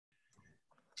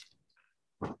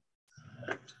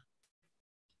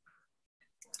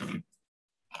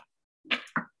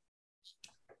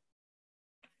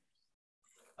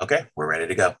Okay, we're ready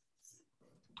to go.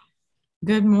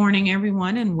 Good morning,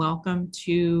 everyone, and welcome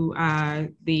to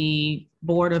the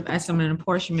Board of Estimate and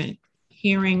Apportionment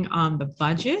hearing on the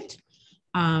budget.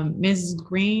 Mrs.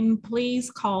 Green, please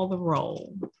call the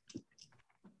roll.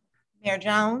 Mayor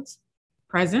Jones.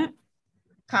 Present.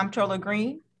 Comptroller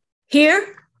Green.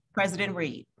 Here. President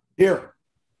Reed. Here.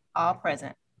 All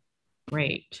present.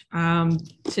 Great.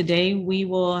 Today we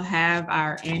will have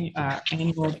our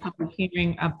annual public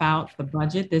hearing about the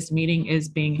budget. This meeting is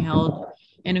being held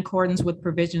in accordance with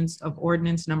provisions of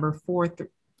ordinance number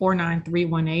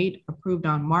 49318, approved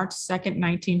on March 2nd,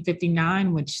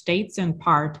 1959, which states in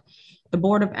part, the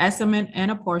Board of Estimate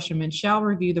and Apportionment shall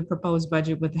review the proposed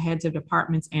budget with the heads of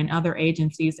departments and other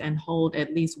agencies and hold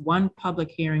at least one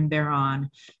public hearing thereon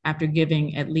after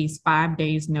giving at least 5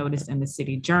 days notice in the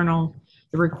City Journal.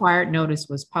 The required notice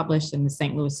was published in the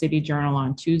St. Louis City Journal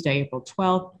on Tuesday, April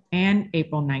 12th and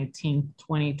April 19th,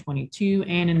 2022,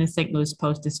 and in the St. Louis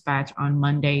Post-Dispatch on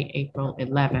Monday, April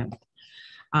 11th.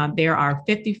 There are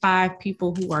 55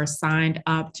 people who are signed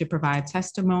up to provide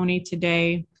testimony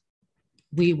today.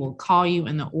 We will call you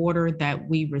in the order that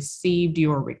we received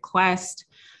your request.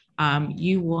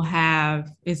 You will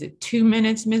have, is it 2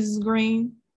 minutes, Mrs.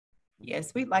 Green?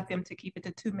 Yes, we'd like them to keep it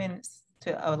to 2 minutes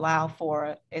to allow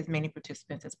for as many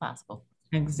participants as possible.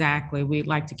 Exactly. We'd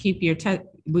like to keep your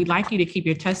we'd like you to keep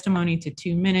your testimony to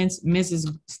 2 minutes.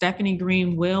 Mrs. Stephanie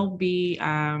Green will be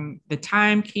the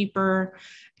timekeeper.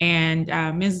 And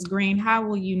Mrs. Green, how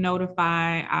will you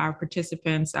notify our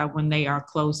participants when they are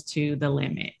close to the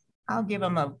limit? I'll give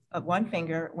them a one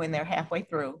finger when they're halfway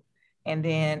through, and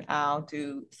then I'll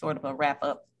do sort of a wrap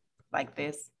up like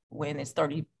this when it's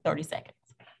 30 seconds.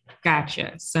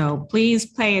 Gotcha. So please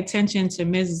pay attention to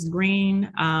Mrs.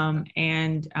 Green.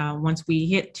 And once we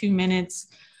hit 2 minutes,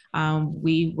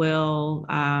 we will,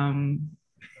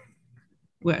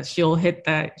 she'll hit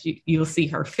you'll see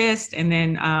her fist, and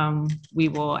then we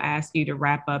will ask you to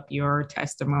wrap up your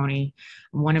testimony.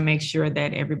 I want to make sure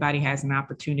that everybody has an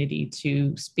opportunity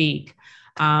to speak.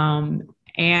 So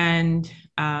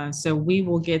we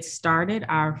will get started.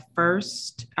 Our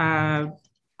first,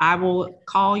 I will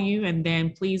call you, and then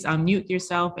please unmute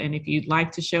yourself. And if you'd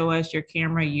like to show us your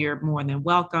camera, you're more than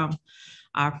welcome.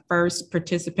 Our first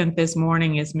participant this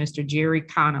morning is Mr. Jerry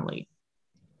Connolly.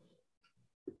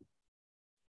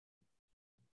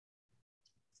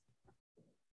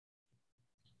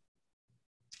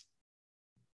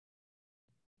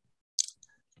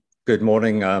 Good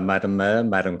morning, Madam Mayor,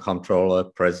 Madam Comptroller,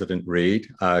 President Reed.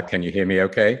 Can you hear me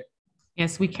okay?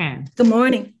 Yes, we can. Good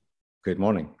morning. Good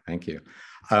morning. Thank you.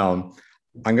 I'm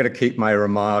going to keep my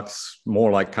remarks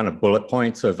more like kind of bullet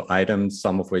points of items,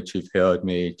 some of which you've heard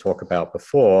me talk about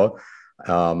before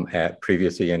at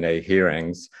previous ENA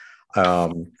hearings.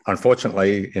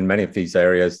 Unfortunately, in many of these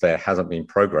areas, there hasn't been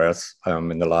progress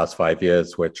in the last 5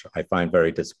 years, which I find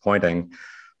very disappointing.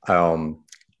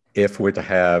 If we're to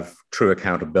have true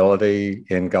accountability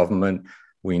in government,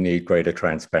 we need greater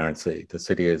transparency. The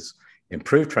city has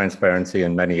improved transparency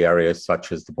in many areas,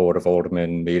 such as the Board of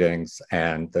Aldermen meetings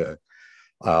and the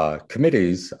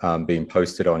committees being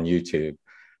posted on YouTube.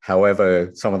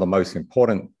 However, some of the most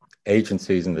important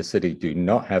agencies in the city do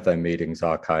not have their meetings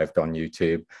archived on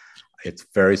YouTube. It's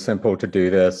very simple to do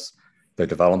this. The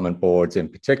development boards in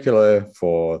particular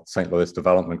for St. Louis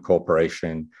Development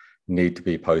Corporation need to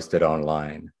be posted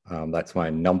online. That's my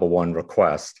number one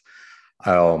request.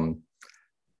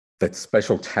 That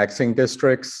special taxing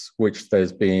districts, which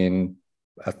there's been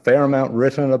a fair amount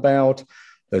written about.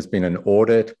 There's been an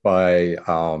audit by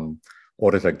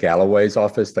Auditor Galloway's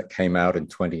office that came out in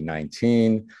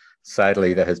 2019.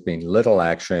 Sadly, there has been little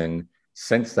action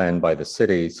since then by the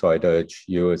city. So I'd urge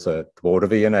you as a Board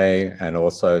of ENA and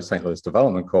also St. Louis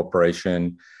Development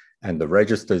Corporation and the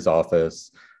Register's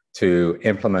office to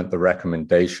implement the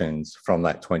recommendations from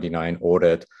that 29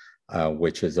 audit,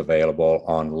 which is available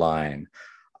online.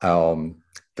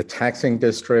 The taxing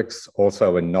districts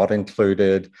also are not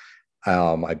included.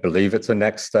 I believe it's a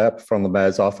next step from the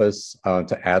mayor's office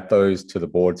to add those to the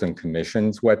boards and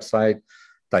commissions website.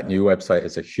 That new website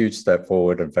is a huge step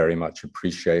forward and very much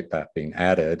appreciate that being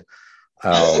added.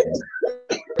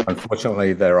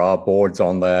 Unfortunately, there are boards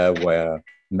on there where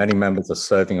many members are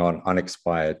serving on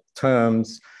unexpired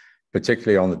terms.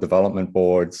 Particularly on the development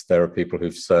boards, there are people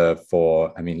who've served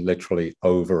for, literally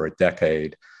over a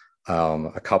decade.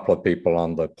 A couple of people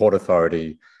on the Port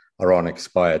Authority are on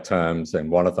expired terms,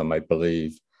 and one of them, I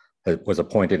believe, was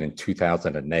appointed in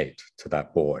 2008 to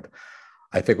that board.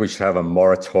 I think we should have a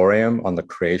moratorium on the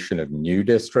creation of new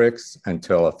districts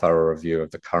until a thorough review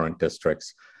of the current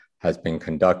districts has been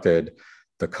conducted.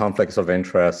 the conflicts of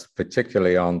interest,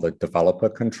 particularly on the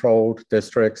developer-controlled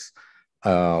districts,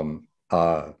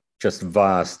 are just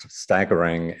vast,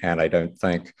 staggering, and I don't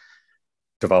think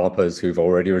developers who've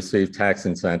already received tax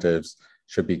incentives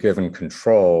should be given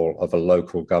control of a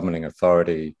local governing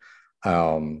authority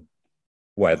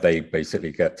where they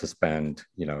basically get to spend,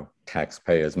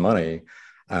 taxpayers' money,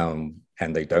 and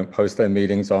they don't post their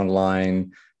meetings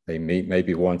online. They meet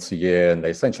maybe once a year, and they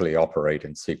essentially operate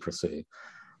in secrecy.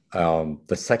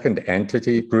 The second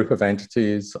group of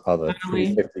entities are the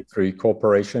 353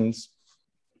 corporations,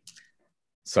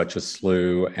 such as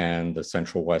SLU and the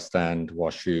Central West End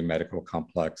WashU Medical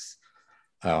Complex.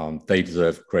 They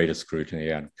deserve greater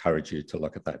scrutiny. I encourage you to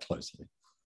look at that closely.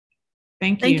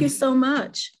 Thank you. Thank you so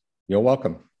much. You're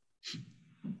welcome.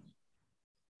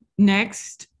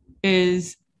 Next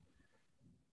is,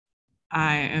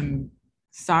 I am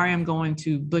sorry, I'm going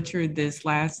to butcher this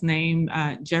last name,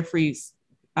 Jeffrey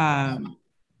S.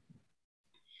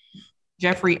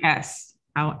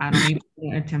 I don't even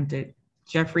attempt it.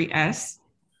 Jeffrey S.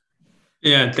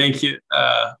 Yeah, thank you,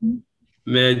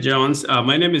 Mayor Jones.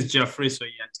 My name is Jeffrey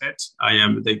Soyatet. I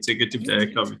am the Executive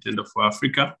Director of Intendo for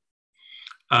Africa.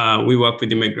 We work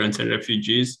with immigrants and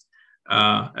refugees.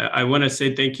 I want to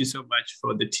say thank you so much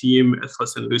for the team for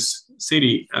St. Louis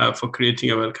City for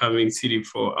creating a welcoming city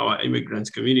for our immigrants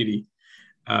community.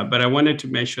 But I wanted to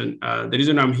mention, the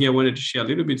reason I'm here, I wanted to share a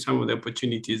little bit some of the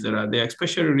opportunities that are there,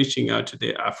 especially reaching out to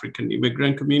the African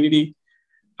immigrant community,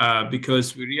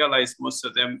 because we realize most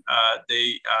of them,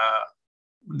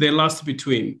 they lost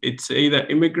between. It's either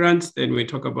immigrants, then we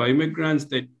talk about immigrants,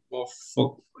 then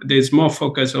there's more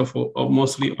focus of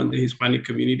mostly on the Hispanic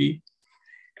community.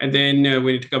 And then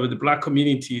when you talk about the Black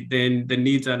community, then the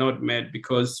needs are not met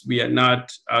because we are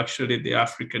not actually the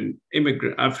African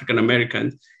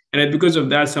Americans. And because of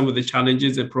that, some of the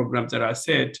challenges and programs that are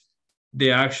set,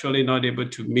 they're actually not able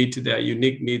to meet the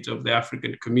unique needs of the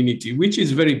African community, which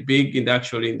is very big in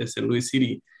the St. Louis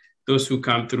City, those who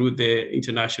come through the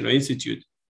International Institute.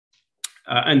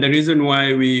 And the reason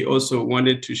why we also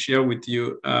wanted to share with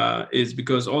you is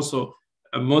because also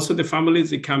most of the families,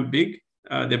 they come big.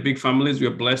 They're big families. We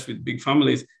are blessed with big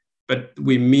families, but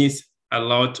we miss a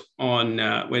lot on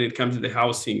when it comes to the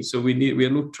housing. So we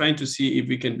are trying to see if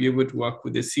we can be able to work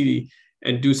with the city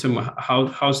and do some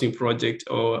housing project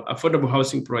or affordable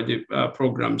housing project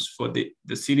programs for the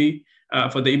city,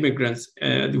 for the immigrants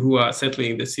who are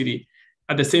settling in the city.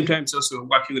 At the same time, it's also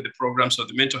working with the programs of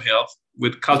the mental health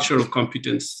with cultural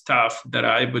competence staff that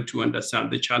are able to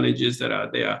understand the challenges that are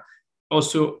there.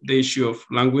 Also, the issue of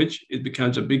language, it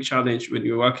becomes a big challenge when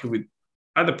you're working with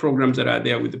other programs that are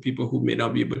there with the people who may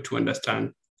not be able to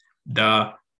understand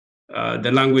the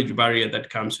language barrier that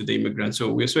comes with the immigrants.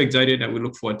 So we're so excited and we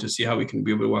look forward to see how we can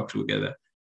be able to work together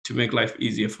to make life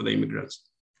easier for the immigrants.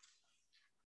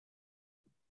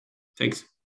 Thanks.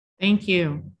 Thank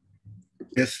you.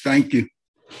 Yes, thank you.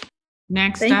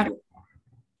 Next up,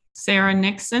 Sarah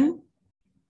Nixon.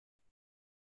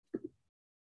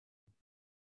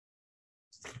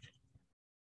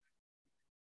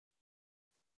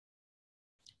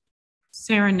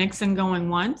 Sarah Nixon going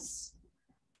once.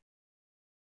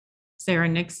 Sarah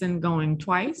Nixon going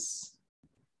twice.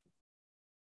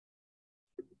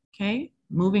 Okay,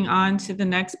 moving on to the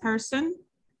next person,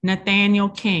 Nathaniel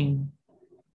King.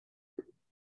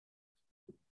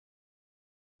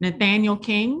 Nathaniel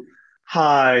King.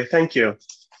 Hi, thank you.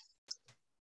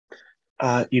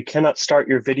 You cannot start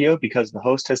your video because the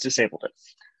host has disabled it.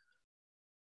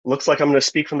 Looks like I'm going to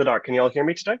speak from the dark. Can you all hear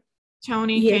me today?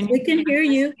 Tony, yes, we can hear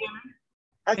you.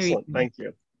 Excellent, thank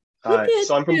you.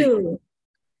 So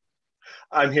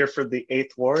I'm here for the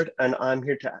 8th Ward, and I'm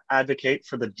here to advocate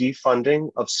for the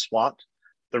defunding of SWAT,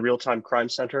 the Real-Time Crime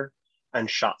Center, and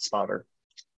ShotSpotter.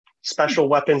 Special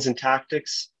weapons and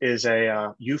tactics is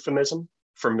a euphemism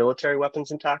for military weapons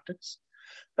and tactics,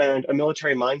 and a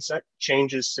military mindset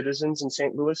changes citizens in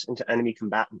St. Louis into enemy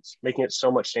combatants, making it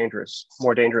so much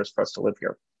more dangerous for us to live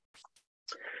here.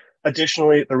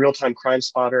 Additionally, the Real-Time Crime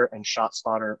Spotter and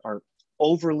ShotSpotter are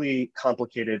overly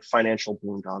complicated financial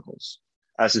boondoggles,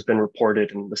 as has been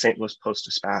reported in the St. Louis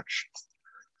Post-Dispatch.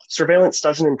 Surveillance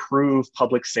doesn't improve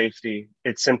public safety.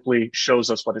 It simply shows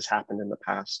us what has happened in the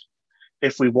past.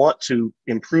 If we want to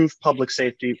improve public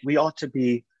safety, we oughtn't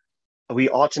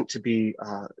to be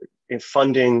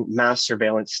funding mass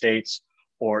surveillance states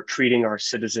or treating our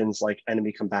citizens like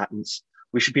enemy combatants.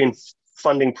 We should be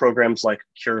funding programs like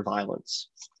Cure Violence.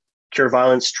 Cure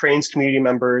Violence trains community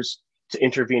members to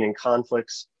intervene in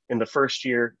conflicts. In the first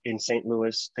year in St.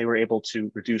 Louis, they were able to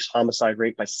reduce homicide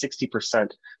rate by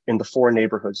 60% in the 4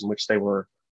 neighborhoods in which they were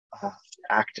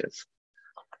active.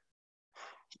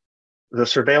 The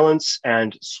surveillance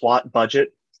and SWAT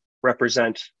budget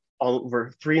represent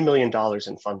over $3 million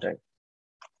in funding.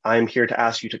 I'm here to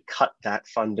ask you to cut that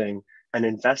funding and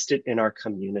invest it in our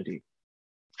community.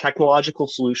 Technological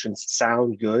solutions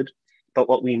sound good, but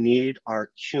what we need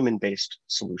are human-based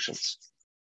solutions.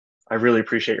 I really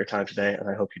appreciate your time today, and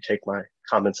I hope you take my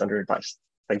comments under advice.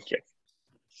 Thank you.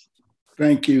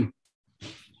 Thank you.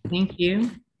 Thank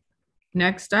you.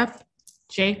 Next up,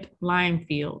 Jake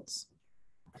Limefields.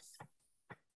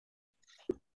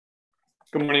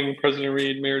 Good morning, President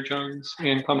Reed, Mayor Jones,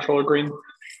 and Comptroller Green.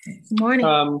 Good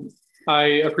morning. I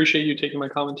appreciate you taking my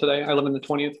comment today. I live in the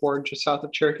 20th Ward, just south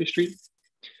of Cherokee Street.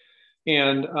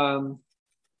 And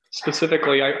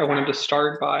specifically, I wanted to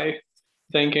start by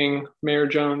thanking Mayor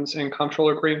Jones and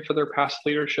Comptroller Green for their past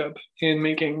leadership in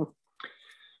making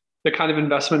the kind of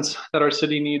investments that our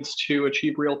city needs to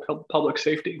achieve real public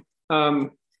safety.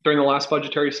 During the last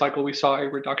budgetary cycle, we saw a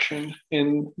reduction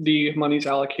in the monies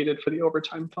allocated for the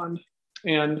overtime fund.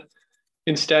 And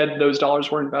instead, those dollars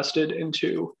were invested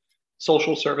into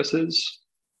social services,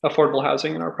 affordable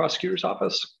housing, and our prosecutor's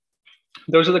office.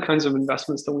 Those are the kinds of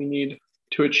investments that we need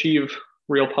to achieve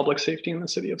real public safety in the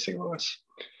city of St. Louis.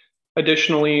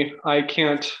 Additionally, I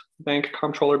can't thank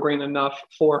Comptroller Green enough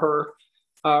for her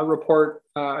report,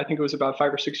 I think it was about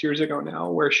 5 or 6 years ago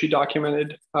now, where she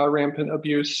documented rampant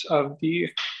abuse of the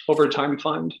overtime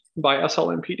fund by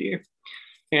SLMPD.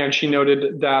 And she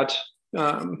noted that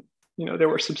there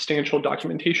were substantial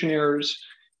documentation errors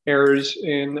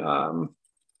in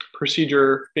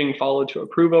procedure being followed to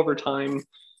approve overtime,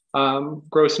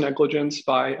 gross negligence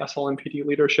by SLMPD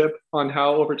leadership on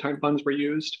how overtime funds were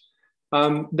used.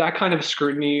 That kind of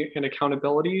scrutiny and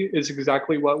accountability is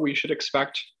exactly what we should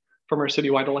expect from our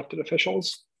citywide elected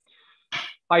officials.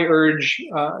 I urge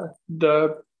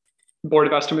the Board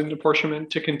of Estimate and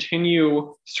Apportionment to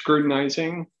continue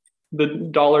scrutinizing the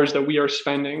dollars that we are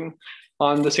spending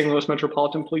on the St. Louis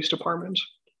Metropolitan Police Department.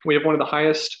 We have one of the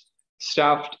highest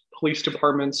staffed police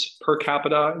departments per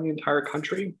capita in the entire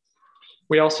country.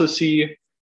 We also see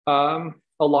a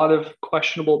lot of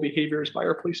questionable behaviors by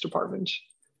our police department.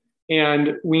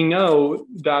 And we know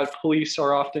that police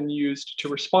are often used to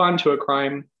respond to a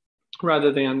crime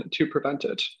rather than to prevent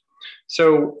it.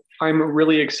 So I'm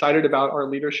really excited about our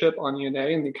leadership on ENA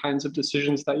and the kinds of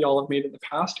decisions that y'all have made in the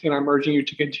past. And I'm urging you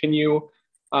to continue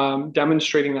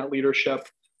demonstrating that leadership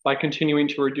by continuing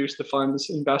to reduce the funds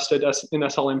invested in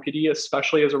SLMPD,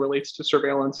 especially as it relates to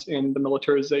surveillance and the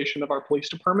militarization of our police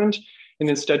department, and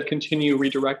instead continue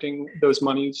redirecting those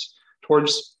monies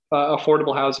towards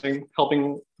affordable housing,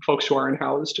 helping folks who are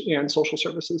unhoused, and social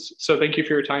services. So thank you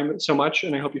for your time so much,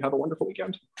 and I hope you have a wonderful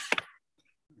weekend.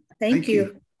 Thank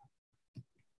you.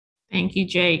 Thank you,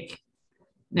 Jake.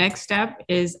 Next up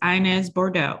is Inez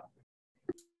Bordeaux.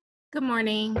 Good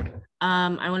morning.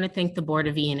 I want to thank the Board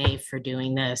of ENA for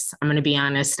doing this. I'm going to be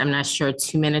honest, I'm not sure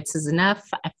 2 minutes is enough.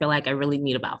 I feel like I really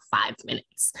need about 5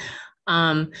 minutes.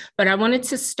 But I wanted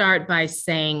to start by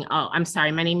saying, I'm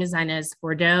sorry, my name is Inez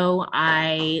Bordeaux.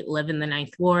 I live in the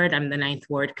 9th Ward. I'm the 9th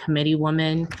Ward committee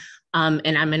woman,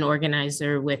 and I'm an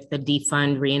organizer with the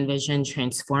Defund, Re-envision,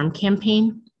 Transform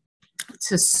campaign.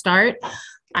 To start,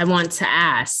 I want to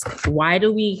ask, why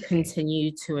do we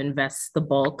continue to invest the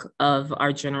bulk of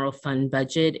our general fund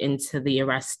budget into the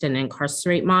arrest and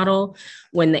incarcerate model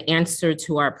when the answer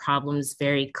to our problems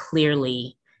very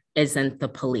clearly isn't the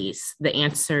police? The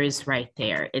answer is right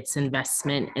there. It's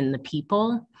investment in the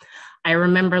people. I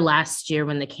remember last year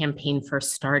when the campaign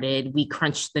first started, we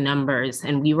crunched the numbers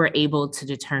and we were able to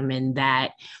determine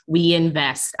that we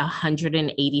invest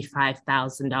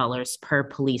 $185,000 per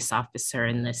police officer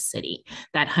in this city.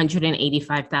 That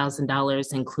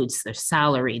 $185,000 includes their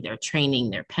salary, their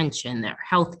training, their pension, their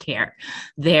healthcare,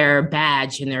 their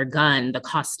badge and their gun, the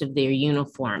cost of their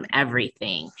uniform,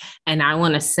 everything. And I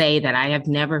want to say that I have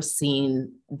never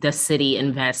seen the city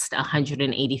invest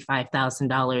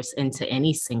 $185,000 into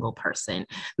any single person.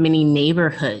 Many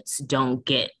neighborhoods don't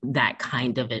get that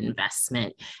kind of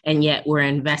investment, and yet we're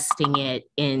investing it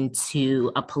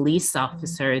into a police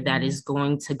officer that is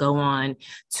going to go on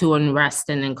to arrest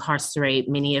and incarcerate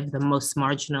many of the most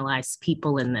marginalized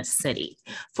people in this city.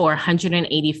 For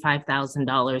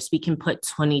 $185,000, we can put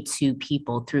 22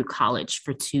 people through college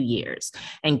for 2 years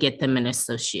and get them an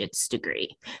associate's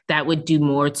degree. That would do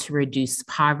more to reduce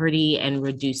poverty poverty and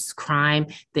reduce crime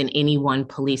than any one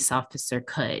police officer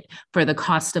could. For the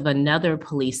cost of another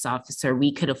police officer,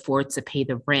 we could afford to pay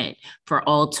the rent for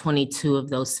all 22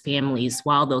 of those families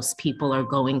while those people are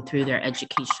going through their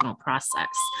educational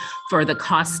process. For the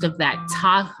cost of that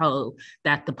Tahoe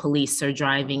that the police are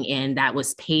driving in that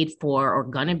was paid for or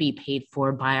gonna be paid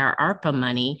for by our ARPA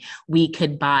money, we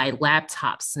could buy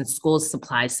laptops and school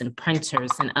supplies and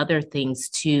printers and other things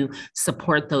to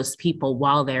support those people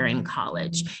while they're in college.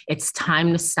 It's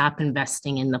time to stop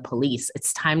investing in the police.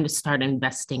 It's time to start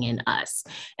investing in us.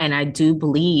 And I do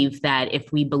believe that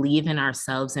if we believe in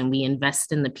ourselves and we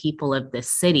invest in the people of this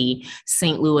city,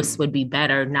 St. Louis would be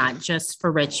better, not just for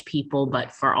rich people,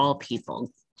 but for all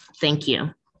people. Thank you.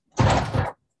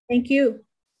 Thank you.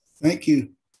 Thank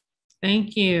you.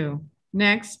 Thank you.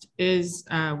 Next is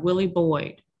Willie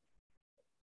Boyd.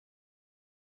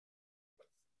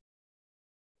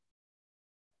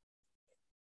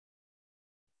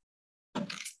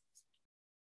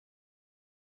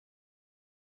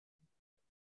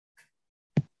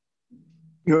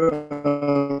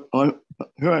 Here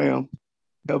I am,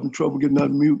 having trouble getting out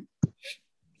of mute.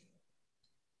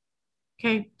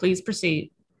 Okay, please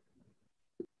proceed.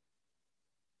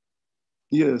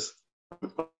 Yes.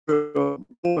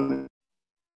 Morning.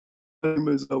 My name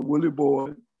is Willie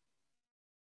Boyd.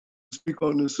 Speak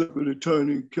on the Circuit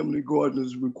Attorney Kimberly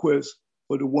Gardner's request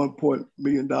for the $1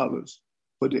 million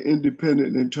for the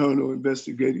Independent Internal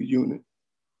Investigative Unit.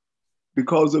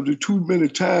 Because of the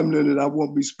 2-minute time limit, I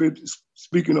won't be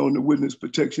speaking on the Witness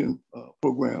Protection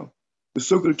Program. The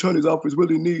Circuit Attorney's Office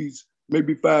really needs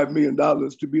maybe $5 million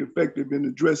to be effective in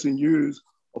addressing years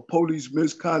of police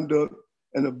misconduct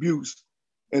and abuse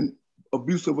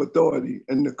of authority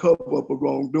and the cover up of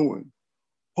wrongdoing.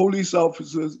 Police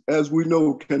officers, as we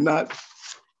know, cannot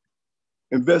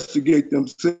investigate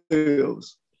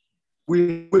themselves.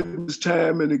 We witness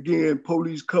time and again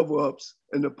police cover-ups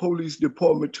and the police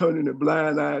department turning a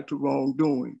blind eye to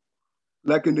wrongdoing.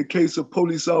 Like in the case of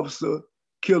police officer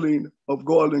killing of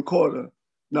Garland Carter,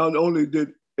 not only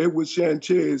did Edward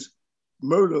Sanchez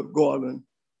murder Garland,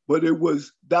 but it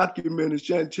was documented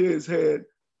Sanchez had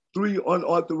 3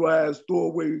 unauthorized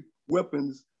throwaway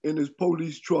weapons in his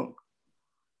police trunk: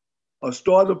 a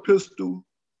starter pistol,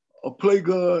 a play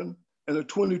gun, and a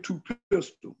 .22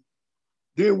 pistol.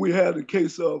 Then we had the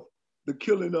case of the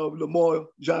killing of Lamar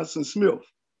Johnson Smith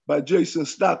by Jason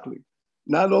Stockley.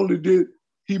 Not only did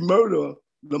he murder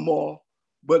Lamar,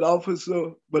 but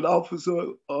Officer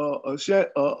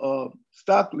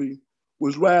Stockley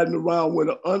was riding around with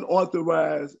an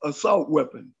unauthorized assault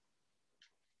weapon.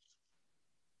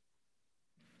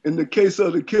 In the case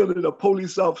of the killing of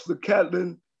police officer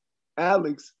Catlin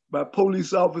Alex by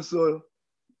police officer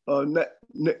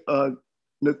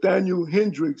Nathaniel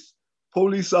Hendricks,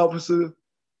 police officer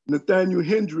Nathaniel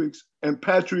Hendricks and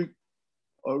Patrick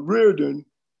Reardon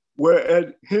were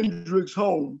at Hendricks'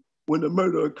 home when the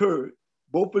murder occurred.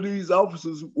 Both of these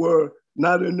officers were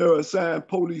not in their assigned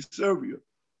police area.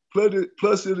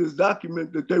 Plus it is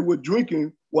documented that they were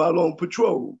drinking while on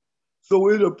patrol. So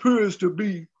it appears to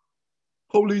be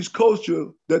police culture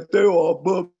that they are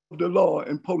above the law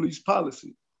and police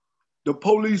policy. The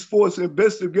police force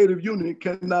investigative unit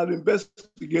cannot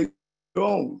investigate their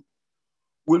own.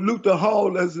 With Luther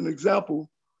Hall as an example,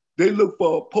 they look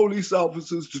for police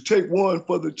officers to take one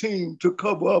for the team to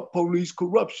cover up police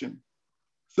corruption.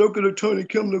 Circuit Attorney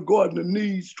Kimberly Gardner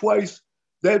needs twice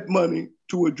that money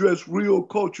to address real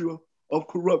culture of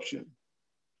corruption.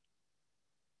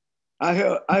 I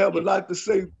have a lot to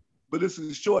say, but this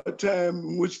is a short time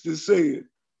in which to say it.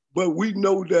 But we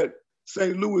know that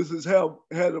St. Louis has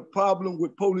had a problem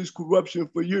with police corruption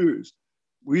for years.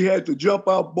 We had to jump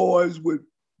out boys with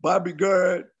Bobby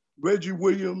Garrett, Reggie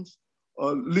Williams,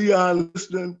 Leon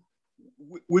Liston,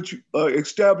 which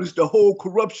established a whole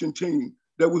corruption team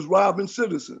that was robbing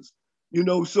citizens. You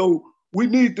know, so we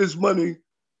need this money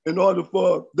in order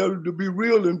for there to be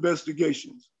real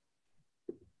investigations.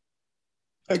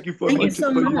 Thank you for your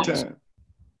time.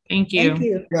 Thank you. Thank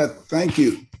you. Yeah, thank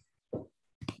you.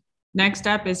 Next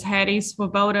up is Hattie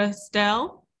Swoboda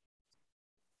Stell.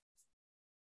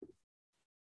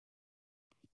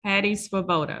 Hattie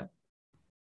Swoboda.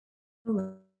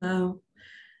 Hello.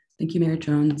 Thank you, Mayor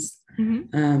Jones.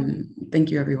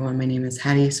 Thank you, everyone. My name is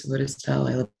Hattie Swotistel.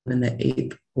 I live in the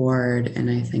 8th Ward, and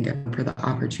I thank everyone for the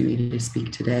opportunity to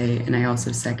speak today. And I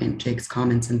also second Jake's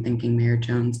comments in thanking Mayor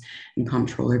Jones and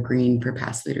Comptroller Green for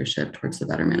past leadership towards the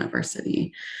betterment of our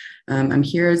city. I'm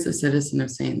here as a citizen of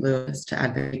St. Louis to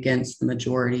advocate against the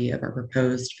majority of our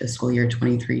proposed fiscal year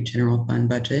 23 general fund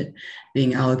budget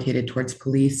being allocated towards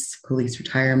police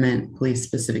retirement, police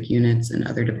specific units, and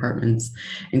other departments,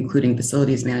 including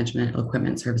facilities management,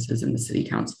 equipment services, and the city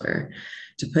councilor.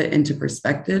 To put into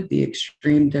perspective the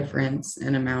extreme difference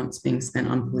in amounts being spent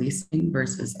on policing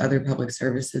versus other public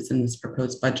services in this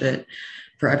proposed budget,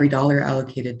 for every dollar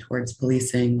allocated towards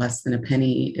policing, less than a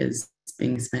penny is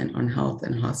being spent on health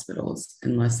and hospitals,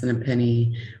 and less than a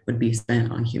penny would be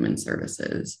spent on human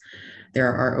services.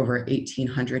 There are over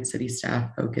 1,800 city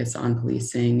staff focused on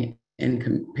policing in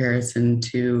comparison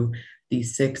to the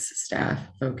 6 staff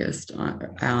focused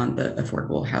on the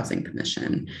Affordable Housing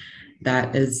Commission.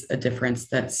 That is a difference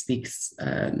that speaks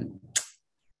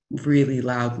really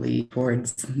loudly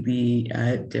towards the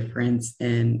difference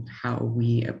in how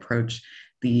we approach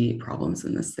the problems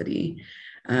in the city.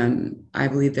 I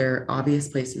believe there are obvious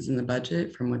places in the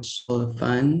budget from which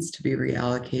funds to be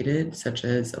reallocated, such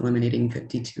as eliminating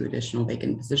 52 additional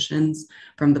vacant positions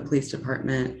from the police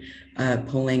department,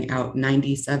 pulling out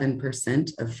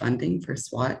 97% of funding for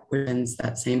SWAT, which is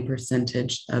that same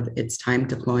percentage of its time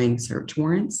deploying search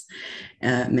warrants,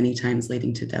 many times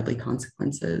leading to deadly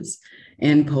consequences,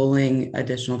 and pulling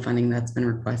additional funding that's been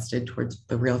requested towards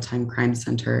the Real-Time Crime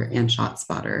Center and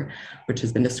ShotSpotter, which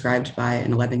has been described by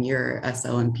an 11-year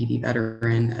SLMPD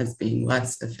veteran as being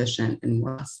less efficient and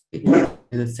more costly than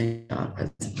the same job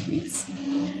as police.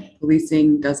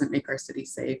 Policing doesn't make our city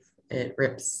safe. It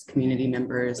rips community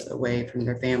members away from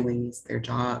their families, their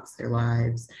jobs, their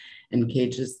lives, and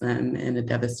cages them in a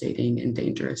devastating and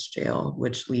dangerous jail,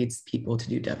 which leads people to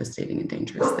do devastating and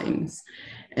dangerous things.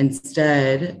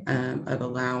 Instead of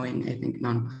allowing, I think,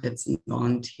 nonprofits and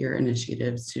volunteer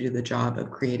initiatives to do the job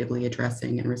of creatively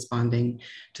addressing and responding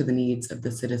to the needs of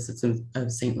the citizens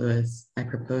of St. Louis, I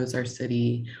propose our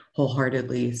city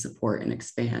wholeheartedly support and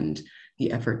expand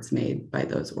the efforts made by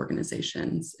those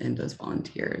organizations and those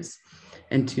volunteers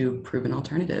into proven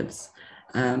alternatives.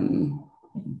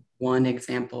 One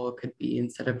example could be,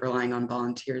 instead of relying on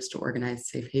volunteers to organize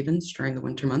safe havens during the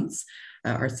winter months,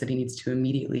 our city needs to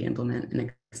immediately implement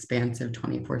an expansive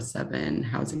 24/7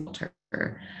 housing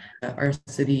shelter. Our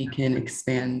city can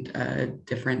expand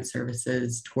different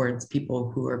services towards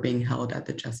people who are being held at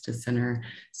the Justice Center,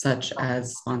 such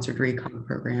as sponsored recon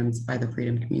programs by the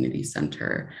Freedom Community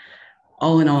Center.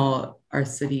 All in all, our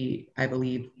city, I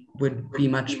believe, would be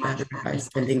much better by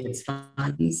spending its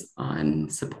funds on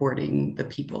supporting the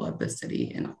people of the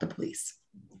city and not the police.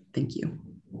 Thank you.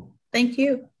 Thank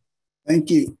you. Thank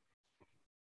you.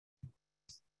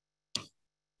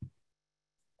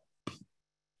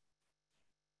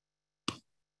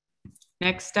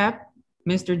 Next up,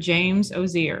 Mr. James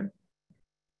Ozier.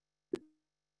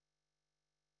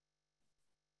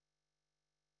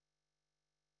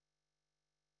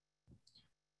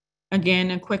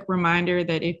 Again, a quick reminder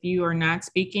that if you are not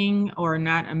speaking or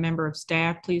not a member of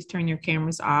staff, please turn your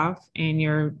cameras off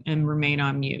and remain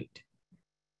on mute.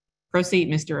 Proceed,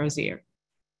 Mr. Ozier.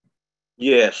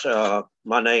 Yes,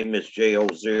 my name is Jay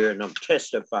Ozier, and I'm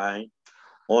testifying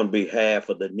on behalf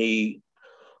of the need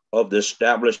of the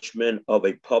establishment of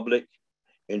a public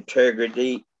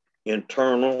integrity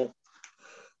internal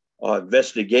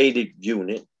investigative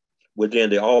unit within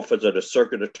the Office of the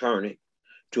Circuit Attorney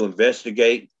to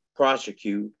investigate,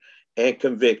 prosecute, and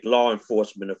convict law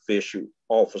enforcement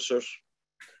officers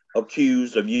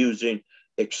accused of using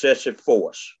excessive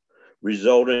force,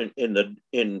 resulting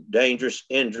in dangerous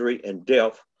injury and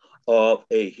death of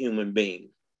a human being.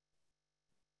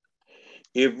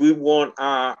 If we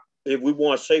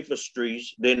want safer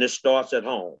streets, then it starts at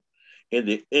home, in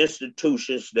the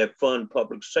institutions that fund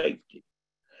public safety.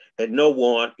 And no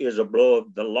one is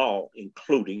above the law,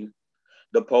 including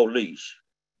the police.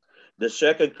 The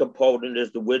second component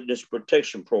is the Witness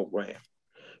Protection Program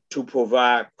to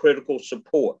provide critical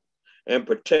support and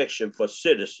protection for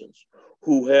citizens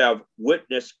who have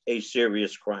witnessed a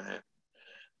serious crime,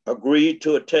 agreed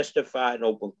to testify in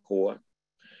open court,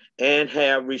 and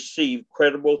have received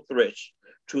credible threats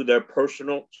to their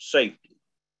personal safety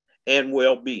and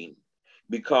well-being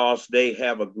because they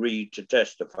have agreed to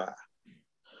testify.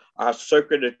 Our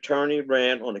circuit attorney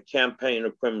ran on a campaign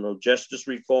of criminal justice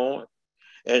reform,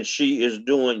 and she is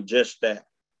doing just that.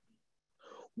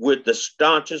 With the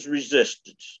staunchest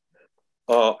resistance,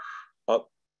 of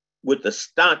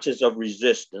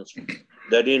resistance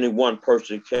that any one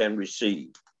person can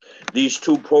receive. These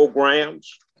two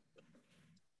programs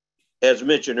as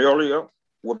mentioned earlier,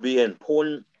 will be an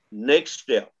important next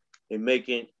step in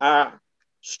making our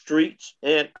streets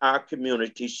and our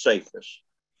community safest.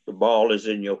 The ball is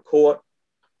in your court.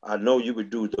 I know you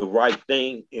would do the right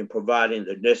thing in providing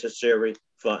the necessary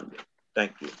funding.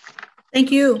 Thank you.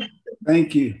 Thank you.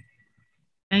 Thank you.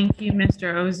 Thank you,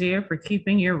 Mr. Ozier, for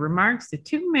keeping your remarks to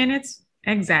 2 minutes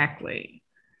exactly.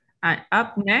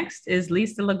 Up next is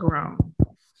Lisa Legrone.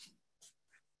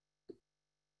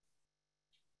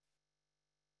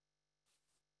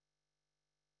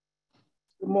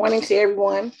 Good morning to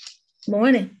everyone.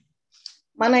 Morning.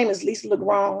 My name is Lisa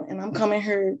Legrone, and I'm coming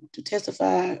here to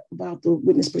testify about the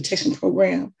Witness Protection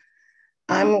Program.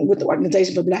 I'm with the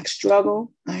Organization for Black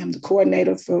Struggle. I am the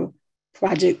coordinator for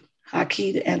Project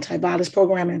Haki, the anti-violence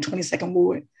program in the 22nd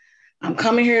Ward. I'm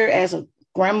coming here as a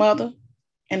grandmother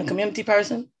and a community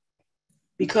person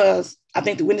because I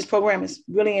think the Witness Program is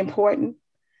really important.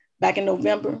 Back in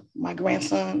November, my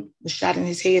grandson was shot in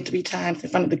his head 3 times in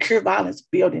front of the Cure Violence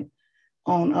building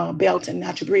on Belton,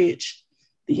 Natural Bridge.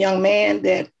 The young man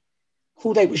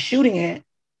who they were shooting at,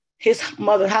 his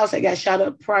mother's house had got shot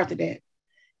up prior to that.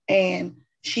 And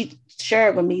she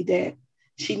shared with me that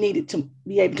she needed to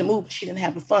be able to move, but she didn't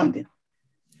have the funding.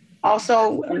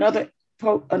 Also, another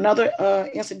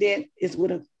incident is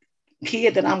with a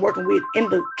kid that I'm working with in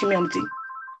the community,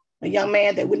 a young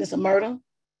man that witnessed a murder.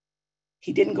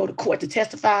 He didn't go to court to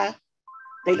testify.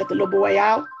 They let the little boy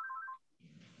out.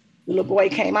 The little boy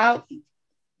came out.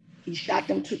 He shot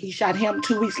him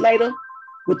 2 weeks later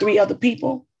with 3 other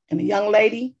people, and the young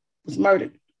lady was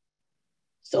murdered.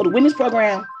 So the Witness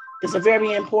Program is a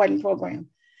very important program,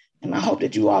 and I hope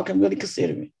that you all can really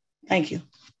consider it. Thank you.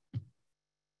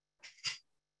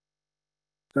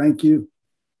 Thank you.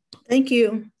 Thank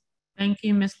you. Thank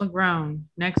you, Ms. Legrone.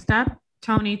 Next up,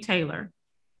 Tony Taylor.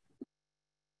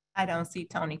 I don't see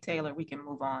Tony Taylor. We can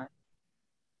move on.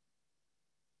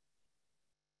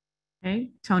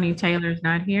 Okay, Tony Taylor's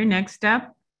not here. Next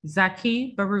up,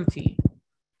 Zaki Baruti.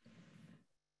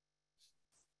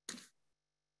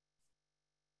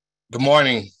 Good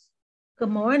morning.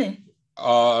 Good morning.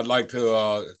 I'd like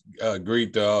to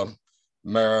greet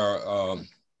Mayor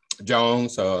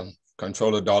Jones,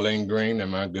 Controller Darlene Green,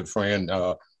 and my good friend,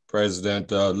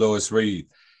 President Louis Reed.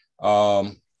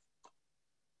 My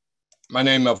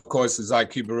name, of course, is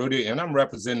Zaki Baruti, and I'm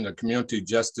representing the Community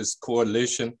Justice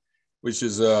Coalition, which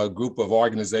is a group of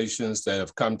organizations that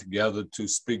have come together to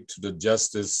speak to the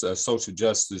justice, social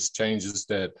justice changes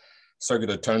that Circuit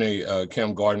Attorney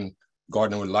Kim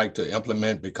Gardner would like to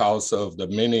implement because of the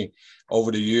many,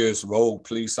 over the years, rogue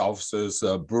police officers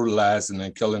brutalizing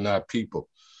and killing our people.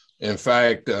 In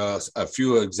fact, a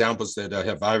few examples that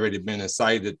have already been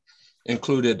cited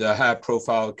included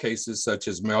high-profile cases such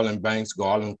as Marilyn Banks,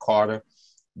 Garland Carter,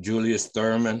 Julius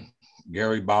Thurman,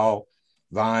 Gary Ball,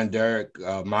 Von Derek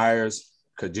Myers,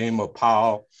 Kajima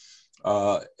Powell,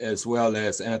 as well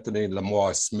as Anthony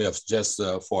Lamar Smith, just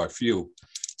for a few.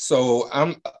 So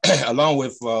I'm, along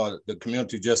with the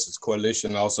Community Justice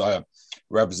Coalition, also I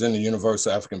represent the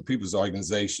Universal African Peoples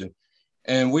Organization,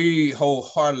 and we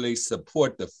wholeheartedly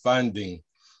support the funding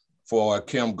for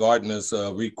Kim Gardner's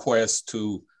request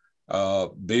to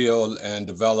build and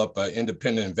develop an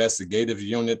independent investigative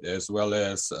unit, as well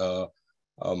as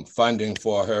funding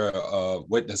for her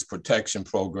witness protection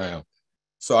program.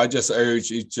 So I just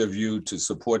urge each of you to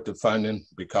support the funding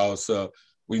because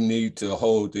we need to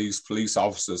hold these police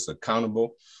officers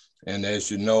accountable. And as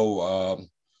you know,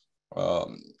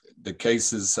 the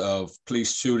cases of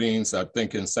police shootings, I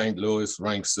think in St. Louis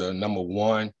ranks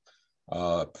 #1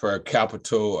 per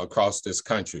capita across this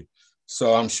country.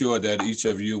 So I'm sure that each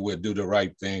of you will do the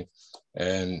right thing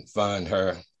and fund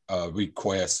her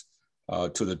request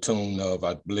to the tune of,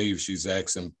 I believe she's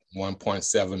asking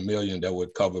 $1.7 million that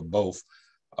would cover both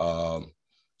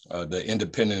the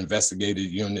independent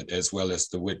investigative unit as well as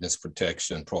the witness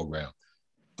protection program.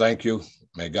 Thank you.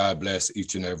 May God bless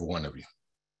each and every one of you.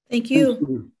 Thank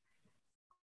you.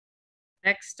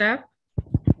 Next up,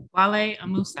 Wale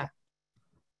Amusa.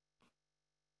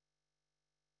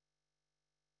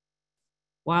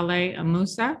 Wale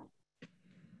Amusa.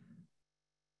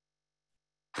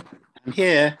 I'm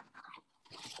here.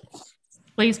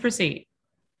 Please proceed.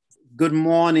 Good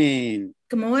morning.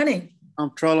 Good morning.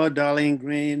 Comptroller Darlene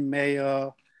Green,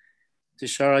 Mayor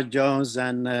Tishara Jones,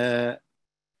 and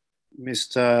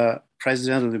Mr.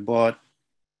 President of the Board,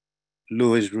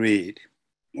 Louis Reed.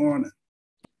 Morning.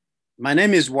 My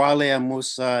name is Wale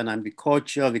Amusa, and I'm the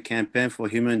co-chair of the Campaign for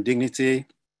Human Dignity,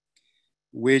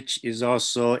 which is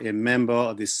also a member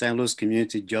of the St. Louis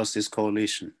Community Justice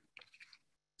Coalition.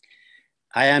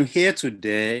 I am here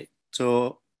today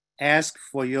to ask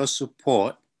for your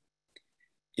support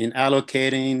in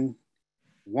allocating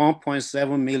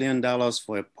 $1.7 million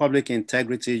for a public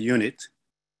integrity unit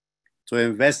to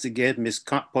investigate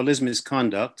police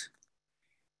misconduct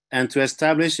and to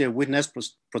establish a witness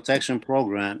protection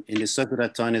program in the Circuit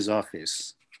Attorney's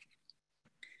Office.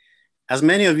 As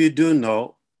many of you do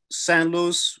know, St.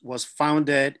 Louis was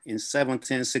founded in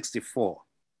 1764.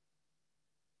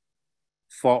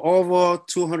 For over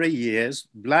 200 years,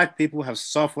 Black people have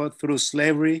suffered through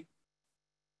slavery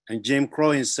and Jim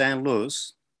Crow in St.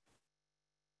 Louis.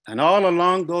 And all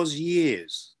along those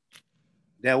years,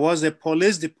 there was a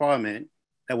police department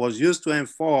that was used to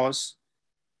enforce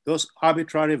those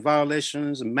arbitrary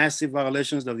violations, massive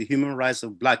violations of the human rights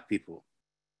of Black people.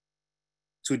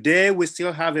 Today, we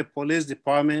still have a police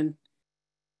department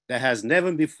that has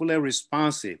never been fully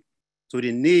responsive to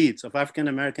the needs of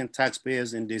African-American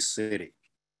taxpayers in this city.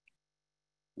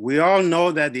 We all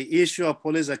know that the issue of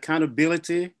police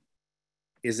accountability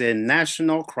is a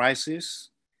national crisis,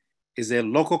 is a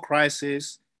local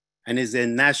crisis, and is a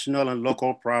national and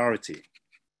local priority.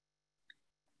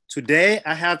 Today,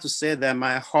 I have to say that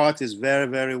my heart is very,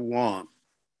 very warm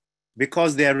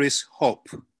because there is hope.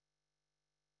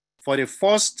 For the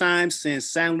first time since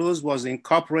St. Louis was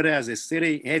incorporated as a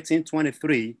city in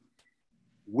 1823,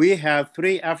 we have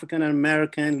 3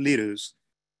 African-American leaders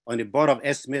on the Board of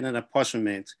Estimate and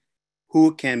Apportionment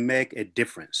who can make a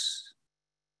difference.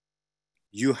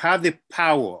 You have the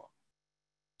power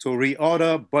to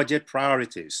reorder budget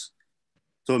priorities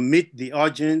to meet the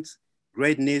urgent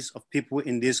great needs of people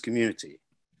in this community.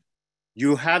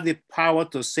 You have the power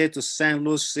to say to St.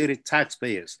 Louis City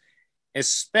taxpayers,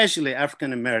 especially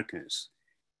African Americans,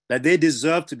 that they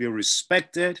deserve to be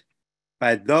respected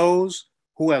by those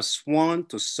who have sworn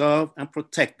to serve and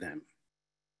protect them.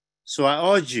 So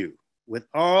I urge you, with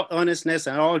all earnestness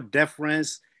and all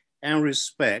deference and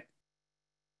respect,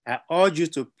 I urge you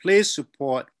to please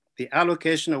support the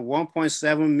allocation of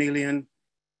 $1.7 million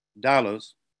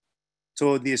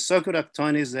to the Circuit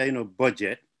Attorney's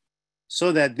budget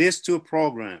so that these 2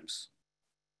 programs,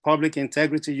 Public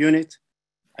Integrity Unit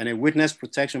and a Witness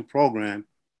Protection Program,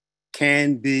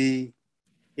 can be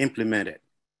implemented.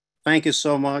 Thank you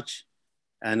so much.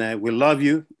 And we love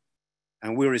you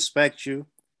and we respect you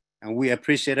and we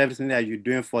appreciate everything that you're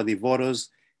doing for the voters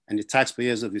and the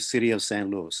taxpayers of the city of St.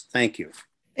 Louis. Thank you.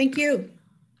 Thank you.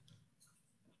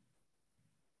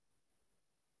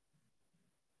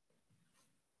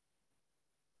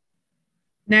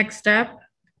 Next up,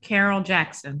 Carol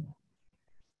Jackson.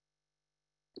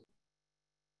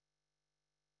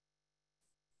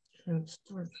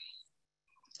 Good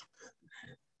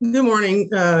morning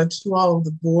to all of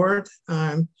the board.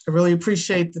 I really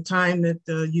appreciate the time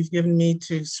that you've given me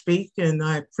to speak, and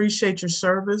I appreciate your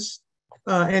service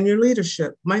and your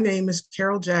leadership. My name is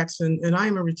Carol Jackson, and I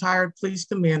am a retired police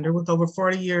commander with over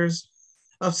 40 years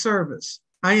of service.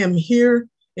 I am here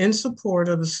in support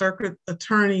of the Circuit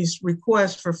Attorney's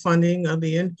request for funding of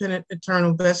the Independent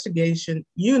Internal Investigation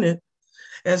Unit,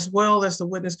 as well as the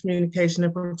Witness Communication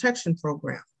and Protection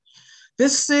Program.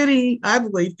 This city, I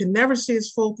believe, can never see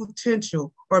its full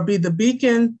potential or be the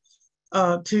beacon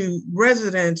to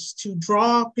residents to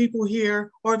draw people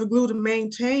here or the glue to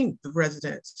maintain the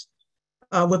residents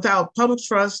without public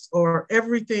trust or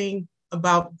everything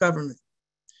about government.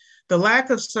 The lack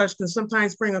of such can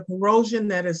sometimes bring a corrosion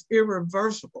that is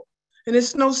irreversible. And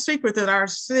it's no secret that our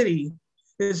city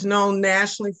is known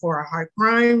nationally for our high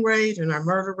crime rate and our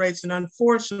murder rates, and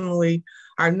unfortunately,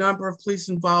 our number of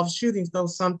police-involved shootings, though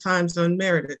sometimes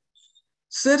unmerited.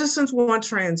 Citizens want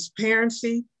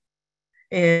transparency,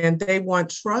 and they want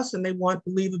trust, and they want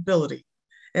believability.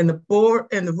 And the board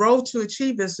and the road to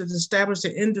achieve this is to establish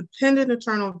an independent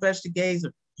internal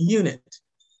investigative unit.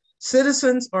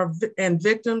 Citizens and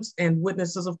victims and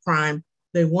witnesses of crime,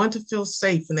 they want to feel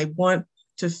safe and they want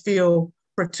to feel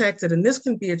protected. And this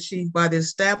can be achieved by the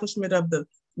establishment of the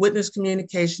Witness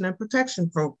Communication and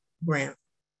Protection Program.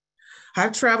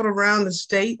 I've traveled around the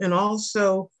state and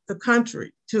also the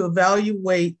country to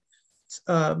evaluate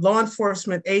law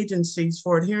enforcement agencies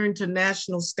for adhering to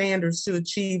national standards to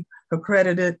achieve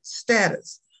accredited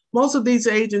status. Most of these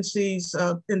agencies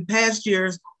in past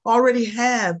years already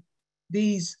have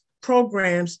these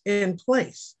programs in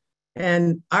place.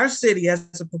 And our city, as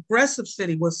a progressive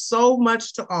city with so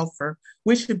much to offer,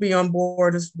 we should be on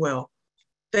board as well.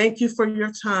 Thank you for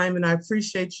your time, and I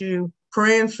appreciate you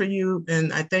praying for you,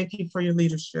 and I thank you for your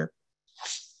leadership.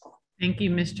 Thank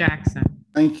you, Ms. Jackson.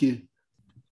 Thank you.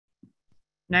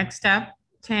 Next up,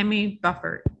 Tammy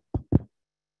Bufford.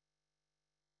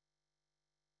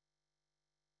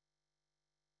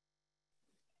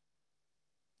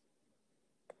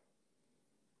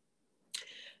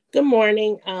 Good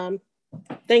morning.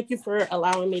 Thank you for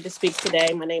allowing me to speak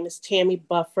today. My name is Tammy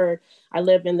Bufford. I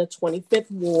live in the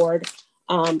 25th Ward.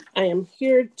 I am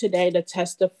here today to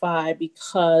testify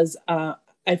because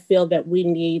I feel that we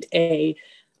need a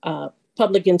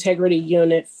public integrity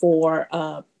unit for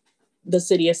the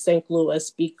city of St.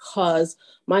 Louis because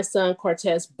my son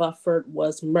Cortez Bufford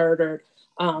was murdered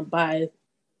by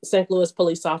St. Louis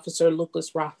police officer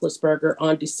Lucas Roethlisberger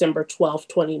on December 12,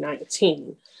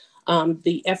 2019.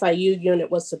 The FIU unit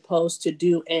was supposed to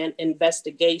do an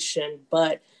investigation,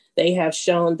 but they have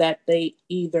shown that they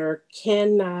either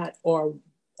cannot or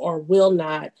will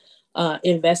not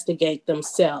investigate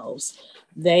themselves.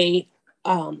 They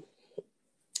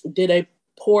did a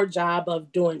poor job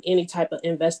of doing any type of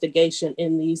investigation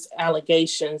in these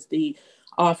allegations. The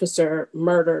officer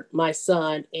murdered my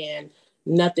son and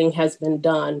nothing has been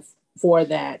done for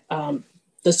that.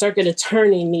 The circuit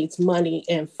attorney needs money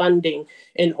and funding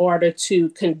in order to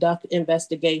conduct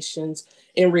investigations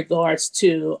in regards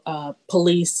to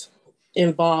police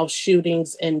involved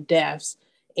shootings and deaths.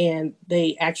 And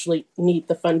they actually need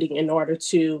the funding in order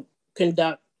to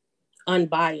conduct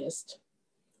unbiased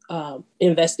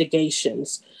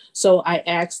investigations. So I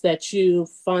ask that you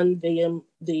fund the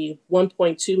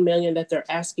 1.2 million that they're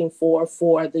asking for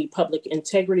the public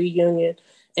integrity unit,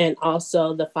 and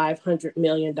also the $500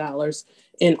 million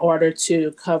in order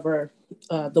to cover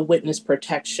the witness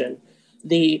protection.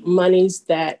 The monies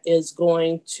that is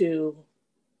going to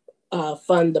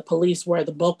fund the police, where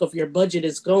the bulk of your budget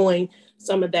is going,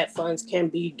 some of that funds can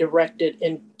be directed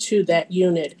into that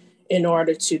unit in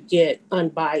order to get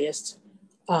unbiased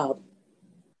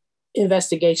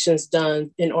investigations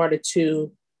done in order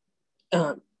to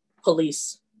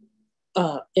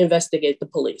investigate the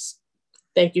police.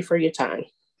 Thank you for your time.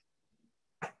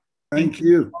 Thank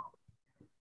you.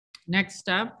 Next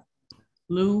up,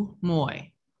 Lou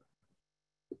Moy.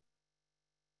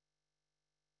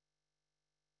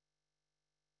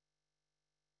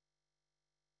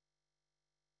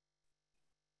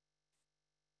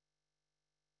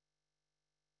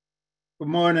 Good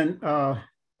morning,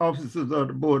 officers of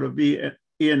the Board of ENA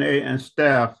and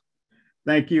staff.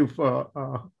 Thank you for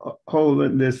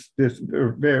holding this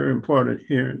very important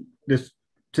hearing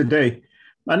today.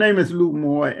 My name is Lou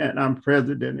Moy, and I'm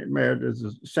president emeritus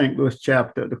of the St. Louis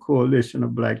chapter of the Coalition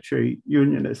of Black Trade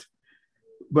Unionists.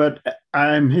 But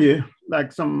I'm here,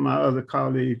 like some of my other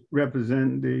colleagues,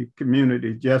 representing the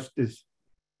Community Justice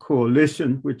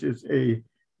Coalition, which is a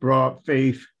broad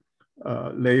faith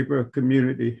labor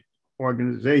community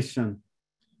organization.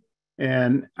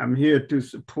 And I'm here to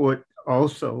support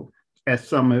also, as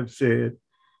some have said,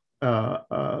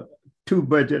 two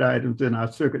budget items in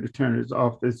our circuit attorney's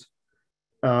office.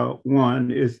 One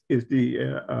is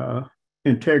the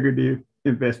integrity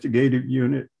investigative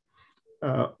unit,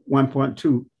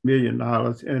 $1.2 million,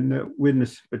 and the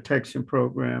witness protection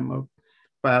program of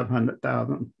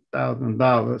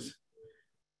 $500,000.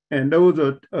 And those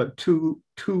are two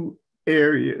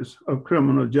areas of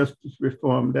criminal justice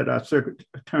reform that our circuit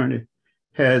attorney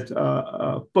has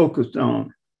focused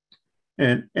on.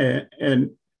 And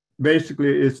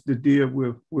basically it's to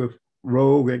deal with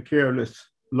rogue and careless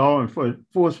law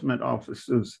enforcement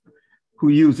officers who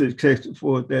use excessive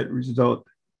force that result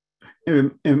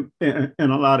in a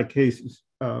lot of cases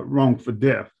wrongful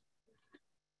death.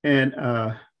 And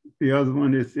the other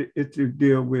one is to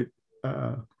deal with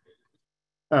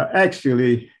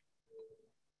actually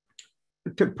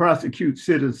to prosecute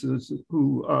citizens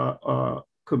who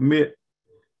commit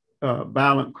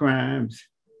violent crimes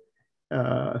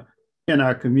in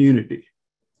our community.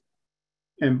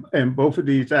 And both of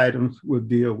these items will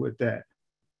deal with that.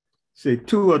 Say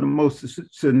two of the most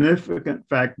significant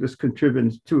factors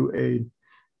contributing to a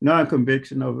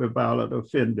non-conviction of a violent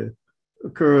offender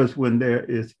occurs when there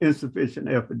is insufficient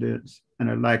evidence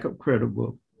and a lack of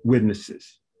credible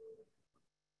witnesses.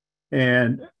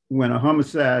 And when a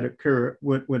homicide occurred,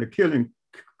 when a killing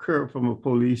occurred from a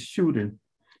police shooting,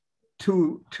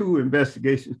 two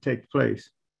investigations take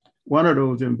place. One of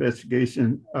those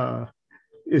investigations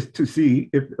is to see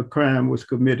if a crime was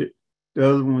committed. The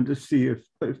other one to see if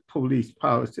police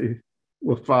policy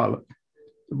were followed.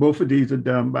 Both of these are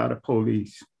done by the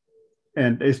police,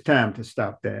 and it's time to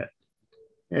stop that.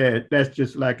 And that's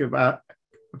just like if I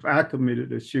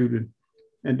committed a shooting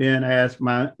and then I asked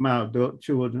my adult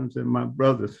children and my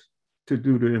brothers to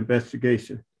do the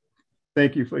investigation.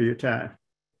 Thank you for your time.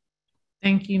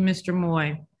 Thank you, Mr.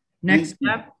 Moy. Next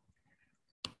up,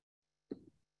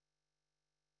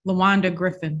 LaWanda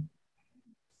Griffin.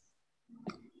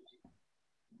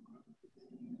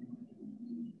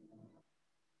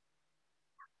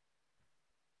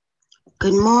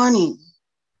 Good morning.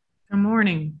 Good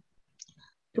morning.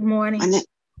 Good morning.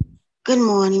 Good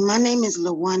morning. My name is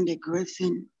LaWanda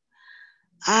Griffin.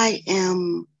 I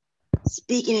am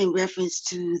speaking in reference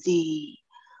to the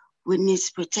Witness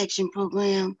Protection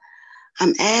Program.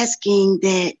 I'm asking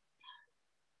that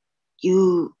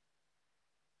you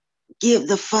give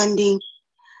the funding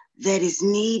that is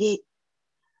needed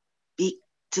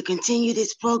to continue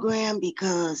this program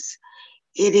because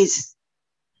it is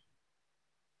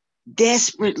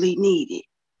desperately needed.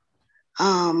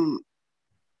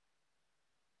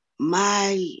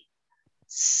 My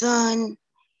son,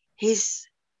 his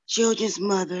children's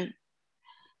mother,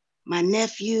 my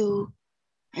nephew,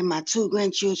 and my 2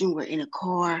 grandchildren were in a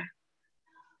car.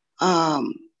 They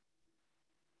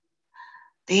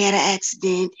had an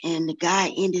accident and the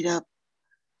guy ended up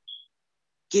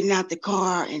getting out the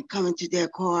car and coming to their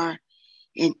car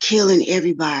and killing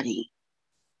everybody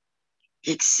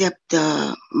except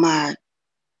my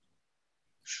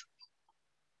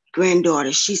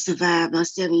granddaughter. She survived, my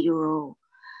 7-year-old,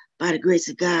 by the grace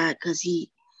of God, because he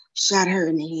shot her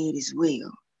in the head as well.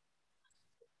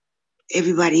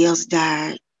 Everybody else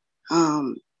died.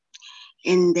 And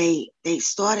they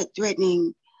started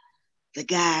threatening the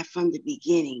guy from the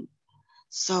beginning.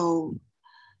 So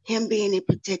him being in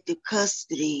protective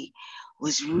custody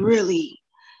was really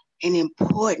an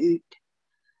important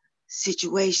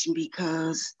situation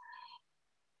because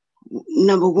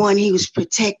number one, he was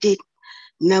protected.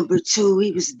 Number two,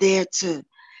 he was there to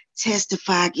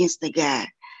testify against the guy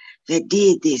that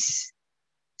did this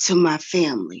to my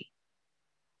family.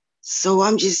 So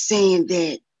I'm just saying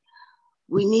that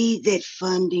we need that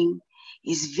funding.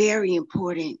 It's very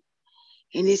important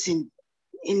and it's in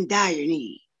dire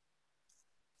need.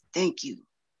 Thank you.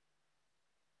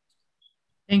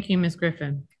 Thank you, Ms.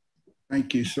 Griffin.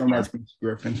 Thank you so much, Ms.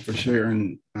 Griffin, for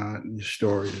sharing your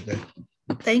story today.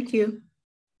 Thank you.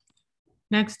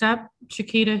 Next up,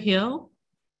 Chiquita Hill.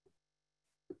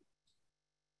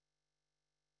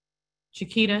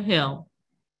 Chiquita Hill.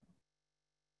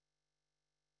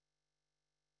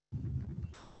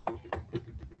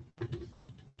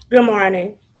 Good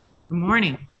morning. Good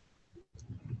morning.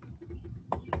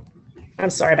 I'm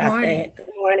sorry about that.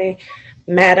 Good morning,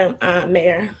 Madam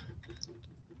Mayor,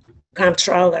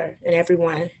 Comptroller, and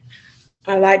everyone.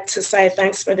 I'd like to say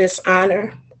thanks for this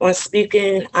honor on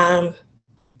speaking on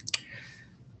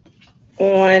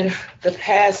the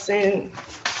passing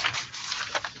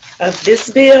of this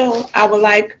bill. I would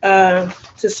like to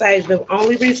say the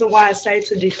only reason why I say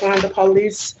to defund the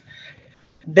police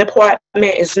department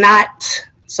is not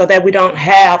so that we don't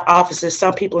have officers.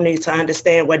 Some people need to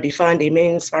understand what defunding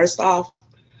means, first off.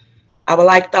 I would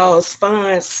like those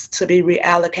funds to be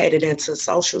reallocated into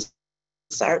social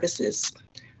services.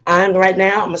 Right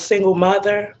now, I'm a single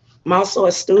mother. I'm also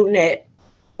a student at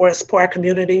Forest Park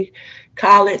Community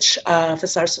College for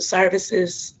social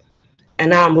services,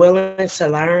 and I'm willing to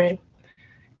learn.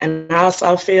 And I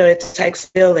also feel it takes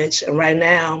a village. And right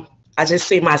now, I just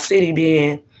see my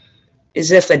city it's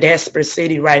just a desperate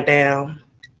city right now.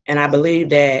 And I believe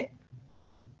that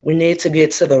we need to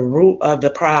get to the root of the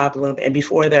problem. And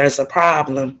before there's a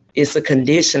problem, it's a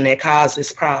condition that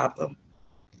causes problem.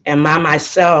 And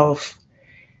myself,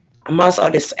 I'm also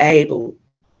disabled.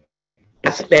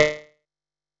 I think that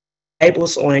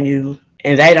labels on you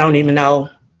and they don't even know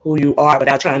who you are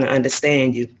without trying to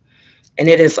understand you. And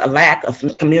it is a lack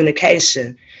of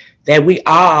communication that we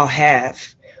all have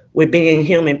with being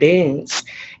human beings.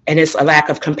 And it's a lack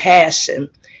of compassion.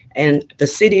 And the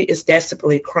city is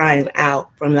desperately crying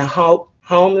out from the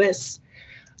homeless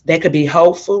that could be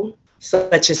hopeful,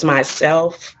 such as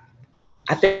myself.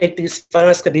 I think these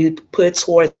funds could be put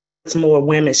towards more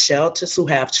women's shelters who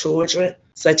have children,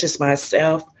 such as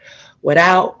myself.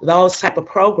 Without those type of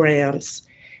programs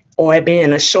or it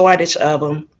being a shortage of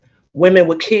them, women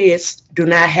with kids do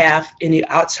not have any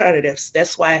alternatives.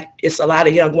 That's why it's a lot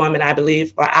of young women, I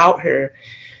believe, are out here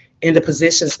in the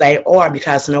positions they are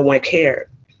because no one cared.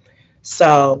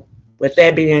 So with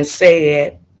that being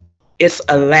said, it's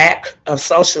a lack of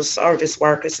social service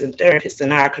workers and therapists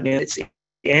in our community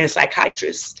and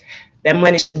psychiatrists. That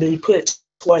money should be put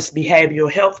towards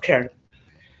behavioral health care.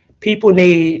 People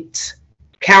need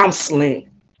counseling,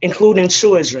 including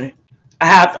children. I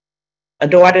have a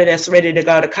daughter that's ready to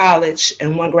go to college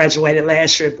and one graduated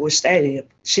last year at Bush Stadium.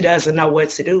 She doesn't know what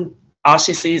to do. All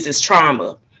she sees is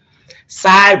trauma.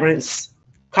 Sirens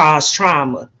cause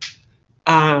trauma.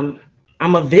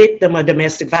 I'm a victim of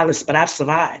domestic violence, but I've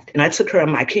survived. And I took care of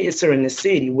my kids here in the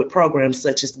city with programs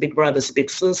such as Big Brothers, Big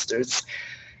Sisters,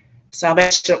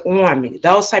 Salvation Army,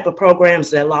 those type of programs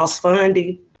that lost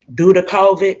funding due to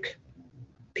COVID.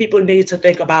 People need to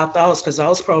think about those because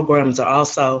those programs are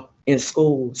also in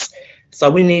schools. So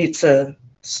we need to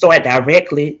start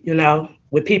directly,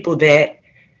 with people that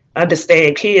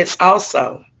understand kids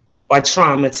also are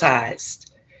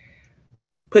traumatized.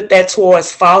 Put that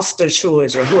towards foster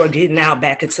children who are getting out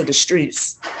back into the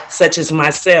streets, such as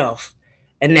myself,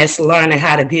 and that's learning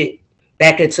how to get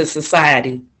back into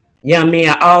society. Young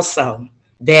men also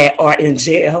that are in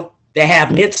jail that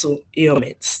have mental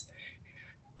ailments.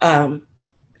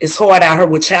 It's hard out here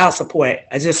with child support.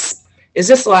 It's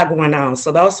just a lot going on.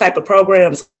 So those type of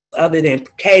programs, other than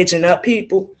caging up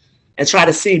people and try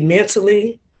to see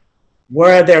mentally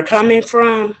where they're coming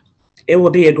from, it will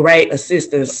be a great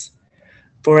assistance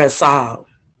for us all.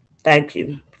 Thank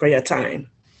you for your time.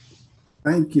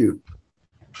 Thank you.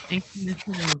 Thank you, Ms.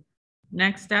 Moore.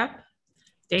 Next up,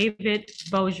 David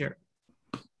Bozier.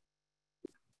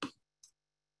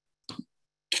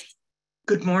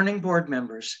 Good morning, board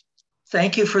members.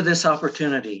 Thank you for this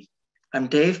opportunity. I'm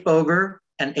Dave Boger,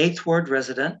 an 8th Ward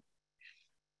resident.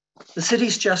 The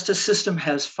city's justice system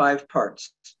has 5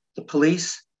 parts: the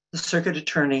police, the circuit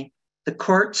attorney, the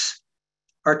courts,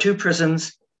 our 2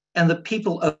 prisons, and the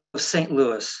people of St.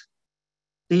 Louis.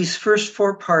 These first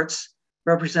 4 parts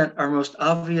represent our most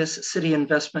obvious city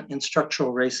investment in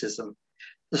structural racism.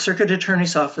 The circuit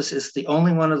attorney's office is the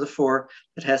only one of the 4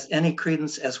 that has any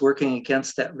credence as working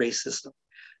against that racism.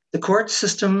 The court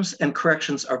systems and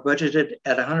corrections are budgeted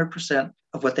at 100%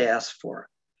 of what they ask for.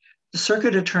 The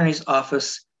circuit attorney's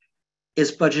office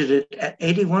is budgeted at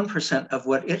 81% of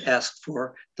what it asked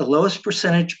for, the lowest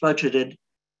percentage budgeted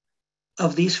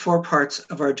of these 4 parts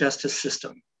of our justice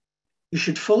system. You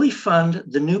should fully fund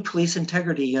the new police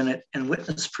integrity unit and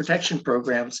witness protection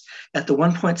programs at the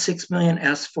 $1.6 million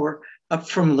asked for, up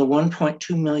from the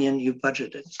 $1.2 million you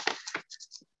budgeted.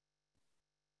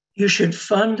 You should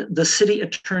fund the city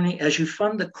attorney as you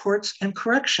fund the courts and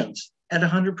corrections at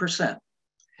 100%.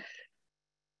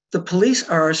 The police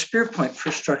are our spear point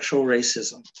for structural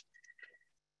racism.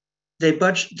 Their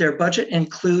budget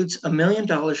includes $1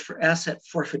 million for asset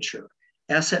forfeiture.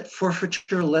 Asset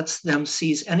forfeiture lets them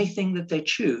seize anything that they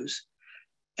choose,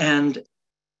 and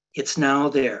it's now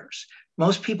theirs.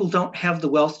 Most people don't have the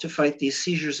wealth to fight these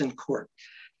seizures in court.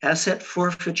 Asset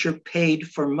forfeiture paid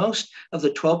for most of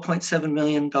the $12.7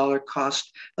 million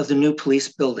cost of the new police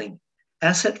building.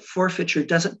 Asset forfeiture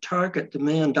doesn't target the $1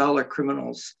 million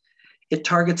criminals. It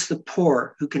targets the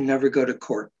poor who can never go to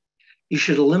court. You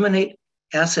should eliminate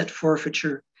asset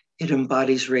forfeiture. It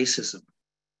embodies racism.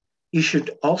 You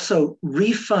should also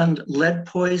refund lead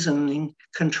poisoning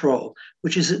control,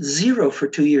 which is at 0 for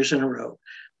 2 years in a row.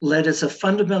 Lead is a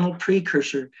fundamental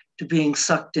precursor to being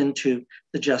sucked into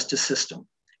the justice system.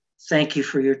 Thank you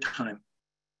for your time.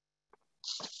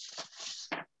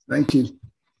 Thank you.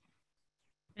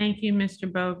 Thank you,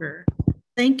 Mr. Boger.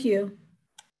 Thank you.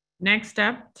 Next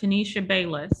up, Tanisha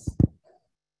Bayless.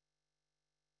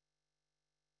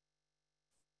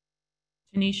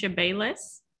 Tanisha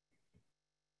Bayless.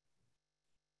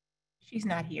 She's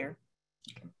not here.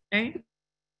 Okay.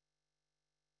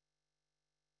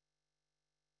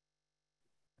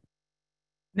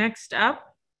 Next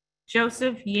up,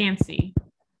 Joseph Yancey.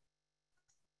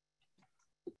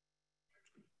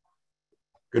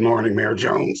 Good morning, Mayor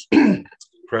Jones,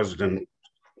 President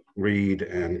Reed,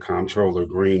 and Comptroller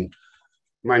Green.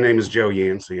 My name is Joe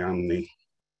Yancey. I'm the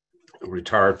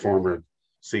retired former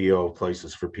CEO of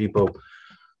Places for People.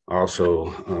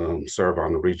 Also serve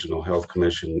on the Regional Health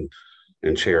Commission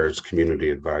and chair its Community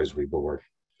Advisory Board.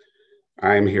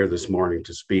 I am here this morning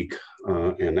to speak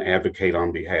and advocate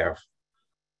on behalf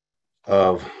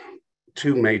of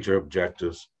 2 major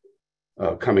objectives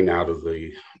coming out of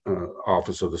the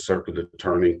Office of the Circuit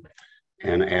Attorney,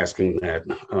 and asking that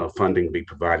funding be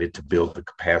provided to build the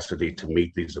capacity to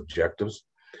meet these objectives.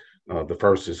 The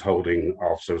first is holding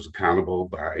officers accountable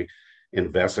by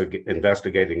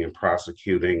investigating and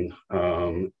prosecuting,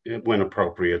 when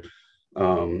appropriate,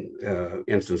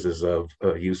 instances of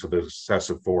use of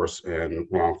excessive force and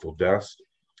wrongful deaths,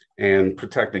 and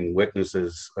protecting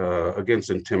witnesses against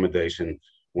intimidation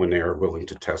when they are willing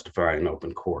to testify in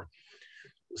open court.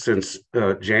 Since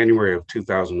January of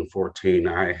 2014,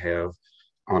 I have,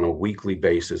 on a weekly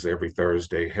basis, every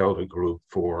Thursday, held a group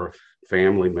for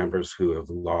family members who have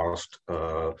lost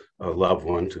a loved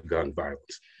one to gun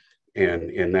violence. And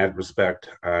in that respect,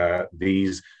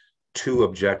 these 2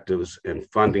 objectives and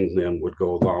funding them would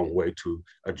go a long way to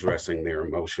addressing their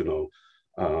emotional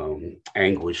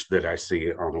anguish that I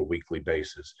see on a weekly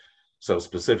basis. So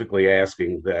specifically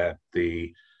asking that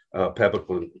the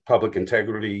public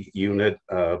integrity unit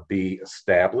be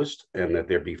established and that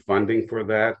there be funding for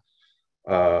that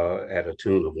at a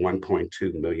tune of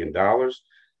 $1.2 million.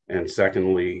 And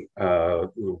secondly,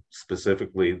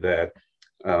 specifically that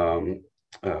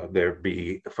there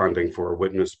be funding for a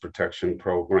witness protection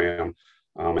program.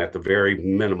 At the very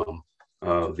minimum,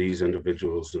 these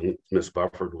individuals, and Ms.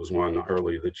 Bufford was one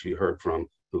earlier that you heard from,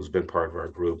 who's been part of our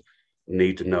group,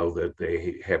 need to know that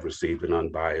they have received an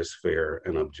unbiased, fair,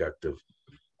 and objective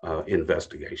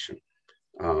investigation.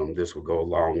 This will go a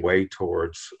long way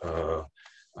towards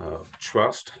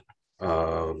trust,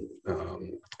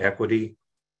 equity,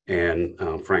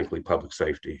 and frankly, public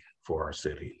safety for our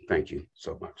city. Thank you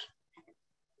so much.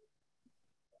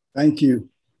 Thank you.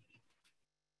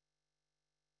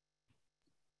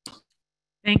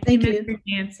 Thank you, Mr.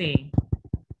 Yancey.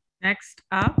 Next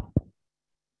up,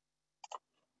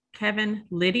 Kevin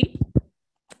Liddy.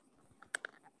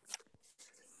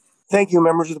 Thank you,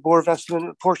 members of the Board of Estimate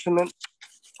and Apportionment,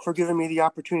 for giving me the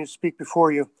opportunity to speak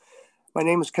before you. My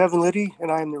name is Kevin Liddy,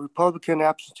 and I am the Republican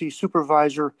Absentee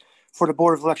Supervisor for the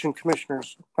Board of Election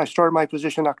Commissioners. I started my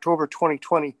position in October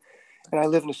 2020, and I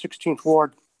live in the 16th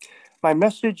Ward. My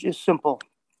message is simple.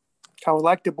 I would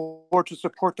like the board to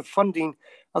support the funding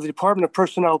of the Department of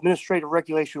Personnel Administrative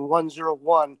Regulation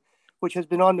 101, which has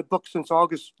been on the books since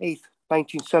August 8th,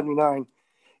 1979.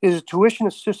 It is a tuition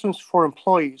assistance for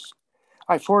employees.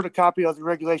 I forwarded a copy of the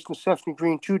regulation to Stephanie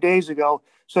Green 2 days ago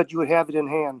so that you would have it in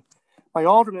hand. My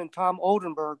alderman, Tom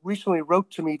Oldenburg, recently wrote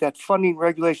to me that funding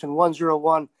Regulation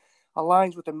 101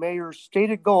 aligns with the mayor's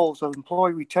stated goals of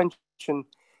employee retention and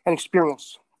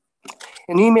experience.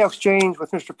 In an email exchange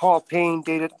with Mr. Paul Payne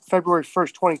dated February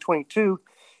 1st, 2022,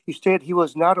 he stated he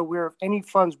was not aware of any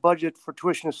funds budgeted for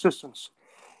tuition assistance.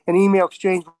 In an email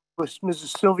exchange with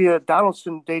Mrs. Sylvia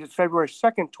Donaldson dated February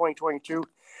 2nd, 2022,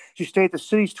 she stated the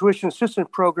city's tuition assistance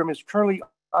program is currently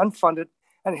unfunded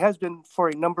and has been for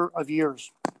a number of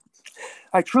years.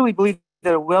 I truly believe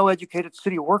that a well-educated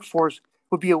city workforce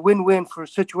would be a win-win for a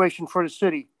situation for the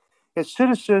city. Its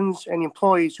citizens and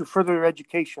employees who further their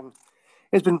education.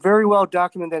 It's been very well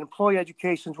documented that employee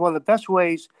education is one of the best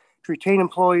ways to retain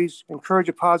employees, encourage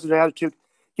a positive attitude,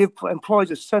 give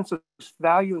employees a sense of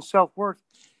value and self-worth,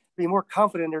 be more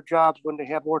confident in their jobs when they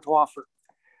have more to offer.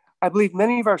 I believe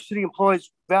many of our city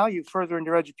employees value furthering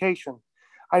their education.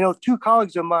 I know 2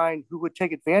 colleagues of mine who would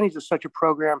take advantage of such a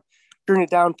program during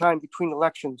the downtime between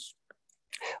elections.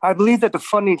 I believe that the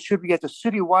funding should be at the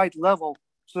citywide level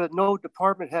so that no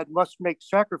department head must make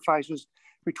sacrifices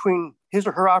between his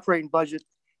or her operating budget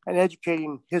and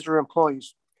educating his or her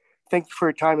employees. Thank you for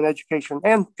your time and education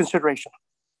and consideration.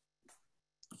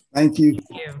 Thank you. Thank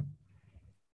you.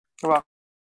 You're welcome.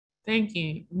 Thank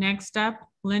you. Next up,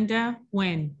 Linda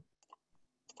Nguyen.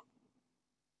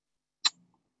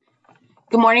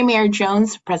 Good morning, Mayor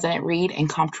Jones, President Reed, and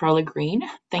Comptroller Green.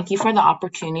 Thank you for the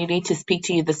opportunity to speak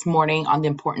to you this morning on the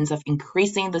importance of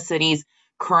increasing the city's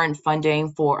current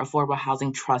funding for Affordable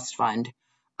Housing Trust Fund.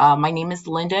 My name is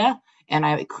Linda, and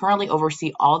I currently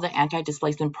oversee all the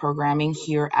anti-displacement programming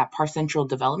here at Park Central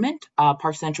Development.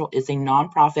 Park Central is a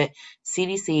nonprofit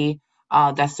CDC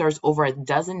that serves over a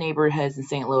dozen neighborhoods in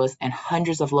St. Louis and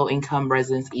hundreds of low-income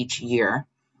residents each year.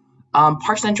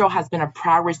 Park Central has been a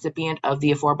proud recipient of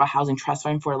the Affordable Housing Trust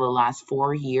Fund for the last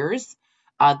 4 years.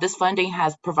 This funding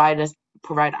has provided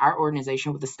our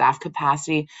organization with the staff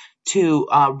capacity to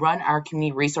run our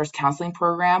community resource counseling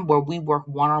program, where we work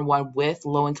one-on-one with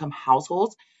low-income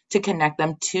households to connect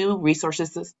them to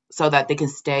resources so that they can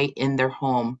stay in their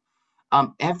home.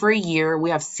 Every year,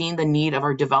 we have seen the need of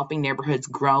our developing neighborhoods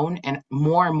grown and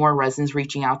more residents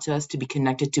reaching out to us to be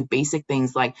connected to basic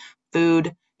things like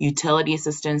food, utility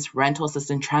assistance, rental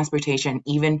assistance, transportation,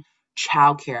 even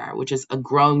childcare, which is a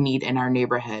growing need in our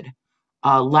neighborhood.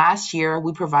 Last year,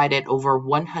 we provided over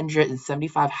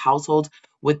 175 households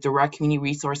with direct community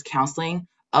resource counseling.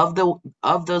 Of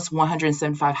those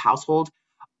 175 households,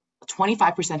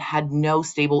 25% had no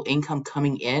stable income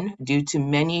coming in due to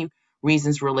many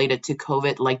reasons related to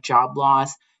COVID, like job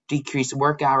loss, decreased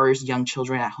work hours, young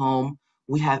children at home.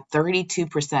 We had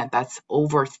 32%, that's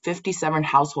over 57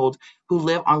 households who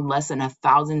live on less than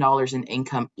 $1,000 in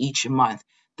income each month.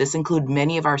 This includes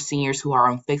many of our seniors who are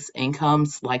on fixed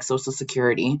incomes like Social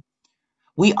Security.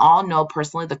 We all know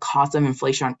personally the cost of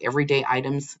inflation on everyday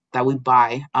items that we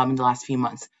buy in the last few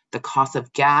months. The cost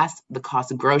of gas, the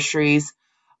cost of groceries,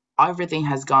 everything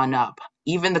has gone up.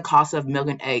 Even the cost of milk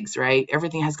and eggs, right?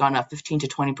 Everything has gone up 15 to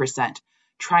 20%.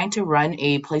 Trying to run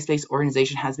a place-based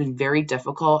organization has been very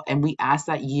difficult, and we ask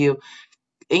that you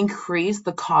increase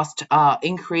the cost,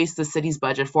 increase the city's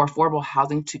budget for affordable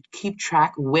housing to keep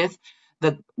track with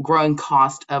the growing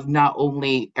cost of not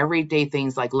only everyday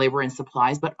things like labor and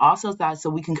supplies, but also that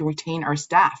so we can retain our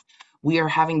staff. We are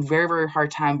having very hard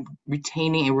time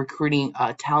retaining and recruiting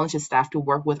talented staff to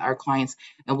work with our clients,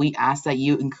 and we ask that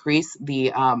you increase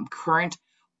the current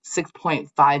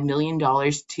 $6.5 million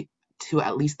to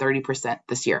at least 30%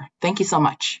 this year. Thank you so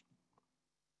much.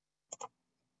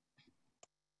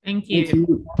 Thank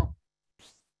you.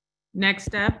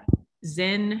 Next up,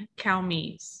 Zen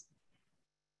Calmes.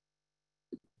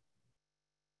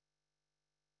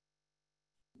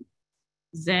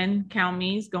 Zen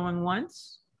Calmes going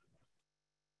once.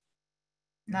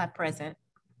 Not present.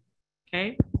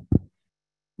 Okay.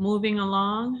 Moving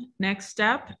along, next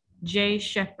up, Jay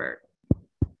Shepherd.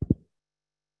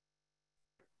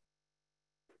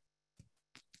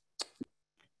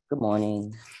 Good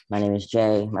morning. My name is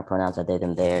Jay. My pronouns are they,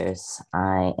 them, theirs.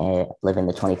 I live in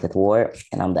the 25th Ward,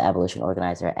 and I'm the abolition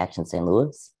organizer at Action St.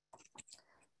 Louis.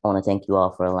 I want to thank you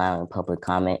all for allowing public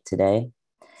comment today,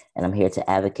 and I'm here to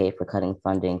advocate for cutting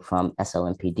funding from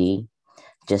SLMPD.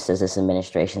 Just as this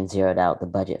administration zeroed out the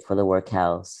budget for the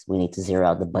workhouse, we need to zero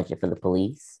out the budget for the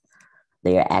police.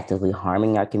 They are actively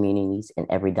harming our communities, and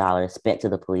every dollar spent to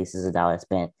the police is a dollar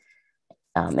spent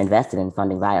invested in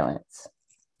funding violence.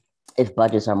 If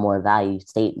budgets are more value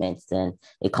statements, then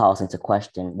it calls into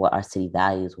question what our city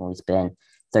values when we spend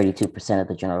 32% of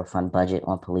the general fund budget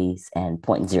on police and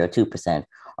 0.02%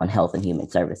 on health and human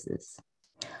services.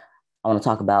 I want to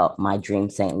talk about my dream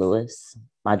St. Louis.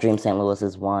 My dream St. Louis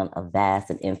is one of vast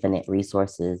and infinite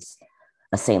resources,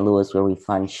 a St. Louis where we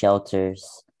fund shelters,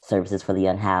 services for the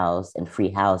unhoused, and free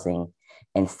housing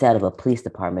instead of a police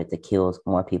department that kills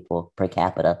more people per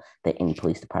capita than any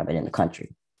police department in the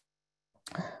country.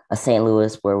 A St.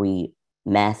 Louis where we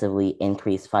massively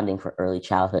increase funding for early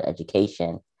childhood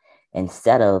education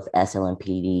instead of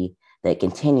SLMPD that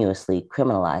continuously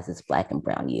criminalizes Black and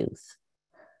brown youth.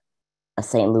 A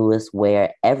St. Louis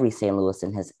where every St.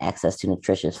 Louisan has access to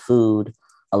nutritious food,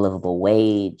 a livable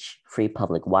wage, free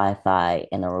public Wi-Fi,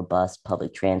 and a robust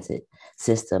public transit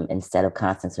system instead of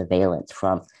constant surveillance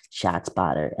from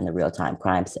ShotSpotter and the Real-Time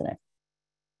Crime Center.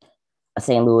 A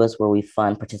St. Louis where we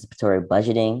fund participatory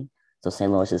budgeting so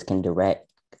St. Louisans can direct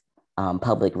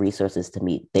public resources to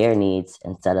meet their needs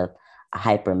instead of a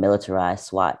hyper-militarized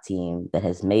SWAT team that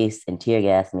has maced and tear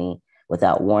gassed me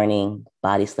without warning,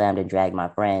 body slammed and dragged my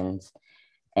friends,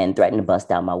 and threatened to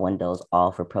bust out my windows,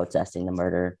 all for protesting the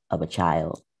murder of a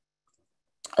child.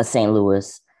 A St.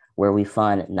 Louis where we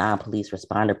fund non-police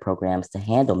responder programs to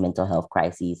handle mental health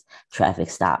crises, traffic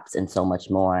stops, and so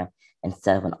much more,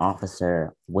 instead of an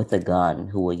officer with a gun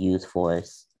who will use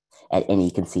force at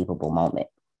any conceivable moment.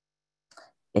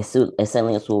 It's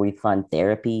certainly where we fund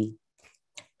therapy,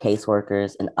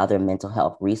 caseworkers, and other mental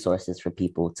health resources for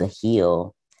people to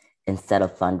heal instead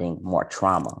of funding more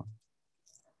trauma.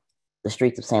 The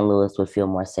streets of St. Louis would feel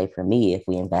more safe for me if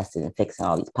we invested in fixing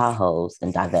all these potholes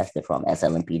and divested from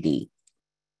SLMPD.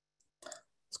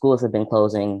 Schools have been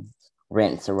closing,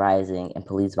 rents are rising, and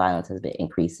police violence has been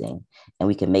increasing. And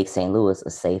we can make St. Louis a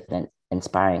safe and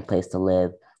inspiring place to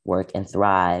live, work, and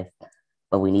thrive,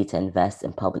 but we need to invest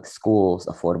in public schools,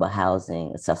 affordable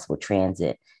housing, accessible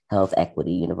transit, health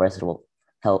equity, universal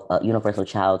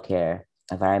childcare,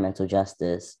 environmental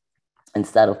justice,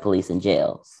 instead of police and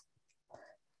jails.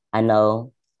 I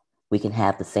know we can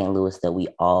have the St. Louis that we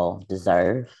all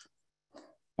deserve,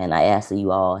 and I ask that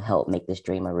you all help make this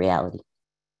dream a reality.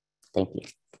 Thank you.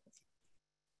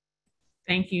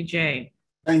 Thank you, Jay.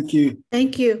 Thank you.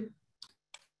 Thank you.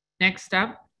 Next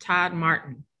up, Todd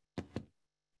Martin.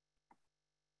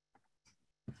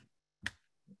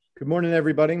 Good morning,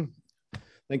 everybody.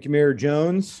 Thank you, Mayor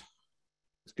Jones.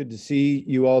 It's good to see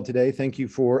you all today. Thank you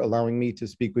for allowing me to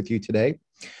speak with you today.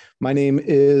 My name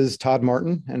is Todd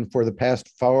Martin, and for the past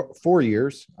 4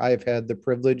 years, I have had the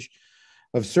privilege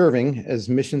of serving as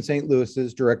Mission St.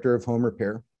 Louis's Director of Home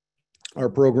Repair. Our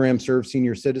program serves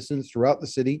senior citizens throughout the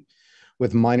city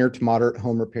with minor to moderate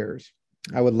home repairs.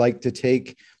 I would like to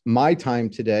take my time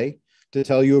today to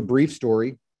tell you a brief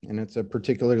story, and it's a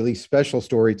particularly special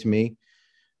story to me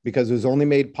because it was only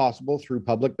made possible through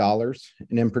public dollars,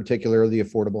 and in particular, the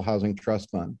Affordable Housing Trust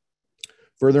Fund.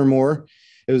 Furthermore,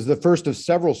 it was the first of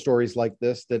several stories like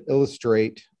this that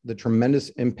illustrate the tremendous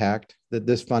impact that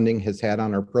this funding has had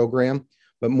on our program,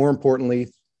 but more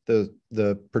importantly,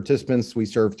 the participants we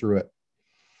serve through it.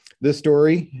 This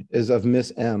story is of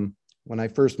Miss M. When I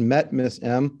first met Miss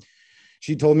M,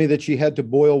 she told me that she had to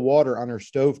boil water on her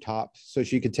stovetop so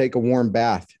she could take a warm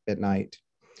bath at night.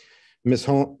 Miss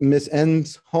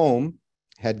N's home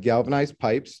had galvanized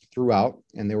pipes throughout,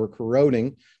 and they were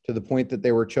corroding to the point that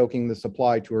they were choking the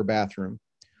supply to her bathroom.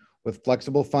 With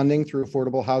flexible funding through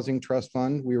Affordable Housing Trust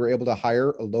Fund, we were able to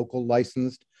hire a local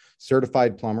licensed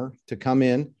certified plumber to come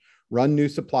in, run new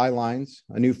supply lines,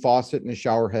 a new faucet, and a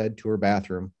shower head to her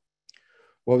bathroom.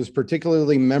 What was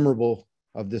particularly memorable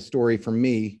of this story for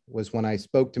me was when I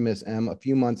spoke to Miss M a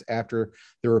few months after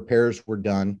the repairs were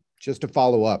done, just to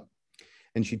follow up.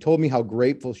 And she told me how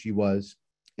grateful she was,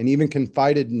 and even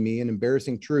confided in me an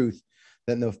embarrassing truth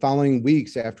that in the following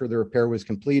weeks after the repair was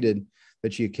completed,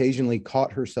 that she occasionally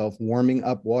caught herself warming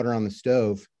up water on the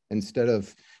stove instead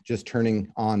of just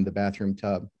turning on the bathroom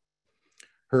tub.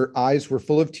 Her eyes were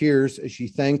full of tears as she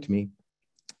thanked me,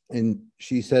 and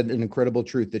she said an incredible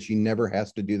truth that she never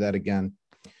has to do that again.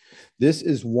 This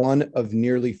is one of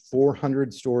nearly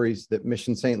 400 stories that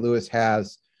Mission St. Louis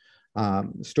has,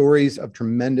 stories of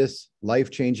tremendous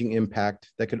life-changing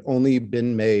impact that could only have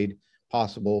been made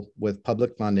possible with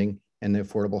public funding and the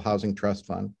Affordable Housing Trust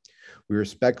Fund. We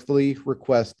respectfully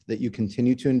request that you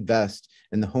continue to invest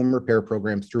in the home repair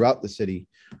programs throughout the city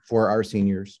for our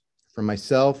seniors. From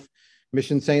myself,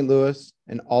 Mission St. Louis,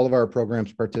 and all of our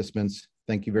programs participants,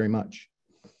 thank you very much.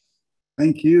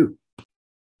 Thank you.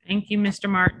 Thank you, Mr.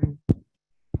 Martin.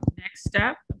 Next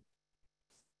up,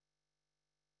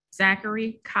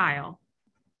 Zachary Kyle.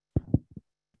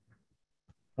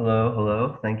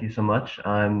 Hello. Thank you so much.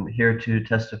 I'm here to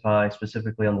testify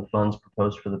specifically on the funds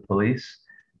proposed for the police.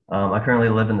 I currently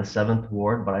live in the 7th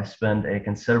Ward, but I spend a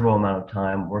considerable amount of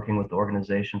time working with the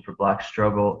Organization for Black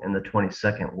Struggle in the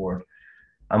 22nd Ward.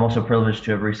 I'm also privileged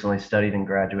to have recently studied and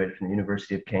graduated from the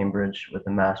University of Cambridge with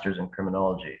a master's in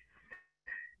criminology.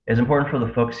 It is important for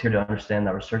the folks here to understand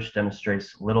that research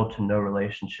demonstrates little to no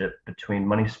relationship between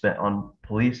money spent on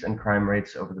police and crime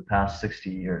rates over the past 60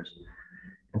 years.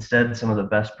 Instead, some of the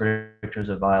best predictors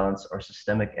of violence are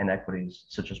systemic inequities,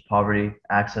 such as poverty,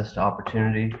 access to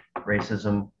opportunity,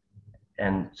 racism,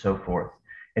 and so forth.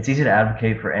 It's easy to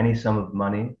advocate for any sum of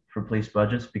money for police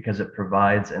budgets because it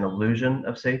provides an illusion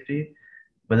of safety,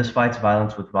 but this fights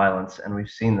violence with violence, and we've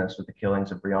seen this with the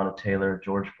killings of Breonna Taylor,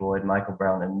 George Floyd, Michael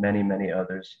Brown, and many, many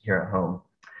others here at home.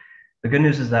 The good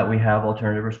news is that we have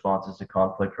alternative responses to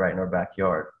conflict right in our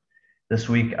backyard. This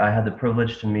week, I had the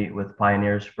privilege to meet with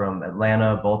pioneers from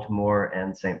Atlanta, Baltimore,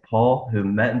 and St. Paul who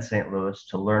met in St. Louis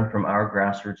to learn from our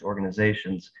grassroots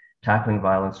organizations tackling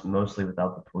violence mostly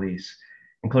without the police,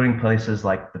 including places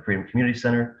like the Freedom Community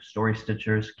Center, Story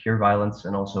Stitchers, Cure Violence,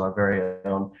 and also our very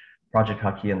own Project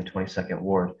Hockey in the 22nd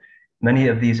Ward. Many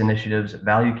of these initiatives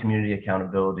value community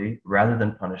accountability rather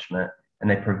than punishment, and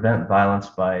they prevent violence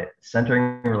by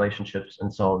centering relationships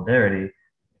and solidarity.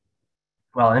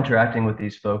 While interacting with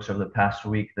these folks over the past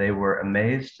week, they were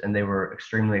amazed and they were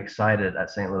extremely excited at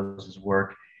St. Louis's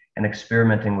work and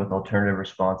experimenting with alternative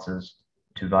responses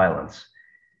to violence.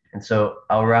 And so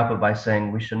I'll wrap up by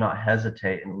saying we should not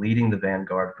hesitate in leading the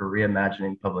vanguard for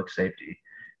reimagining public safety.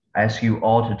 I ask you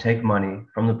all to take money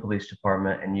from the police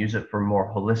department and use it for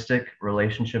more holistic,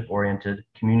 relationship-oriented,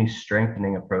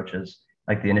 community-strengthening approaches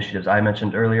like the initiatives I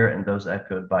mentioned earlier and those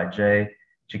echoed by Jay,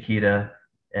 Chiquita,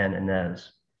 and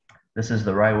Inez. This is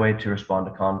the right way to respond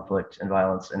to conflict and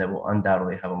violence, and it will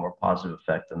undoubtedly have a more positive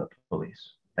effect than the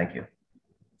police. Thank you.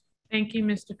 Thank you,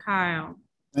 Mr. Kyle.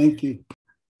 Thank you.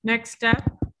 Next up,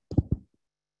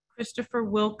 Christopher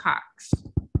Wilcox.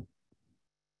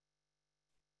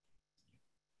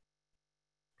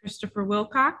 Christopher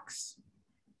Wilcox.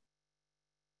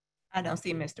 I don't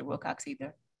see Mr. Wilcox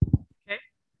either. Okay.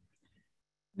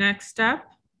 Next up,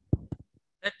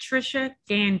 Latricia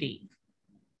Gandy.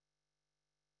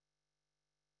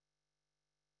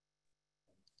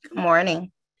 Good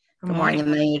morning. Good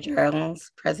morning, Mayor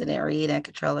Jones, President Reed, and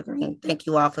Controller Green. Thank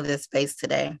you all for this space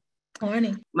today. Good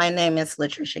morning. My name is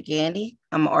Latricia Gandy.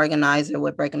 I'm an organizer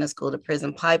with Breaking the School to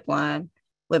Prison Pipeline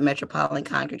with Metropolitan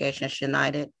Congregations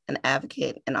United, an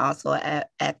advocate and also an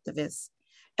activist,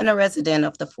 and a resident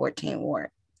of the 14th Ward.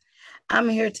 I'm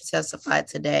here to testify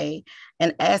today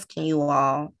and asking you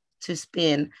all to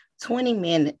spend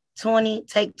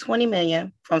take 20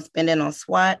 million from spending on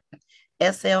SWAT,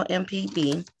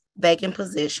 SLMPD, vacant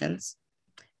positions,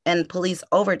 and police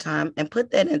overtime and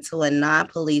put that into a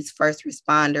non-police first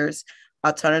responders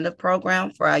alternative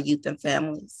program for our youth and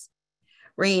families.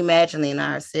 Reimagining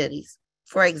our cities.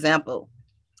 For example,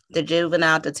 the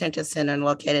Juvenile Detention Center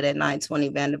located at 920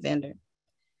 Vandervender,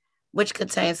 which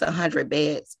contains 100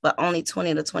 beds, but only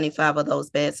 20 to 25 of those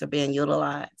beds are being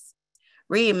utilized.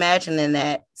 Reimagining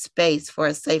that space for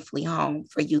a safely home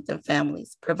for youth and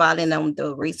families, providing them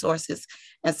the resources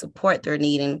and support they're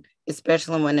needing,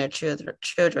 especially when their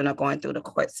children are going through the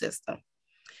court system.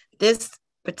 This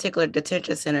particular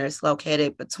detention center is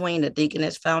located between the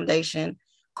Deaconess Foundation,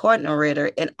 Courtney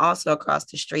Ritter, and also across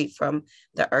the street from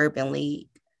the Urban League.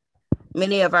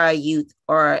 Many of our youth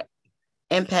are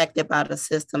impacted by the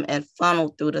system and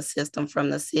funneled through the system from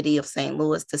the city of St.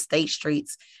 Louis to State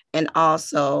Streets and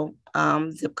also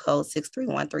zip code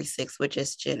 63136, which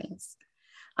is Jennings.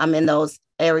 I'm in those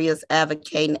areas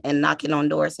advocating and knocking on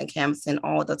doors and canvassing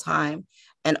all the time.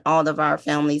 And all of our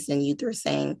families and youth are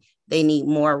saying they need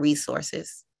more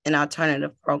resources and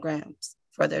alternative programs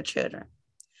for their children.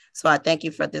 So I thank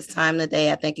you for this time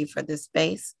today. I thank you for this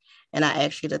space. And I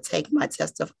ask you to take my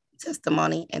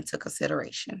testimony into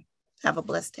consideration. Have a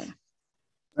blessed day.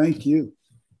 Thank you.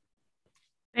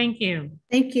 Thank you.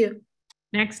 Thank you.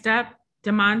 Next up,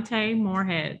 DeMonte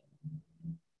Moorhead.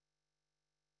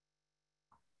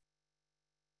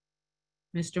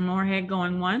 Mr. Moorhead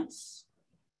going once.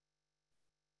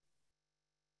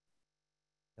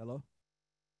 Hello.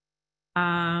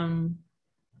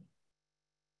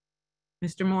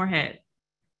 Mr. Moorhead.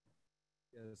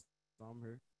 Yes, I'm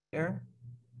here. Here.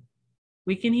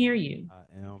 We can hear you.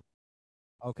 I am.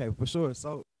 Okay, for sure.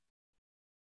 So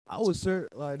I was sure,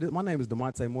 like, my name is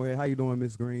DeMonte Moorhead. How you doing,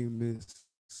 Miss Green, Miss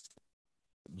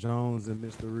Jones, and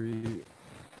Mr. Reed?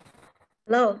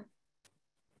 Hello.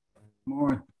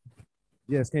 Morning.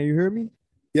 Yes, can you hear me?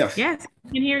 Yes. Yes,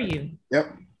 we can hear you.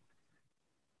 Yep.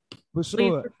 For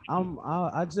sure. I'm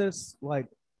an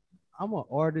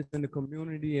artist in the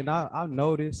community, and I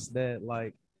noticed that,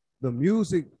 like, the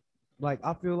music, like,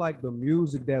 I feel like the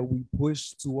music that we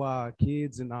push to our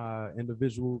kids and our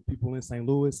individual people in St.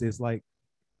 Louis is like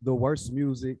the worst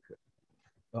music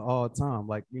of all time.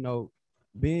 Like, you know,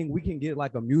 we can get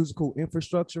like a musical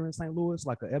infrastructure in St. Louis,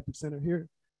 like an Epic Center here,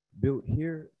 built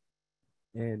here,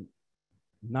 and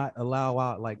not allow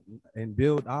out and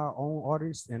build our own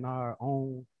artists and our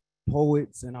own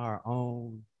poets and our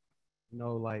own, you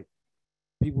know, like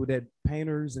people that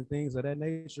painters and things of that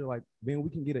nature. Like, then we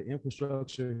can get an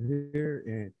infrastructure here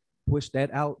and push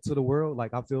that out to the world.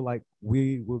 Like, I feel like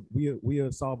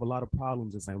we'll solve a lot of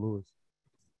problems in St. Louis.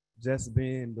 Just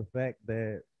being the fact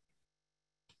that,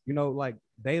 you know, like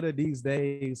data these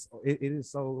days, it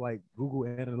is so like Google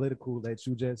analytical that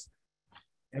you just,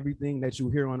 everything that you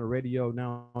hear on the radio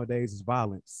nowadays is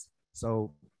violence.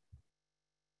 So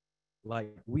like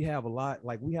we have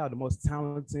the most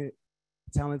talented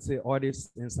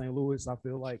artists in St. Louis, I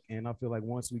feel like. And I feel like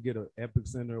once we get an Epic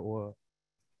Center or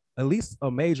at least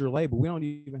a major label, we don't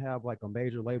even have like a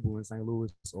major label in St.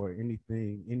 Louis or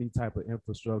anything, any type of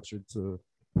infrastructure to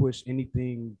push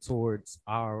anything towards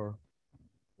our,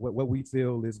 what we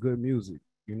feel is good music,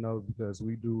 you know, because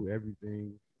we do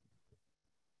everything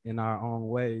in our own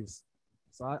ways.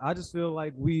 So I just feel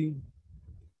like we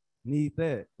need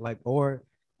that, like,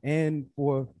 and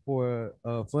for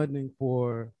funding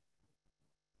for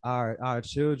our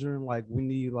children, like we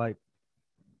need like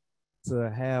to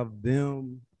have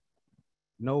them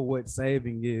know what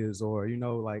saving is, or, you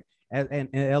know, like in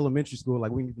elementary school,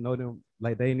 like we need to know them,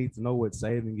 like they need to know what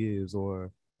saving is,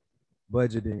 or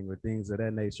budgeting, or things of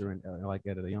that nature, and like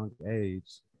at a young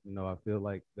age. You know, I feel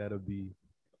like that'll be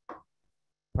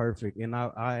perfect. And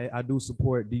I do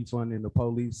support defunding the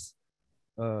police,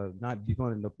 not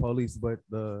defunding the police, but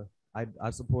I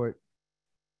support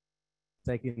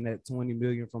taking that 20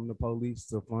 million from the police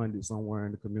to fund it somewhere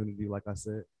in the community, like I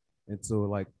said, into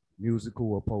like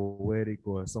musical or poetic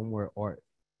or somewhere art.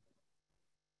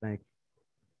 Thank you.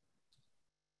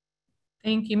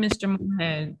 Thank you, Mr.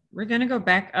 Moorhead. We're going to go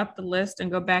back up the list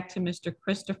and go back to Mr.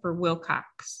 Christopher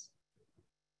Wilcox.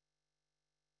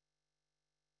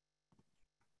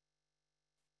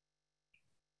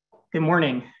 Good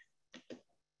morning.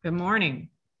 Good morning.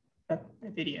 The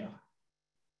video.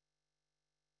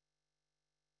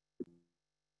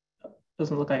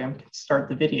 Doesn't look like I can start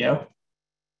the video.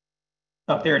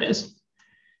 Oh, there it is.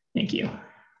 Thank you.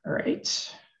 All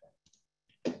right.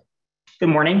 Good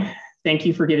morning. Thank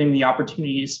you for giving me the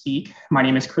opportunity to speak. My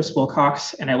name is Chris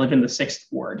Wilcox, and I live in the 6th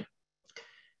Ward.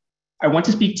 I want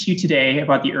to speak to you today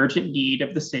about the urgent need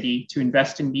of the city to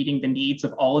invest in meeting the needs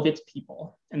of all of its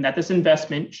people, and that this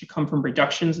investment should come from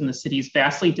reductions in the city's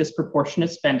vastly disproportionate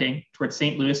spending towards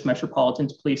St. Louis Metropolitan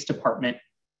Police Department,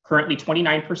 currently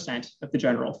 29% of the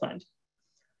general fund.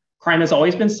 Crime has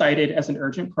always been cited as an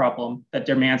urgent problem that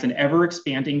demands an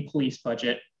ever-expanding police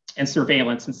budget and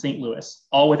surveillance in St. Louis,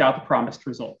 all without the promised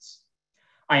results.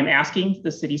 I am asking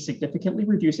the city significantly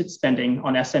reduce its spending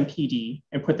on SMPD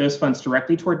and put those funds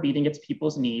directly toward meeting its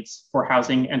people's needs for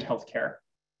housing and healthcare.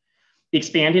 The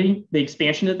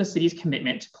expansion of the city's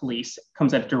commitment to police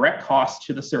comes at a direct cost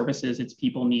to the services its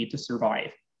people need to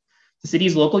survive. The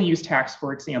city's local use tax,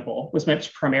 for example, was meant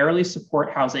to primarily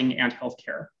support housing and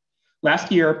healthcare.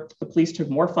 Last year, the police took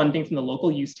more funding from the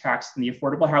local use tax than the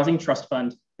Affordable Housing Trust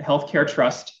Fund, the Healthcare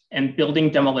Trust, and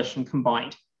building demolition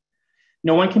combined.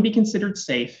 No one can be considered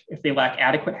safe if they lack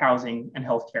adequate housing and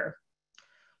healthcare.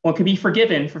 One can be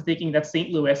forgiven for thinking that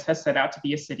St. Louis has set out to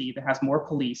be a city that has more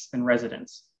police than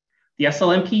residents. The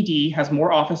SLMPD has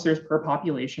more officers per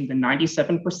population than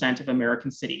 97% of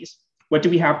American cities. What do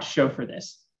we have to show for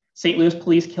this? St. Louis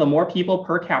police kill more people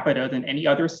per capita than any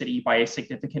other city by a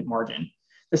significant margin.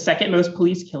 The second most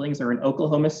police killings are in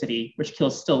Oklahoma City, which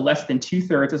kills still less than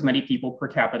 2/3 as many people per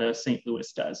capita as St.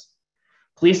 Louis does.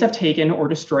 Police have taken or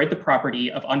destroyed the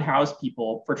property of unhoused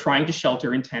people for trying to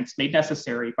shelter in tents made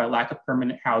necessary by lack of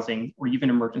permanent housing or even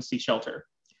emergency shelter.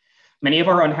 Many of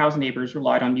our unhoused neighbors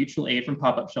relied on mutual aid from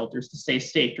pop-up shelters to stay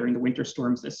safe during the winter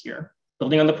storms this year.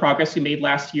 Building on the progress we made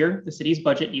last year, the city's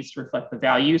budget needs to reflect the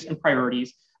values and priorities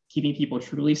of keeping people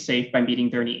truly safe by meeting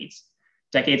their needs.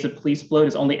 Decades of police bloat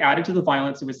has only added to the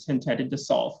violence it was intended to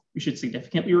solve. We should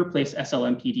significantly replace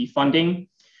SLMPD funding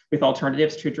with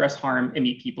alternatives to address harm and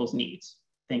meet people's needs.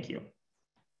 Thank you.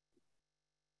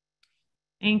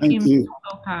 Thank you, Mr.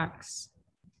 Wilcox.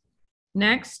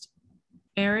 Next,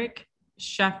 Eric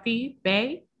Shafi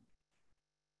Bey.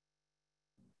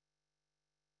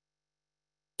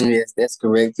 Yes, that's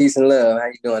correct. Peace and love. How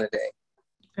you doing today?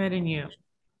 Good, and you?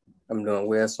 I'm doing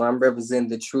well. So I'm representing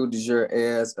the true de jure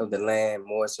heirs of the land,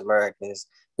 Moorish Americans,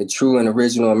 the true and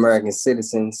original American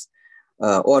citizens.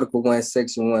 Article 1,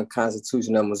 Section 1,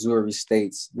 Constitution of Missouri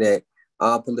states that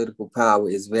all political power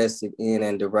is vested in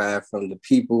and derived from the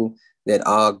people, that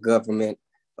all government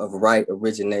of right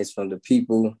originates from the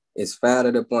people, is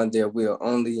founded upon their will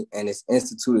only, and is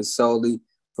instituted solely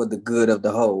for the good of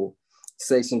the whole.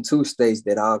 Section 2 states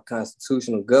that all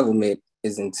constitutional government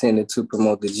is intended to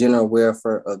promote the general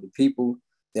welfare of the people,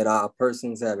 that all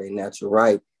persons have a natural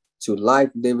right to life,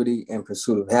 liberty, and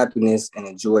pursuit of happiness and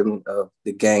enjoyment of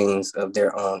the gains of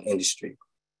their own industry,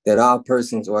 that all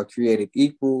persons are created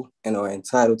equal and are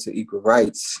entitled to equal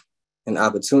rights and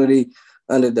opportunity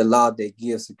under the law that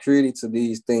gives security to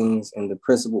these things in the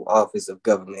principal office of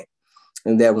government,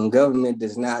 and that when government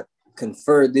does not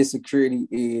confer this security,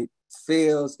 it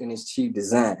fails in its chief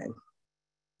design.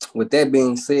 With that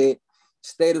being said,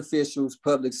 state officials,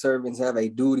 public servants have a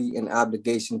duty and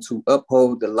obligation to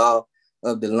uphold the law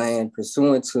of the land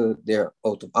pursuant to their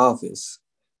oath of office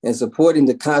and supporting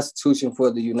the Constitution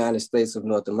for the United States of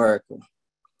North America.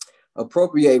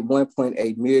 Appropriate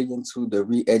 $1.8 million to the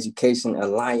Re-Education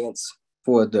Alliance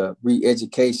for the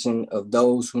re-education of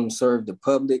those whom serve the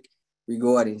public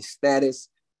regarding status,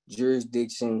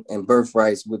 jurisdiction, and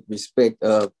birthrights with respect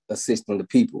of assisting the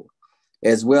people,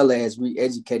 as well as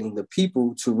re-educating the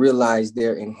people to realize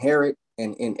their inherent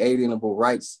and inalienable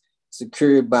rights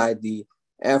secured by the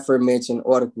aforementioned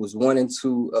Articles 1 and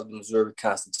 2 of the Missouri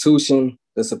Constitution,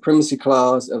 the Supremacy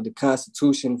Clause of the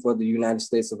Constitution for the United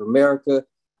States of America,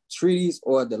 treaties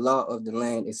or the law of the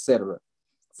land, etc.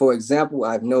 For example,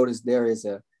 I've noticed there is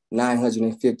a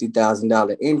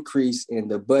 $950,000 increase in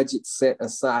the budget set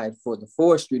aside for the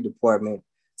forestry department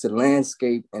to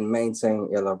landscape and maintain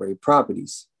LRA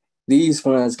properties. These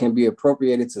funds can be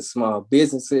appropriated to small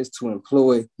businesses to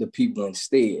employ the people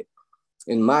instead.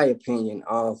 In my opinion,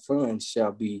 all funds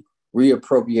shall be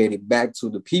reappropriated back to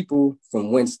the people from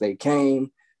whence they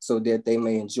came so that they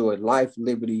may enjoy life,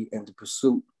 liberty, and the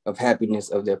pursuit of happiness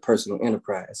of their personal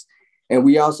enterprise. And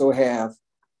we also have,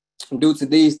 due to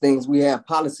these things, we have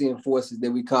policy enforcers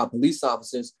that we call police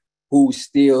officers who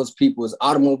steals people's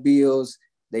automobiles.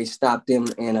 They stop them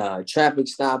in traffic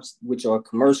stops, which are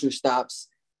commercial stops,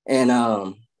 and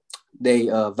they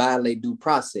violate due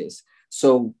process.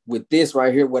 So with this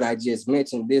right here, what I just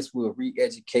mentioned, this will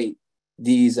re-educate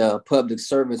these public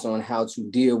servants on how to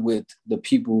deal with the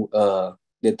people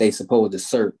that they supposed to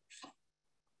serve.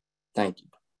 Thank you.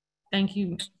 Thank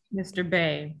you, Mr.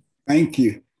 Bay. Thank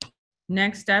you.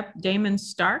 Next up, Damon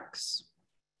Starks.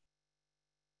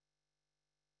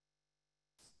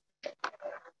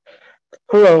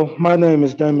 Hello, my name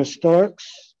is Damon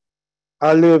Starks.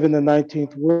 I live in the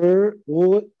 19th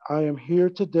Ward. I am here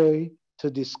today to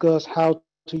discuss how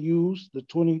to use the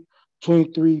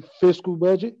 2023 fiscal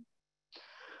budget.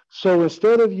 So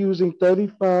instead of using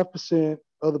 35%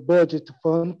 of the budget to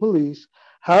fund the police,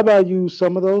 how about use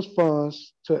some of those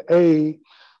funds to aid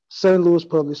St. Louis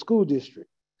Public School District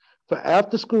for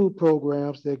after-school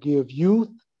programs that give youth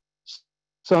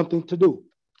something to do?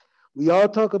 We all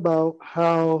talk about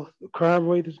how the crime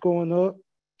rate is going up,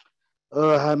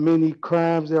 how many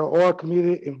crimes there are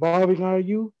committed involving our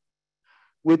youth.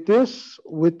 With this,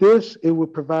 it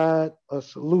would provide a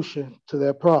solution to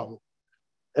that problem.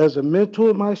 As a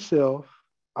mentor myself,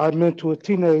 I mentor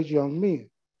teenage young men,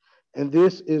 and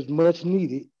this is much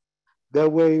needed.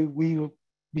 That way we will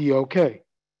be okay.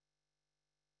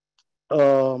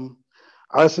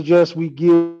 I suggest we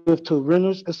give to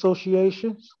renters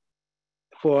associations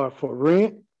for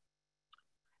rent.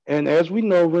 And as we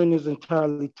know, rent is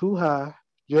entirely too high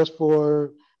just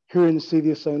for here in the city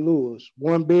of St. Louis,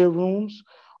 one bedrooms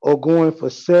are going for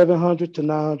 $700 to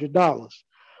 $900.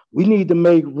 We need to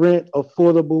make rent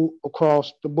affordable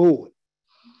across the board.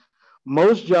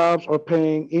 Most jobs are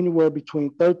paying anywhere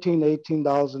between $13 to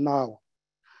 $18 an hour,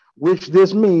 which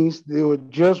this means they were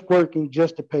just working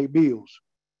just to pay bills.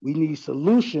 We need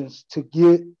solutions to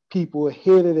get people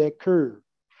ahead of that curve.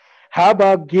 How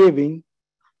about giving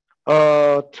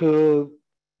to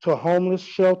homeless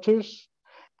shelters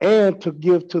and to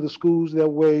give to the schools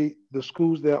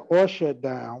that are shut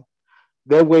down?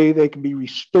 That way they can be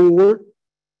restored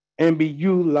and be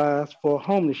utilized for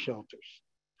homeless shelters.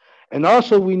 And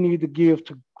also we need to give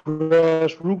to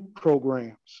grassroots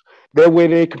programs. That way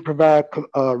they can provide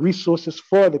resources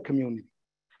for the community.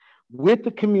 With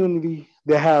the community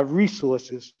that have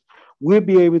resources, we'll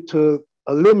be able to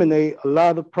eliminate a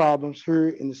lot of problems here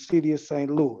in the city of St.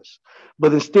 Louis.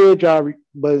 But instead,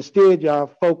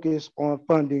 y'all focus on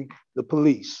funding the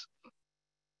police.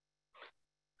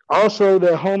 Also,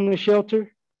 the homeless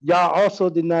shelter, y'all also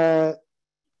denied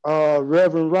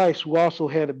Reverend Rice, who also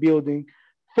had a building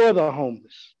for the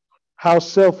homeless. How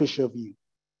selfish of you.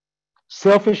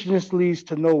 Selfishness leads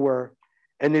to nowhere,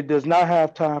 and it does not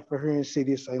have time for here in the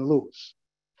city of St. Louis.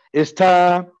 It's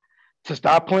time to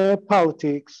stop playing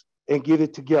politics and get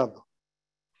it together.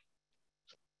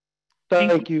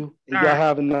 Thank you, and y'all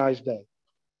have a nice day.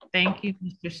 Thank you,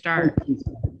 Mr. Stark.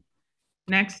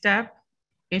 Next up,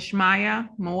 Ishmaya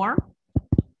Moore.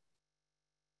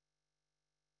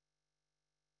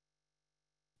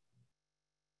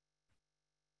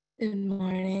 Good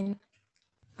morning.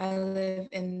 I live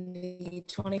in the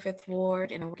 25th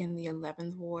ward and I work in the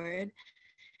 11th ward.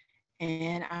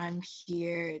 And I'm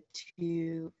here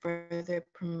to further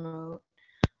promote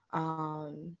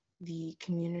the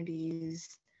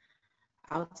community's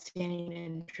outstanding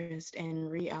interest in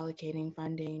reallocating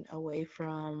funding away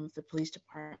from the police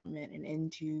department and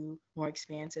into more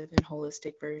expansive and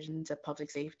holistic versions of public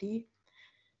safety.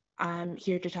 I'm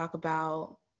here to talk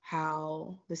about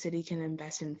how the city can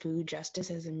invest in food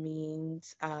justice as a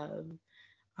means of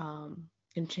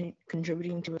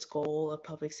contributing to its goal of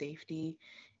public safety.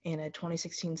 In a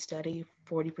 2016 study,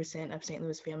 40% of St.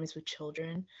 Louis families with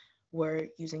children were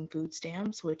using food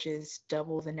stamps, which is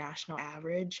double the national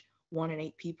average. 1 in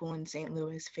 8 people in St.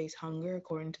 Louis face hunger,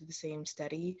 according to the same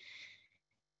study.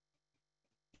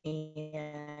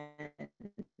 And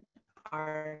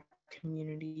our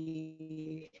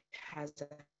community has a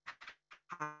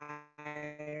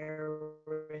higher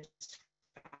risk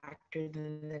factor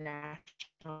than the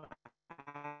national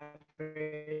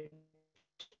average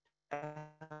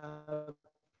of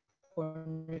poor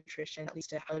nutrition, at least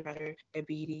to high blood pressure,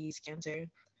 diabetes, cancer,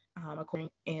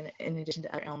 in addition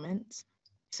to other ailments.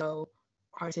 So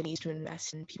our city needs to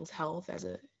invest in people's health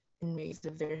in ways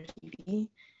of their safety.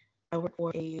 I work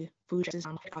for a food justice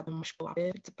nonprofit called the Mush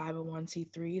Cooperative. It's a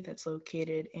 501c3 that's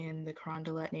located in the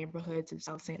Carondelet neighborhoods of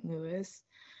South St. Louis.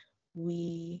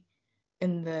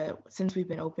 Since we've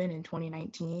been open in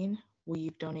 2019,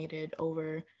 we've donated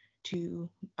over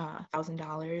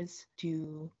 $2,000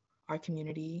 to our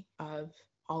community of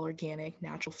all organic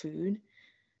natural food.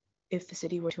 If the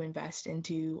city were to invest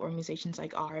into organizations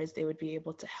like ours, they would be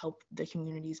able to help the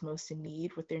communities most in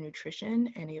need with their nutrition,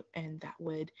 and that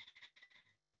would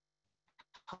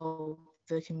help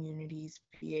the communities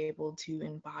be able to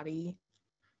embody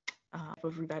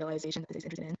of revitalization that is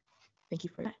interested in. Thank you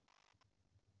for that.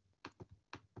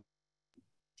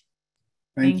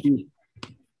 Thank you.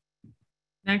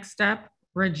 Next up,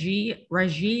 Rajia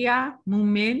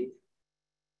Mumin.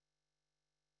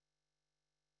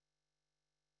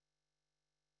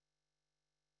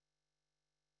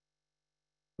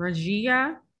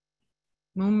 Rajia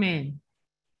Mumin.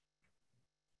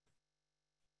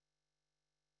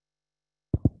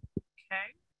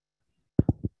 Okay.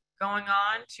 Going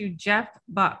on to Jeff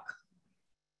Buck.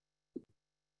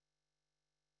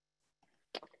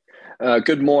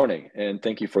 Good morning, and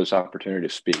thank you for this opportunity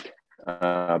to speak.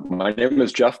 My name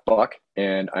is Jeff Buck,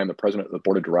 and I'm the president of the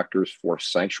board of directors for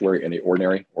Sanctuary in the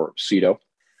Ordinary, or CEDO.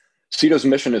 CEDO's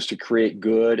mission is to create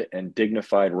good and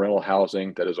dignified rental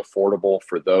housing that is affordable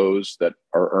for those that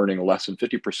are earning less than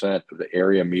 50% of the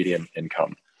area median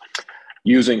income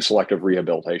using selective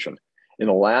rehabilitation. In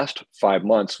the last 5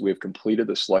 months, we have completed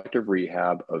the selective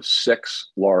rehab of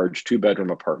 6 large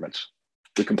 2-bedroom apartments.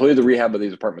 We completed the rehab of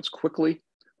these apartments quickly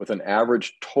with an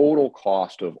average total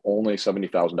cost of only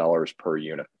 $70,000 per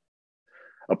unit.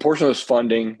 A portion of this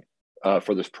funding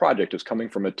for this project is coming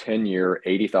from a 10-year,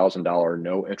 $80,000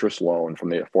 no-interest loan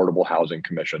from the Affordable Housing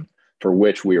Commission, for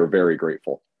which we are very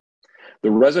grateful.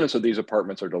 The residents of these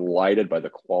apartments are delighted by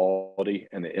the quality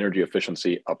and the energy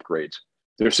efficiency upgrades.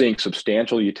 They're seeing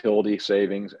substantial utility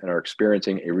savings and are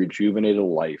experiencing a rejuvenated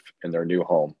life in their new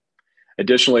home.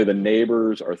 Additionally, the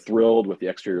neighbors are thrilled with the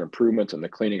exterior improvements and the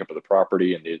cleaning up of the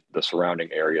property and the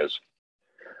surrounding areas.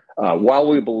 While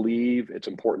we believe it's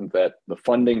important that the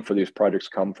funding for these projects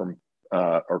come from,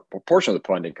 or a portion of the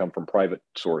funding come from private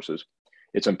sources,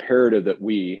 it's imperative that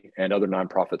we and other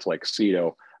nonprofits like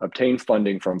CEDO obtain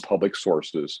funding from public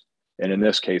sources, and in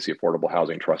this case, the Affordable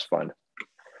Housing Trust Fund.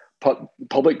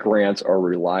 Public grants are a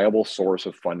reliable source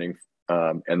of funding,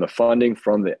 and the funding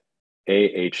from the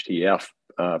AHTF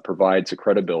provides the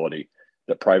credibility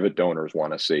that private donors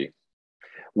want to see.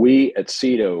 We at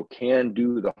CEDO can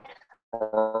do the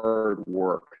hard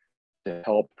work to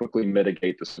help quickly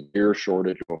mitigate the severe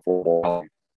shortage of affordable housing,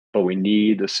 but we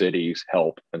need the city's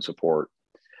help and support.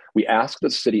 We ask that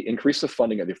the city increase the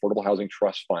funding of the Affordable Housing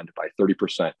Trust Fund by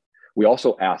 30%. We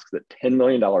also ask that $10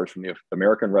 million from the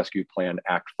American Rescue Plan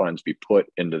Act funds be put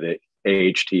into the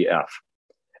AHTF.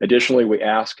 Additionally, we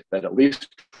ask that at least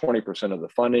 20% of the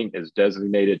funding is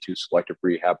designated to selective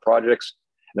rehab projects,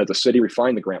 and that the city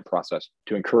refine the grant process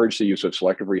to encourage the use of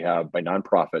selective rehab by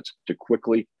nonprofits to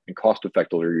quickly and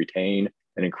cost-effectively retain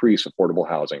and increase affordable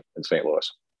housing in St. Louis.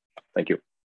 Thank you.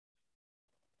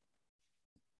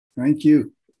 Thank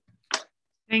you.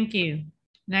 Thank you.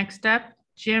 Next up,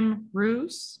 Jim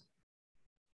Roos.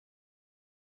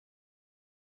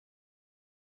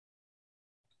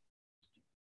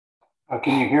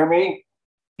 Can you hear me?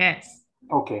 Yes.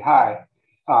 Okay, hi.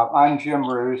 I'm Jim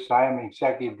Roos. I am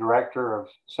Executive Director of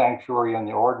Sanctuary in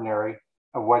the Ordinary,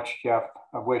 of which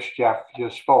Jeff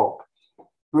just spoke.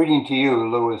 Greeting to you,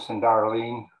 Lewis and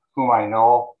Darlene, whom I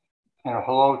know, and a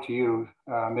hello to you,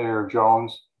 Mayor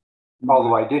Jones,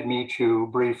 although I did meet you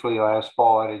briefly last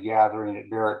fall at a gathering at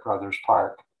Barrett Brothers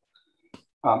Park.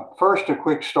 First, a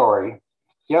quick story.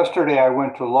 Yesterday, I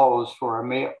went to Lowe's for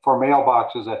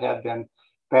mailboxes that had been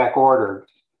back ordered.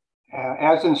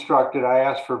 As instructed, I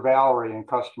asked for Valerie in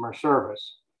customer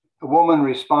service. The woman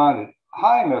responded,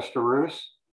 "Hi, Mr.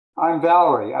 Roos. I'm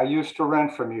Valerie. I used to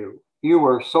rent from you. You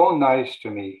were so nice to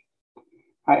me."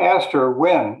 I asked her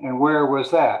when and where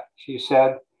was that. She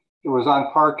said it was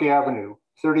on Park Avenue,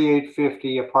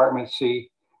 3850 Apartment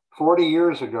C, 40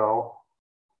 years ago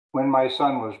when my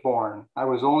son was born. I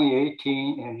was only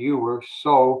 18 and you were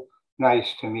so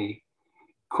nice to me.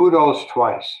 Kudos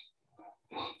twice.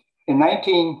 In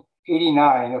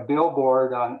 1989, a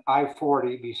billboard on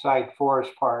I-40 beside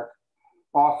Forest Park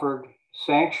offered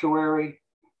sanctuary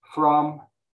from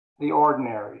the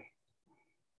ordinary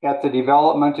at the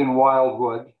development in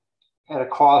Wildwood at a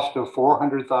cost of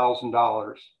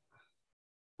 $400,000.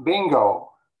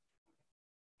 Bingo.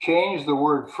 Change the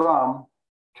word from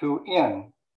to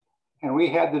in, and we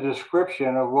had the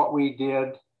description of what we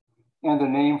did and the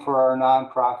name for our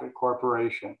nonprofit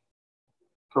corporation.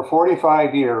 For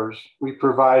 45 years, we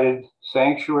provided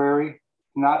sanctuary,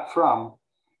 not from,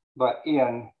 but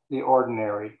in the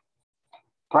ordinary.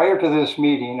 Prior to this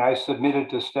meeting, I submitted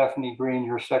to Stephanie Green,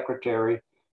 your secretary,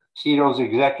 CEDO's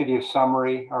executive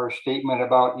summary, our statement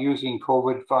about using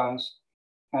COVID funds,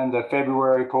 and the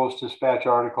February Post-Dispatch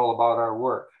article about our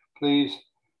work. Please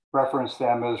reference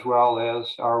them as well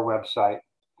as our website.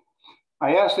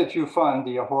 I ask that you fund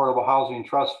the Affordable Housing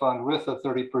Trust Fund with a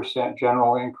 30%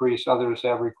 general increase others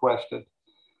have requested.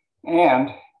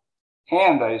 And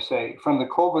I say, from the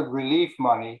COVID relief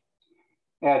money,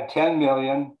 add 10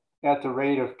 million at the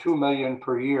rate of 2 million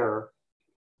per year,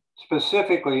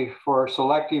 specifically for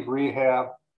selective rehab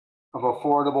of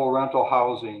affordable rental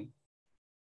housing.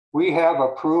 We have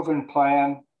a proven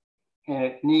plan and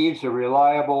it needs a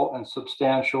reliable and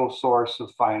substantial source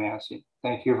of financing.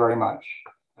 Thank you very much.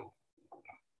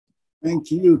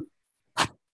 Thank you.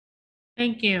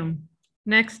 Thank you.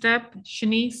 Next up,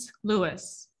 Shanice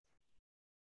Lewis.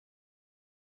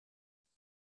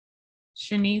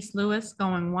 Shanice Lewis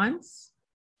going once.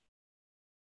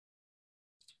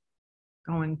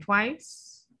 Going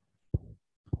twice.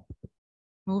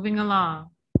 Moving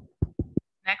along.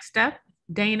 Next up,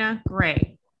 Dana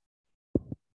Gray.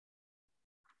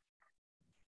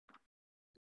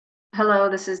 Hello,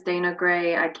 this is Dana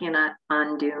Gray. I cannot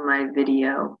undo my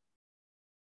video.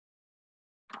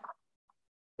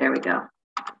 There we go.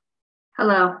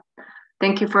 Hello.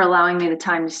 Thank you for allowing me the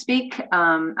time to speak.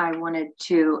 I wanted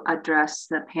to address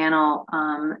the panel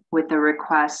with a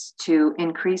request to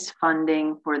increase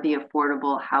funding for the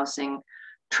Affordable Housing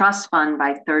Trust Fund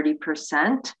by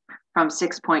 30% from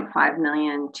 6.5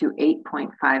 million to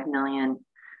 8.5 million.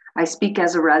 I speak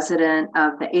as a resident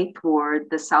of the 8th Ward,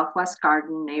 the Southwest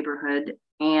Garden neighborhood,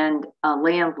 and a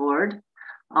landlord.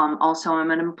 Also,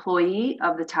 I'm an employee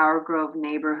of the Tower Grove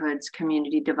Neighborhoods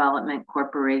Community Development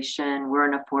Corporation. We're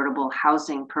an affordable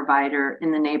housing provider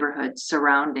in the neighborhoods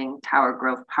surrounding Tower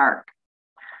Grove Park.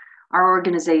 Our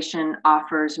organization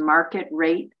offers market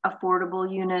rate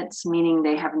affordable units, meaning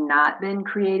they have not been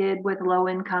created with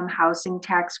low-income housing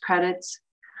tax credits.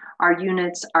 Our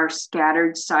units are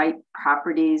scattered site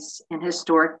properties in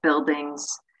historic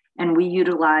buildings, and we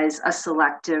utilize a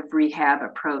selective rehab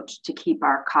approach to keep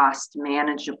our costs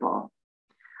manageable.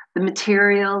 The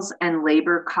materials and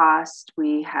labor costs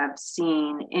we have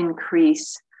seen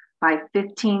increase by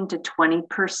 15 to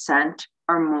 20%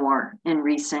 or more in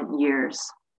recent years.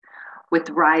 With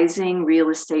rising real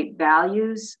estate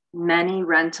values, many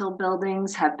rental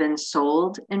buildings have been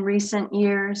sold in recent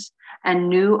years, and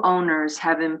new owners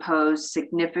have imposed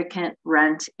significant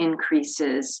rent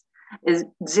increases.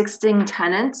 Existing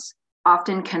tenants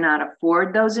often cannot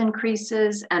afford those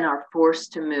increases and are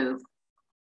forced to move.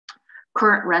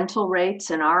 Current rental rates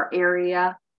in our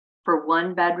area for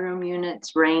one-bedroom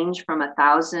units range from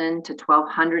 $1,000 to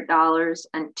 $1,200,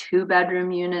 and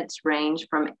two-bedroom units range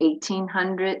from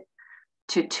 $1,800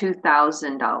 to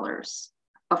 $2,000.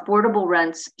 Affordable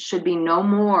rents should be no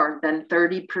more than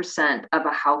 30% of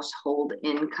a household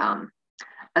income.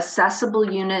 Accessible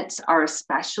units are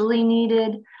especially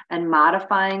needed, and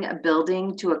modifying a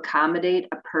building to accommodate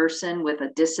a person with a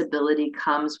disability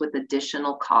comes with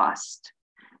additional cost.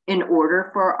 In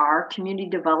order for our community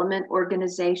development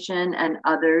organization and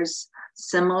others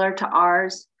similar to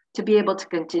ours to be able to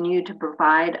continue to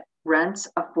provide rents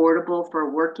affordable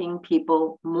for working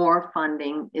people, more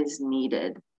funding is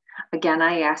needed. Again,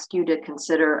 I ask you to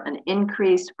consider an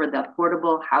increase for the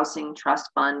Affordable Housing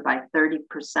Trust Fund by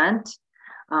 30%,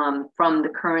 from the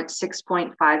current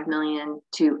 $6.5 million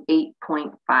to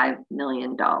 $8.5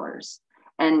 million.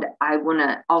 And I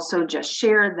wanna also just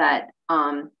share that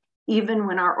even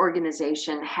when our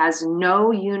organization has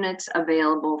no units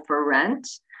available for rent,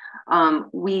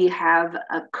 we have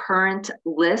a current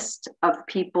list of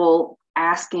people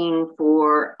asking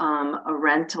for a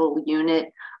rental unit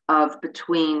of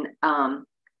between 10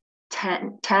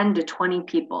 to 20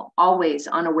 people, always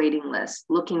on a waiting list,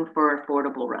 looking for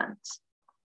affordable rents.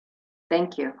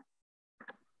 Thank you.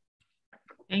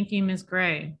 Thank you, Ms.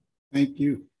 Gray. Thank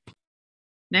you.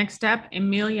 Next up,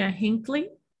 Amelia Hinckley.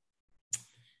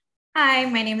 Hi,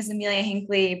 my name is Amelia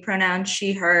Hinckley, pronoun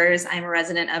she, hers. I'm a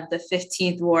resident of the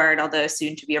 15th Ward, although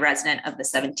soon to be a resident of the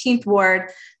 17th Ward.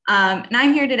 And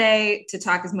I'm here today to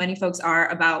talk, as many folks are,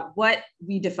 about what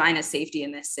we define as safety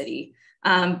in this city.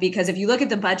 Because if you look at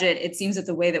the budget, it seems that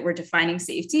the way that we're defining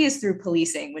safety is through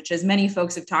policing, which, as many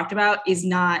folks have talked about, is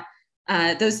not,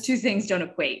 those two things don't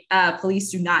equate.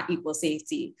 Police do not equal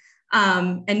safety.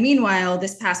 And meanwhile,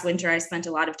 this past winter, I spent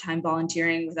a lot of time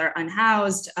volunteering with our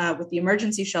unhoused, with the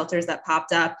emergency shelters that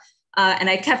popped up. And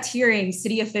I kept hearing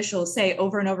city officials say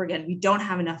over and over again, we don't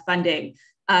have enough funding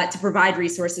to provide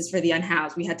resources for the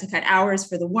unhoused. We had to cut hours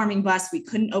for the warming bus. We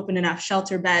couldn't open enough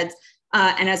shelter beds.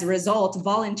 And as a result,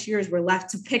 volunteers were left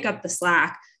to pick up the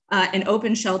slack and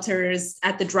open shelters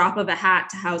at the drop of a hat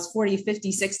to house 40,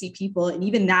 50, 60 people. And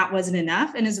even that wasn't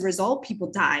enough. And as a result, people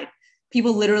died.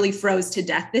 People literally froze to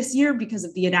death this year because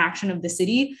of the inaction of the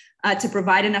city to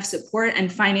provide enough support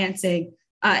and financing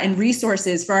and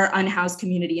resources for our unhoused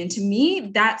community. And to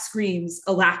me, that screams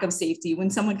a lack of safety when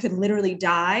someone could literally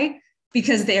die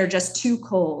because they are just too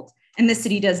cold and the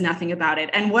city does nothing about it.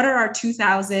 And what are our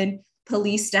 2,000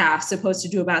 police staff supposed to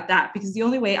do about that? Because the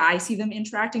only way I see them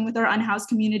interacting with our unhoused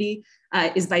community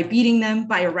is by beating them,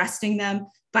 by arresting them,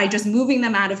 by just moving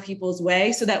them out of people's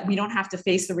way so that we don't have to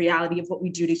face the reality of what we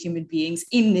do to human beings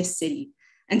in this city.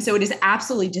 And so it is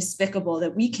absolutely despicable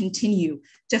that we continue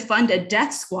to fund a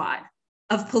death squad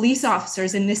of police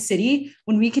officers in this city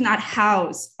when we cannot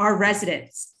house our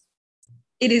residents.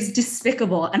 It is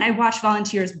despicable. And I watch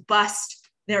volunteers bust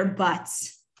their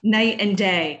butts night and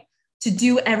day to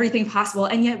do everything possible.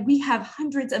 And yet we have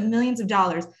hundreds of millions of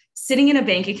dollars sitting in a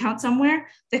bank account somewhere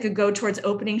that could go towards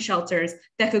opening shelters,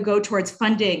 that could go towards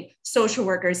funding social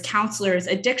workers, counselors,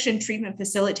 addiction treatment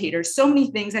facilitators, so many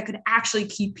things that could actually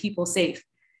keep people safe.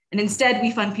 And instead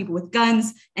we fund people with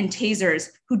guns and tasers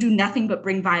who do nothing but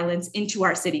bring violence into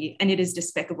our city, and it is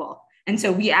despicable. And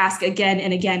so we ask again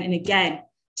and again and again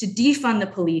to defund the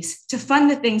police, to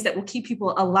fund the things that will keep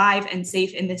people alive and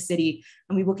safe in this city.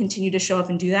 And we will continue to show up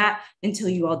and do that until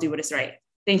you all do what is right.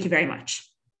 Thank you very much.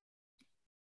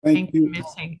 Thank you, Ms.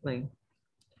 Hinckley.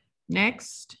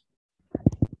 Next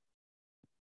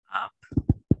up,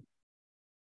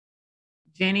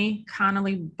 Jenny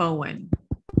Connolly Bowen.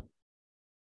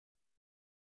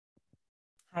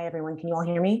 Hi, everyone. Can you all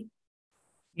hear me?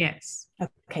 Yes.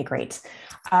 Okay, great.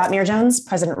 Mayor Jones,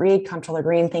 President Reed, Comptroller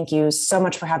Green, thank you so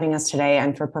much for having us today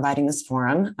and for providing this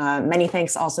forum. Many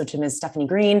thanks also to Ms. Stephanie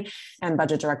Green and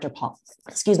Budget Director Paul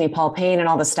Payne and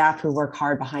all the staff who work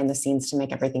hard behind the scenes to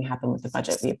make everything happen with the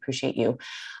budget. We appreciate you.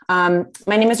 My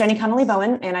name is Jenny Connolly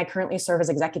Bowen, and I currently serve as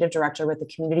Executive Director with the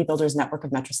Community Builders Network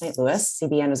of Metro St. Louis.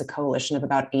 CBN is a coalition of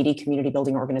about 80 community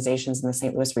building organizations in the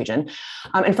St. Louis region.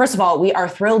 And first of all, we are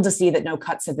thrilled to see that no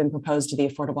cuts have been proposed to the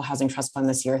Affordable Housing Trust Fund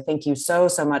this year. Thank you so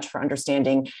much for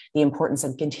understanding the importance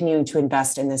of continuing to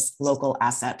invest in this local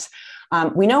asset.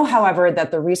 We know, however,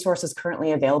 that the resources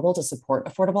currently available to support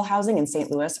affordable housing in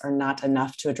St. Louis are not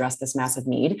enough to address this massive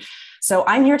need. So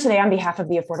I'm here today on behalf of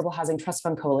the Affordable Housing Trust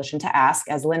Fund Coalition to ask,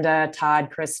 as Linda, Todd,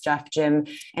 Chris, Jeff, Jim,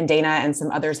 and Dana, and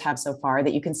some others have so far,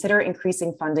 that you consider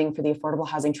increasing funding for the Affordable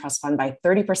Housing Trust Fund by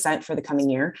 30% for the coming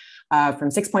year, from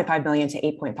 $6.5 million to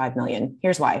 $8.5 million.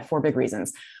 Here's why, 4 big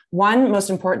reasons. One, most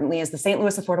importantly, is the St.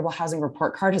 Louis Affordable Housing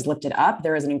Report Card has lifted up.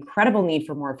 There is an incredible need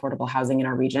for more affordable housing in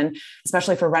our region,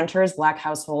 especially for renters, Black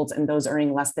households, and those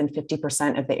earning less than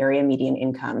 50% of the area median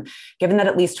income. Given that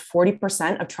at least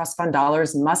 40% of trust fund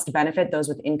dollars must benefit those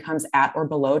with incomes at or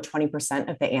below 20%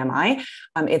 of the AMI,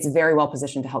 it's very well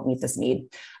positioned to help meet this need.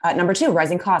 Number 2,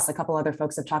 rising costs. A couple other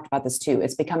folks have talked about this too.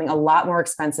 It's becoming a lot more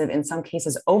expensive, in some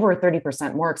cases over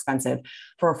 30% more expensive,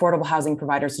 for affordable housing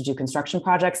providers to do construction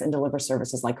projects and deliver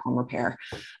services like home repair.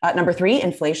 Number 3,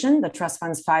 inflation. The trust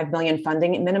fund's $5 million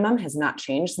funding minimum has not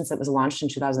changed since it was launched in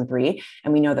 2003.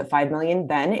 And we know that $5 million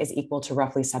then is equal to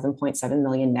roughly $7.7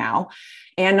 million now.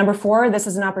 And number 4, this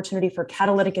is an opportunity for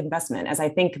catalytic investment. As I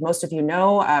think most of you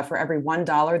know, for every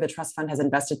 $1 the trust fund has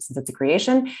invested since its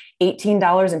creation,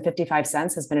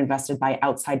 $18.55 has been invested by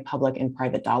outside public and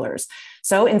private dollars.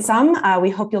 So in sum, we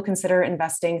hope you'll consider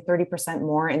investing 30%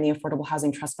 more in the Affordable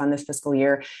Housing Trust Fund this fiscal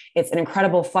year. It's an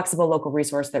incredible, flexible local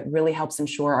resource that really helps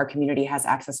ensure our community has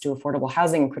access to affordable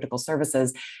housing and critical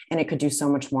services, and it could do so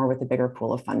much more with a bigger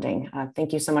pool of funding.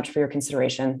 Thank you so much for your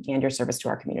consideration and your service to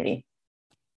our community.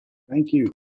 Thank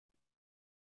you.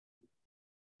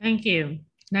 Thank you.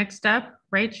 Next up,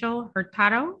 Rachel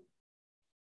Hurtado.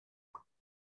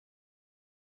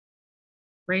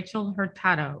 Rachel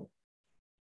Hurtado.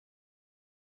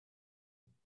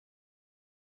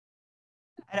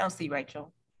 I don't see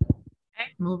Rachel.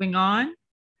 Okay, moving on.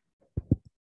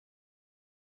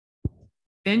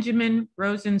 Benjamin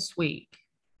Rosensweig.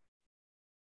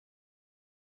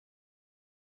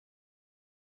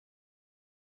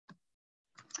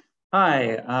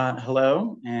 Hi,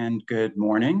 hello, and good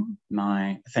morning.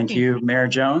 Thank you, Mayor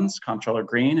Jones, Comptroller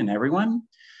Green, and everyone.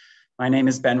 My name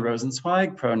is Ben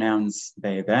Rosenzweig, pronouns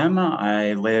they, them.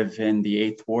 I live in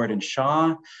the 8th Ward in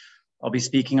Shaw. I'll be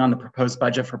speaking on the proposed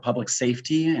budget for public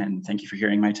safety, and thank you for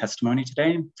hearing my testimony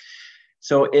today.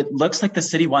 So it looks like the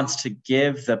city wants to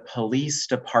give the police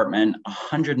department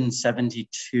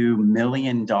 $172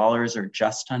 million, or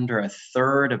just under a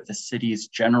third of the city's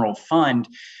general fund,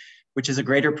 which is a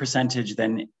greater percentage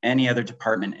than any other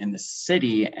department in the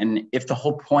city. And if the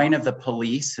whole point of the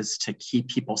police is to keep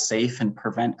people safe and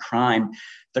prevent crime,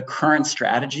 the current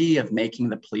strategy of making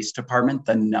the police department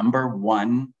the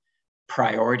 #1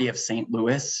 priority of St.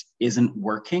 Louis isn't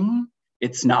working.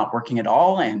 It's not working at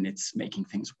all, and it's making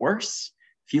things worse.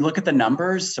 If you look at the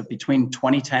numbers, so between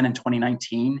 2010 and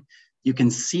 2019, you can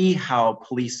see how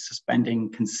police spending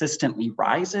consistently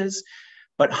rises,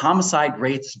 but homicide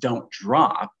rates don't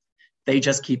drop. They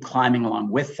just keep climbing along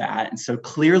with that. And so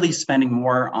clearly spending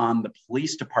more on the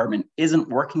police department isn't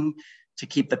working to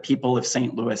keep the people of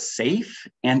St. Louis safe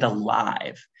and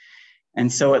alive.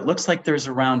 And so it looks like there's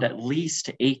around at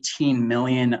least 18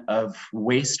 million of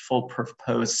wasteful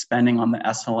proposed spending on the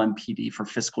SLMPD for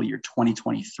fiscal year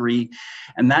 2023.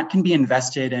 And that can be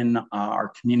invested in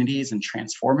our communities and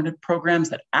transformative programs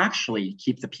that actually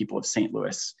keep the people of St.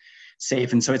 Louis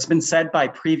safe. And so it's been said by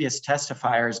previous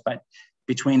testifiers, but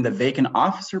between the vacant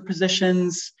officer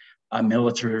positions,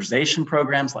 militarization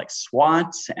programs like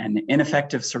SWAT, and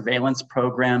ineffective surveillance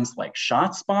programs like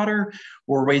ShotSpotter,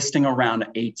 we're wasting around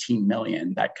 18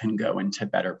 million that can go into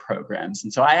better programs.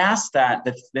 And so I asked that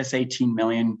this 18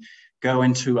 million go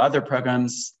into other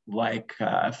programs like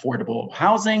affordable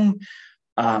housing.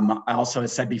 I also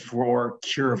said before,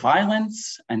 Cure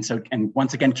Violence. And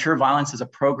once again, Cure Violence is a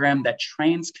program that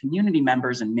trains community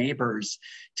members and neighbors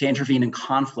to intervene in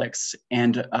conflicts.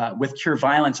 And with Cure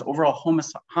Violence, overall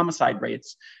homicide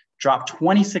rates dropped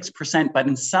 26%, but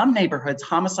in some neighborhoods,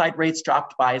 homicide rates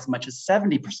dropped by as much as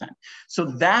 70%. So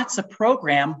that's a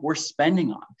program we're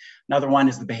spending on. Another one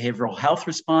is the behavioral health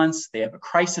response. They have a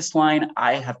crisis line.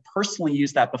 I have personally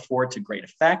used that before to great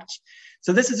effect.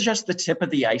 So this is just the tip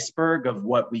of the iceberg of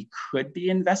what we could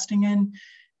be investing in.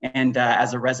 And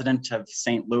as a resident of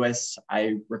St. Louis,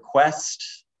 I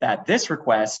request that this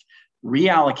request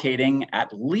reallocating at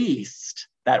least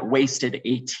that wasted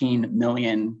 18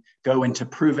 million go into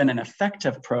proven and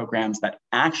effective programs that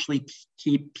actually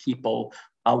keep people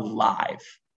alive.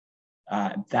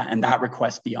 That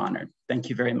request be honored. Thank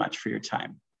you very much for your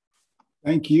time.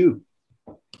 Thank you.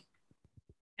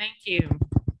 Thank you.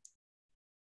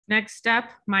 Next up,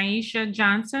 Maisha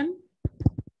Johnson.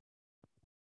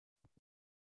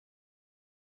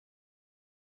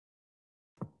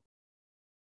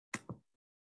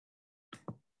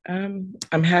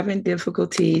 I'm having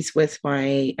difficulties with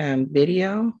my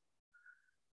video.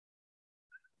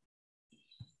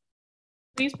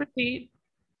 Please proceed.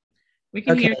 We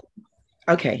can hear you.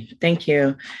 Okay, thank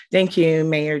you. Thank you,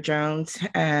 Mayor Jones,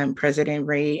 President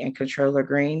Reed, and Controller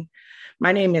Green.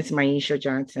 My name is Maisha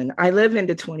Johnson. I live in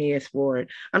the 20th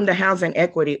Ward. I'm the Housing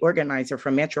Equity Organizer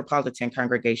for Metropolitan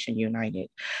Congregation United.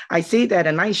 I see that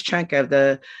a nice chunk of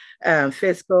the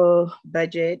fiscal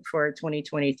budget for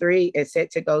 2023 is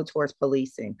set to go towards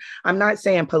policing. I'm not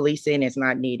saying policing is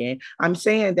not needed. I'm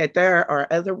saying that there are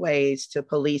other ways to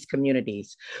police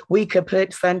communities. We could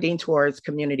put funding towards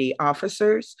community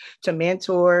officers to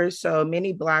mentor so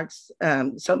many blocks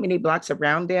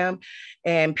around them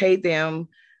and pay them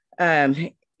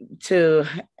to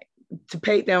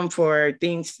pay them for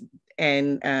things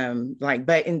and like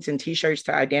buttons and t-shirts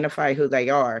to identify who they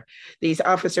are. These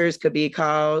officers could be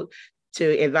called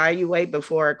to evaluate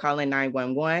before calling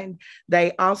 911.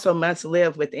 They also must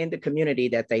live within the community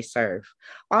that they serve.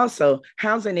 Also,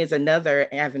 housing is another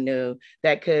avenue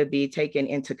that could be taken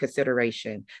into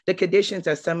consideration. The conditions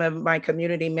of some of my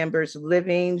community members'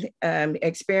 living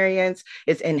experience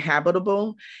is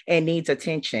inhabitable and needs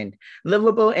attention.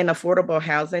 Livable and affordable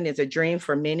housing is a dream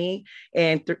for many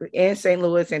in St.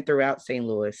 Louis and throughout St.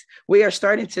 Louis. We are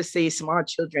starting to see small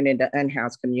children in the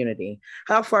unhoused community.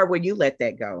 How far will you let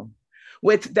that go?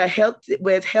 With the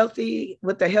healthy,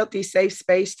 safe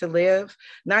space to live,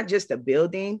 not just a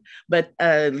building, but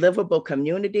a livable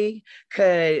community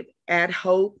could add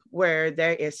hope where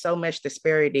there is so much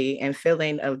disparity and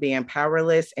feeling of being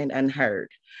powerless and unheard.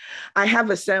 I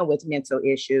have a son with mental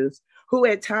issues who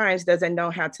at times doesn't know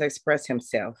how to express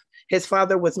himself. His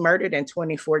father was murdered in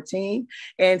 2014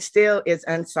 and still is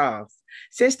unsolved.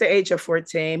 Since the age of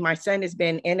 14, my son has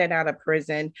been in and out of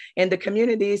prison, and the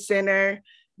community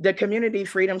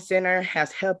Freedom Center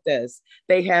has helped us.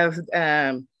 They have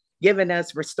given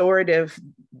us restorative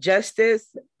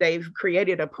justice. They've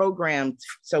created a program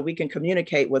so we can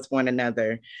communicate with one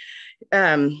another.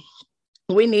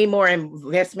 We need more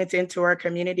investments into our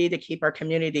community to keep our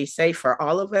community safe for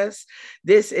all of us.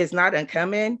 This is not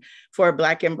uncommon for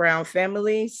Black and Brown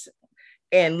families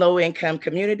and low-income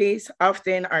communities.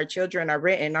 Often our children are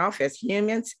written off as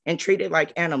humans and treated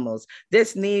like animals.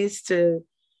 This needs to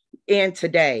end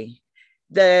today.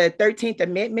 The 13th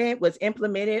Amendment was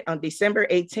implemented on December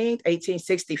 18th,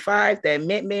 1865. The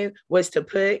amendment was to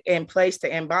put in place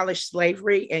to abolish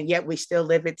slavery, and yet we still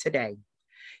live it today.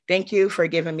 Thank you for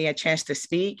giving me a chance to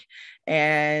speak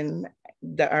and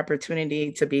the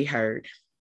opportunity to be heard.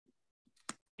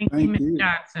 Thank you, Ms.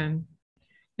 Johnson.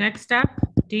 Next up,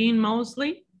 Dean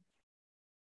Mosley.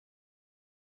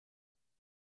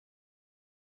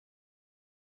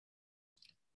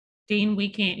 Dean, we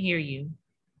can't hear you.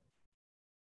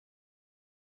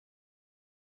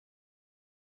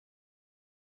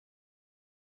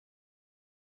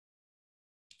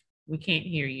 We can't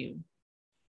hear you.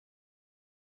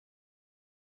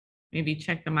 Maybe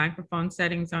check the microphone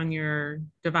settings on your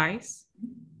device.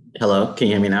 Hello, can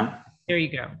you hear me now? There you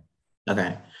go.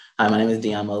 Okay. Hi, my name is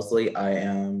Deon Mosley. I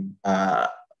am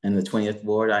in the 20th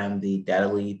Ward. I am the data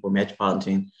lead for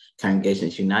Metropolitan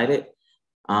Congregations United.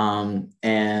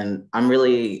 And I'm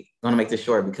really going to make this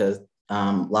short because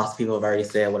lots of people have already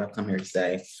said what I've come here to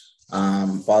say.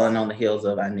 Following on the heels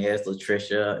of Inez,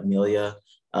 Latricia, Amelia,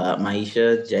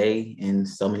 Maisha, Jay, and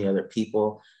so many other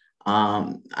people,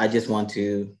 I just want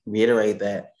to reiterate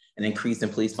that an increase in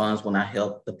police funds will not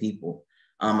help the people.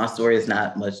 My story is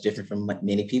not much different from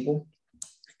many people,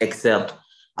 except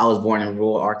I was born in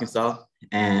rural Arkansas,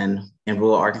 and in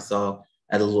rural Arkansas,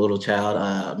 as a little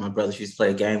child, my brothers used to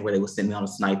play a game where they would send me on a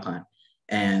snipe hunt,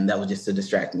 and that was just to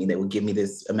distract me. They would give me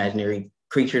this imaginary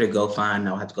creature to go find, and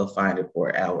I would have to go find it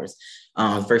for hours.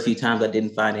 The first few times I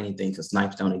didn't find anything because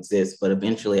snipes don't exist, but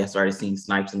eventually I started seeing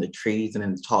snipes in the trees and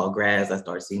in the tall grass. I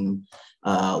started seeing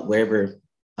them wherever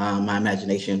my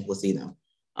imagination would see them.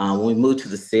 When we moved to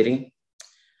the city,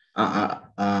 like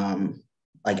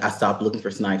I stopped looking for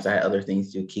snipes. I had other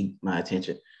things to keep my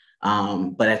attention.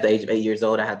 But at the age of 8 years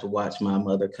old, I had to watch my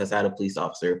mother cuss out a police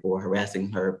officer for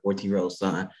harassing her 14-year-old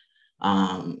son.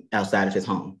 outside of his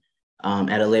home.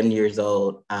 At 11 years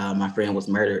old, my friend was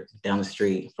murdered down the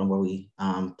street from where we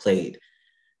played.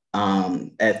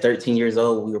 At 13 years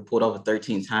old, we were pulled over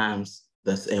 13 times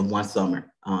in one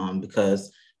summer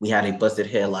because we had a busted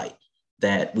headlight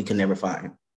that we could never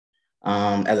find.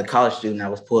 As a college student, I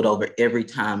was pulled over every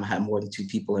time I had more than 2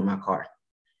 people in my car,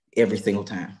 every single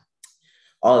time.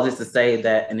 All of this to say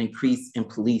that an increase in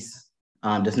police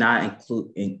does not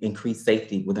include increased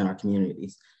safety within our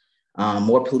communities.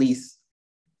 More police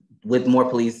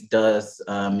does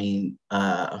mean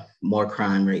more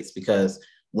crime rates, because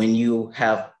when you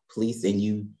have police and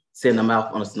you send them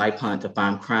out on a snipe hunt to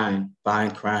find crime,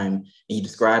 and you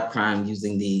describe crime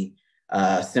using the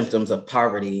symptoms of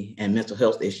poverty and mental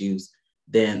health issues,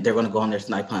 then they're going to go on their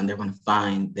snipe hunt and they're going to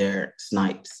find their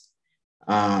snipes.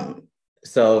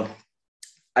 So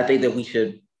I think that we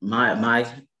should, my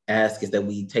ask is that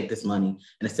we take this money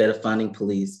and instead of funding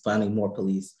more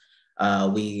police,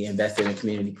 we invested in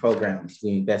community programs.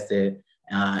 We invested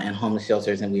in homeless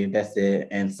shelters, and we invested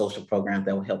in social programs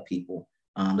that will help people.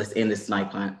 Let's end this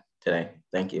snipe hunt today.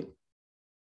 Thank you.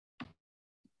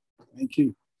 Thank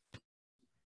you.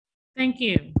 Thank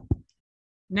you.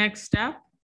 Next up,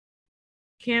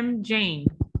 Kim Jane.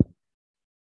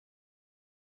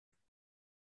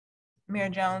 Mayor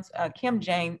Jones, Kim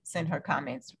Jane sent her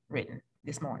comments written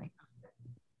this morning.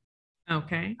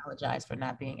 Okay. Apologize for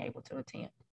not being able to attend.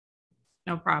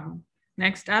 No problem.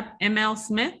 Next up, ML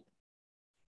Smith.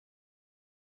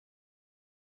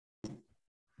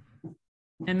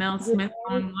 ML Smith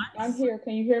on what? I'm here.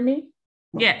 Can you hear me?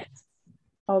 Yes.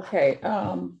 Okay.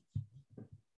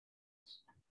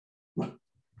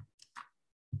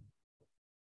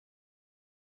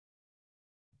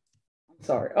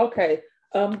 Sorry. Okay.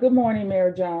 Good morning,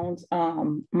 Mayor Jones.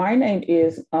 My name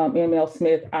is ML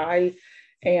Smith. I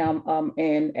am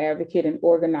an advocate and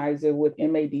organizer with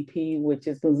MADP, which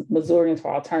is the Missourians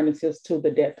for Alternatives to the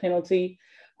Death Penalty.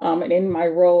 And in my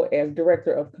role as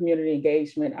Director of Community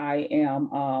Engagement, I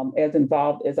am as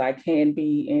involved as I can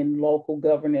be in local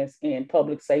governance and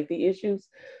public safety issues.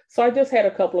 So I just had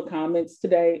a couple of comments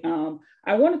today.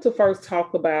 I wanted to first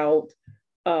talk about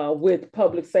with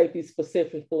public safety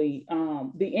specifically,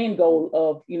 the end goal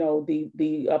of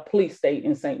the police state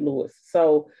in St. Louis.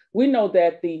 So we know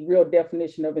that the real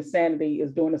definition of insanity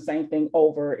is doing the same thing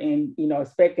over and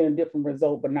expecting a different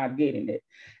result but not getting it.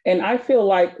 And I feel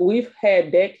like we've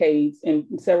had decades,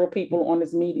 and several people on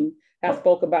this meeting have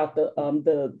spoke about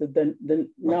the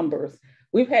numbers.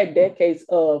 We've had decades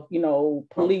of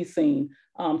policing,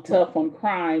 tough on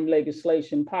crime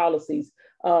legislation, policies,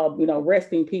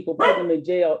 arresting people, putting them in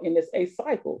jail, and it's a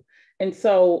cycle. And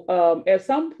so at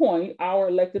some point, our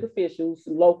elected officials,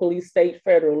 locally, state,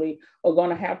 federally, are going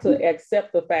to have to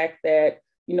accept the fact that,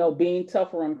 being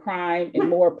tougher on crime and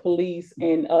more police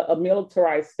and a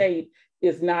militarized state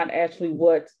is not actually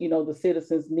what, the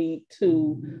citizens need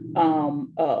to,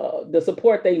 the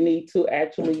support they need to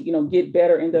actually, get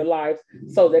better in their lives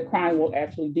so that crime will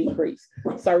actually decrease.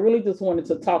 So I really just wanted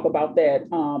to talk about that.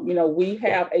 We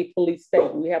have a police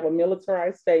state, we have a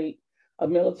militarized state, a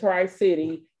militarized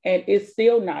city, and it's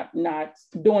still not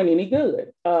doing any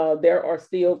good. There are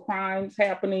still crimes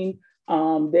happening.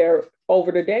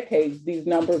 Over the decades, these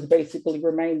numbers basically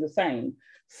remain the same.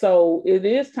 So it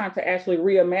is time to actually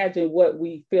reimagine what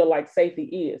we feel like safety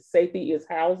is. Safety is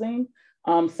housing.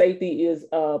 Safety is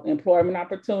employment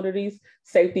opportunities.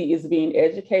 Safety is being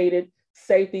educated.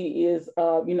 Safety is,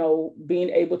 being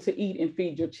able to eat and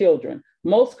feed your children.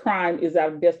 Most crime is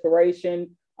out of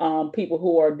desperation. People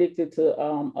who are addicted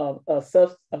to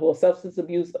substance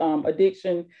abuse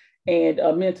addiction and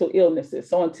mental illnesses.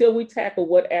 So until we tackle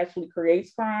what actually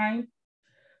creates crime,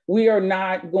 we are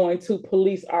not going to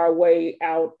police our way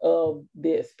out of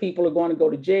this. People are going to go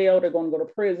to jail, they're going to go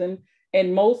to prison.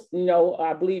 And most,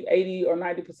 I believe 80 or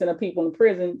 90% of people in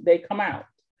prison, they come out.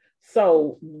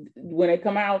 So when they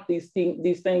come out, these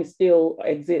things still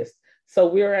exist. So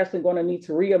we're actually going to need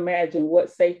to reimagine what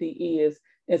safety is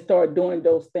and start doing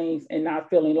those things and not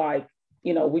feeling like,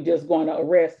 we're just going to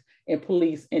arrest and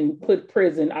police and put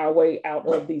prison our way out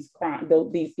of these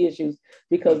these issues,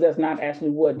 because that's not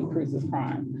actually what decreases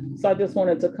crime. So I just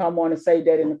wanted to come on and say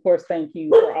that, and of course, thank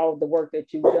you for all of the work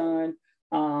that you've done,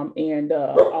 and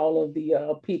all of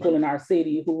the people in our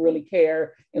city who really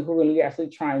care and who really actually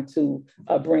trying to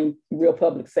bring real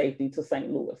public safety to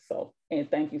St. Louis. So, and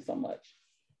thank you so much.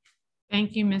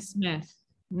 Thank you, Ms. Smith.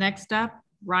 Next up,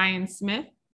 Ryan Smith.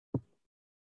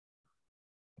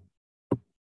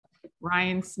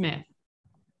 Ryan Smith.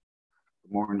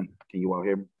 Good morning. Can you all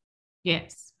hear me?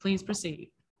 Yes, please proceed.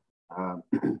 I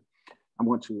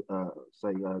want to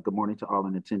say good morning to all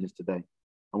in attendance today.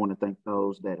 I want to thank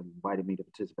those that invited me to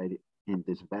participate in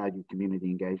this valued community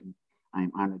engagement. I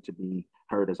am honored to be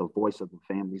heard as a voice of the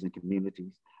families and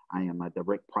communities I am a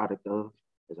direct product of,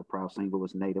 as a proud St.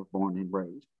 Louis native, born and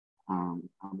raised. I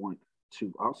want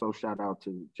to also shout out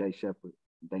to Jay Shepard,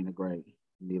 Dana Gray,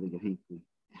 Amelia Hinckley,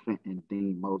 and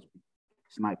Dean Mosby,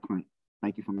 Snipe Clint.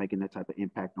 Thank you for making that type of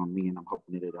impact on me, and I'm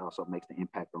hoping that it also makes the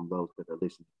impact on those that are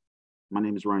listening. My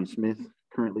name is Ryan Smith,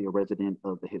 currently a resident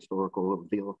of the historical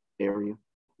Ville area,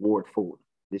 Ward 4.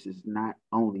 This is not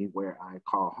only where I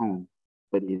call home,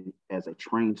 but as a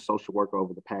trained social worker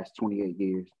over the past 28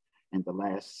 years and the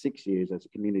last 6 years as a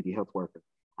community health worker,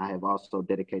 I have also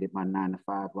dedicated my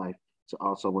 9-to-5 life to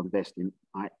also invest in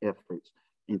my efforts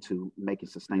into making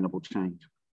sustainable change.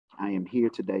 I am here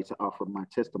today to offer my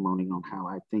testimony on how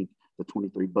I think the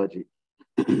 23 budget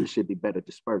should be better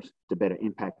dispersed to better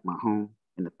impact my home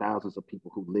and the thousands of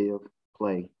people who live,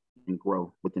 play, and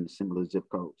grow within the similar zip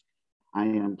codes. I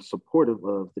am supportive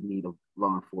of the need of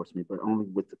law enforcement, but only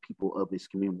with the people of this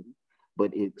community.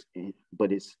 But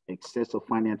its excessive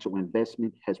financial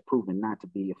investment has proven not to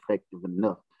be effective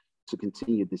enough to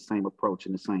continue the same approach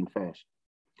in the same fashion.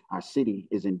 Our city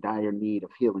is in dire need of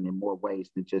healing in more ways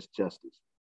than just justice.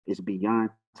 It's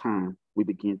beyond time we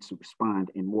begin to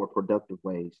respond in more productive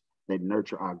ways that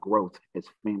nurture our growth as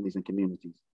families and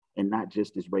communities, and not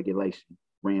just as regulation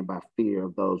ran by fear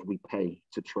of those we pay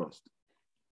to trust.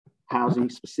 Housing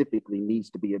specifically needs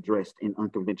to be addressed in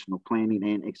unconventional planning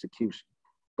and execution.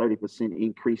 30%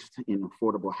 increase in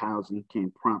affordable housing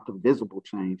can prompt a visible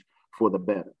change for the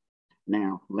better.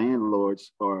 Now,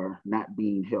 landlords are not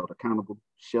being held accountable,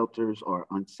 shelters are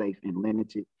unsafe and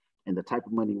limited, and the type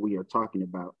of money we are talking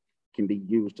about can be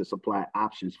used to supply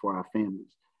options for our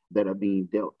families that are being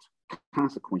dealt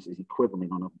consequences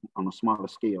equivalent on a smaller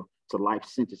scale to life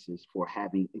sentences for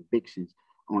having evictions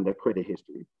on their credit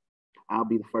history. I'll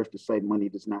be the first to say money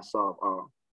does not solve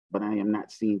all, but I am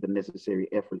not seeing the necessary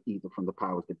effort either from the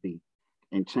powers that be.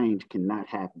 And change cannot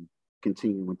happen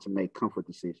continuing to make comfort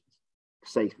decisions.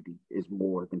 Safety is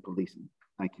more than policing.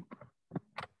 Thank you.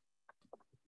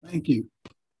 Thank you.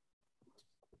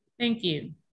 Thank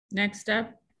you. Next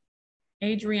up,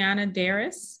 Adriana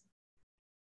Darris.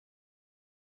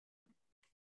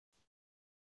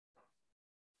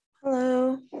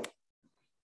 Hello.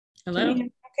 Hello. Can you hear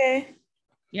me okay?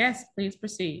 Yes, please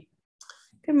proceed.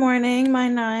 Good morning. My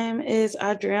name is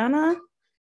Adriana,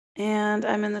 and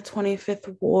I'm in the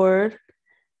 25th Ward.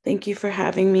 Thank you for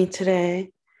having me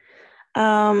today.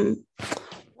 One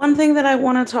thing that I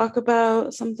want to talk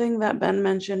about, something that Ben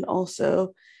mentioned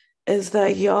also, is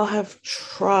that y'all have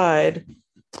tried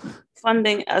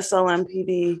funding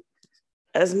SLMPD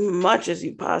as much as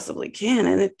you possibly can,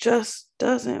 and it just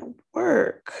doesn't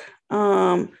work.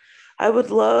 I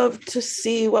would love to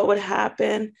see what would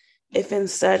happen if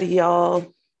instead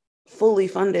y'all fully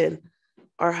funded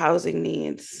our housing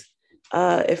needs.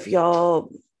 If y'all,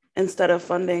 instead of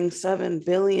funding $7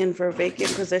 billion for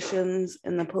vacant positions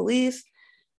in the police,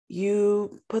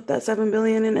 you put that $7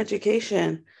 billion in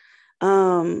education.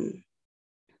 We're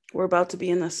about to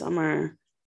be in the summer.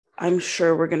 I'm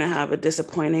sure we're gonna have a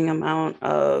disappointing amount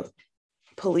of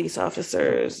police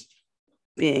officers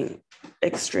being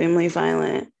extremely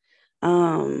violent.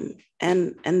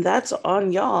 And that's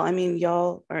on y'all. I mean,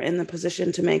 y'all are in the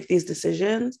position to make these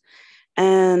decisions.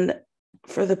 And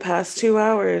for the past 2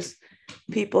 hours,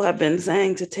 people have been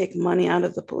saying to take money out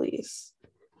of the police.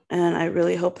 And I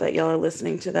really hope that y'all are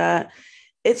listening to that.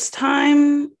 It's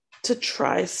time to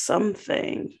try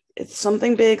something. It's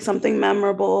something big, something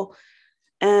memorable.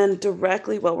 And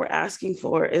directly what we're asking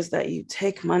for is that you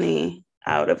take money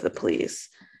out of the police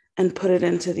and put it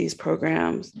into these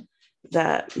programs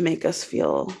that make us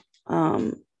feel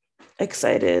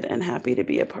excited and happy to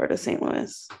be a part of St.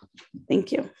 Louis.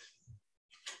 Thank you.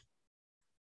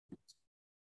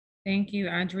 Thank you,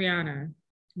 Adriana.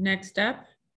 Next up,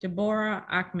 Deborah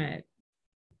Ahmed.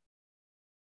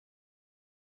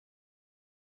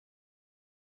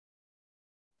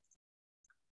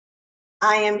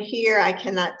 I am here. I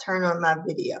cannot turn on my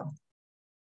video.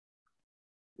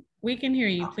 We can hear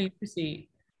you. Please proceed.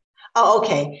 Oh,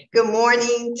 okay. Good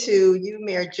morning to you,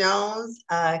 Mayor Jones,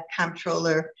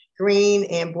 Comptroller Green,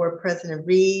 and Board President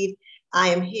Reed. I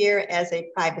am here as a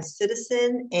private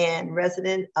citizen and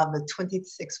resident of the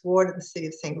 26th Ward of the City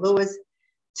of St. Louis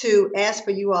to ask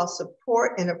for you all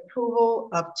support and approval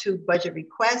of 2 budget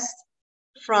requests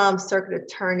from Circuit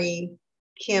Attorney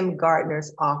Kim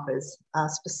Gardner's office.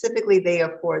 Specifically, they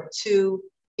are for 2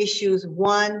 issues.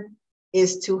 One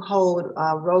is to hold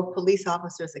rogue police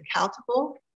officers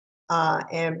accountable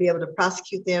and be able to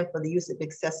prosecute them for the use of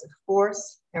excessive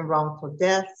force and wrongful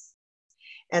deaths.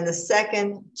 And the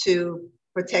second, to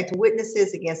protect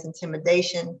witnesses against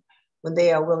intimidation when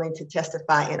they are willing to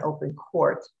testify in open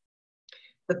court.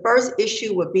 The first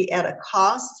issue would be at a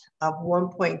cost of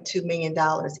 $1.2 million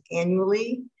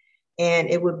annually, and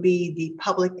it would be the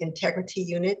Public Integrity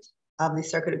Unit of the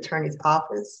Circuit Attorney's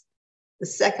Office. The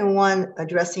second one,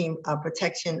 addressing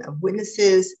protection of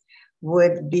witnesses,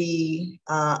 would be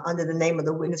under the name of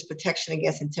the Witness Protection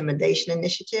Against Intimidation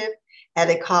Initiative at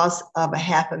a cost of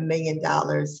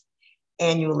 $500,000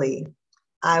 annually.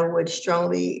 I would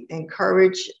strongly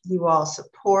encourage you all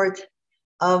support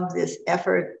of this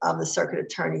effort of the Circuit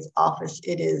Attorney's Office.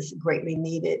 It is greatly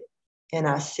needed in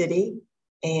our city.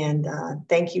 And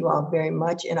thank you all very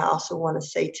much. And I also want to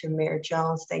say to Mayor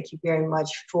Jones, thank you very much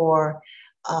for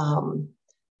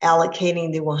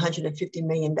allocating the $150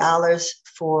 million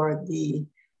for the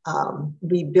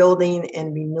rebuilding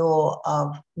and renewal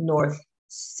of North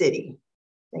City.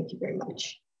 Thank you very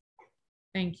much.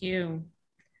 Thank you.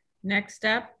 Next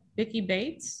up, Vicki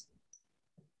Bates.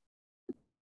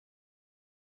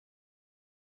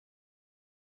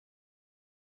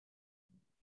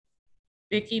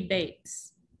 Vicki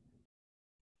Bates.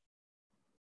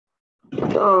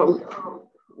 Good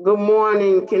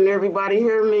morning. Can everybody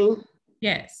hear me?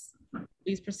 Yes,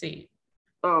 please proceed.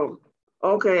 Oh,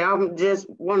 okay. I just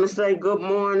want to say good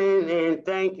morning and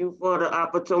thank you for the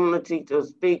opportunity to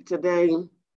speak today.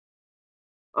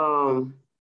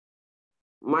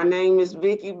 My name is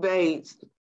Vicki Bates.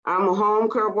 I'm a home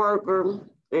care worker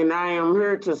and I am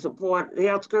here to support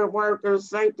healthcare workers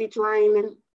safety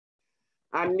training.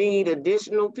 I need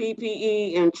additional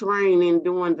PPE and training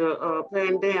during the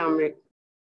pandemic,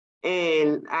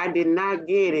 and I did not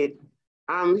get it.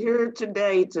 I'm here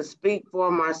today to speak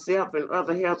for myself and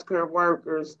other healthcare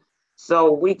workers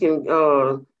so we can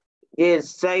get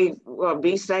safe,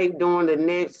 be safe during the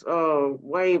next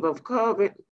wave of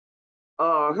COVID.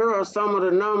 Here are some of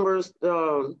the numbers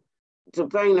to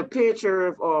paint a picture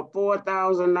of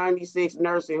 4,096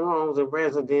 nursing homes and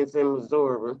residents in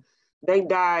Missouri. They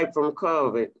died from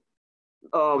COVID.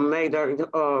 May there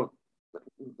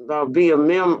be a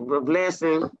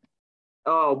blessing.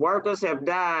 Workers have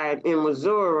died in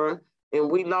Missouri,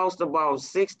 and we lost about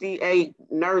 68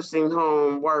 nursing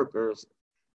home workers.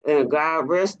 And God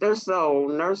rest their soul,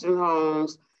 nursing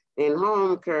homes and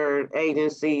home care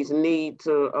agencies need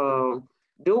to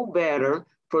do better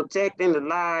protecting the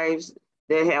lives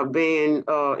that have been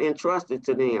entrusted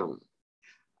to them.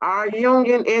 Our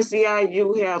union,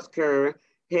 SEIU Healthcare,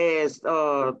 has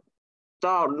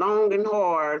thought long and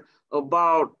hard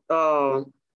about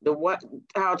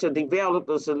how to develop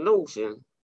a solution.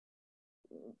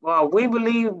 We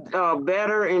believe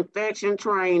better infection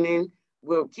training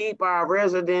will keep our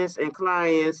residents and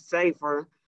clients safer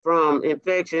from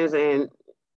infections, and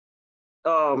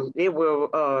it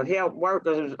will help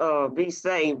workers be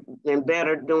safe and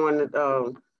better during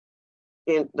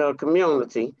in the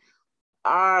community.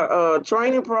 Our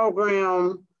training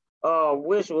program,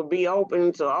 which will be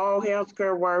open to all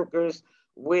healthcare workers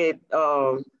with,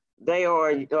 they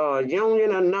are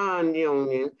union or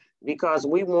non-union, because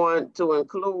we want to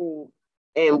include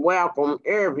and welcome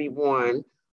everyone.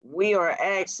 We are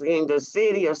asking the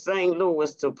city of St.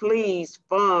 Louis to please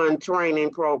fund training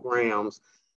programs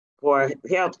for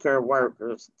healthcare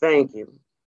workers. Thank you.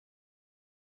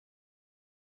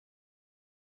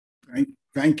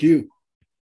 Thank you.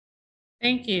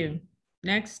 Thank you.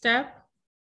 Next up,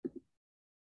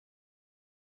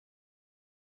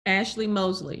 Ashley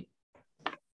Mosley.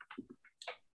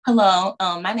 Hello,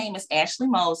 my name is Ashley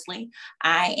Mosley.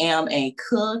 I am a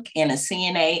cook and a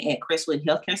CNA at Crestwood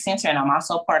Healthcare Center, and I'm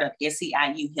also part of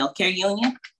SEIU Healthcare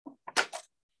Union.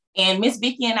 And Ms.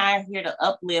 Vicki and I are here to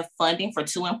uplift funding for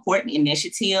two important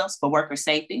initiatives for worker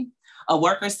safety, a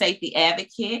worker safety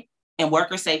advocate and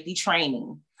worker safety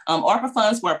training. ARPA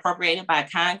funds were appropriated by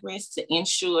Congress to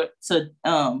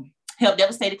help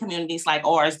devastated communities like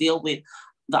ours deal with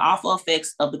the awful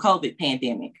effects of the COVID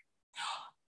pandemic.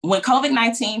 When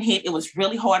COVID-19 hit, it was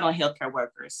really hard on healthcare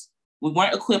workers. We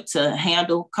weren't equipped to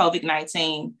handle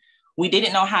COVID-19. We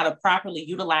didn't know how to properly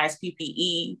utilize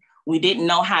PPE. We didn't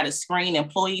know how to screen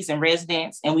employees and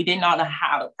residents, and we didn't know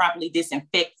how to properly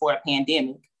disinfect for a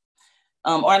pandemic.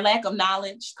 Our lack of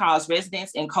knowledge caused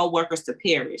residents and co-workers to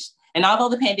perish. And although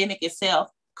the pandemic itself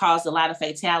caused a lot of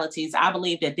fatalities, I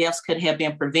believe that deaths could have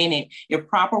been prevented if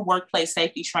proper workplace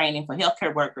safety training for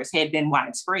healthcare workers had been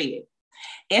widespread.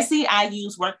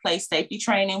 SEIU's workplace safety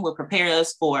training will prepare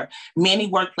us for many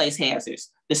workplace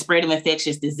hazards, the spread of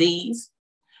infectious disease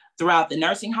throughout the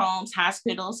nursing homes,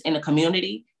 hospitals, and the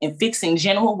community, and fixing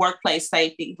general workplace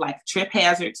safety like trip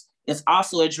hazards is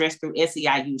also addressed through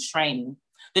SEIU's training.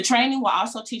 The training will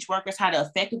also teach workers how to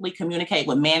effectively communicate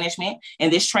with management,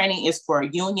 and this training is for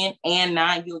union and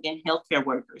non-union healthcare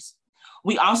workers.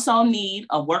 We also need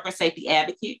a worker safety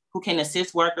advocate who can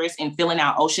assist workers in filling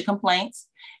out OSHA complaints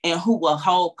and who will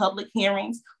hold public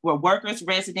hearings where workers,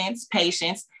 residents,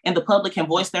 patients, and the public can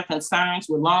voice their concerns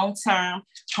with long-term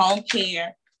home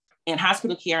care and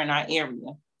hospital care in our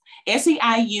area.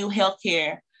 SEIU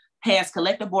Healthcare has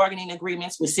collective bargaining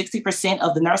agreements with 60%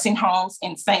 of the nursing homes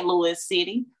in St. Louis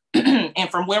City.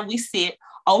 And from where we sit,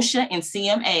 OSHA and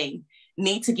CMA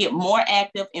need to get more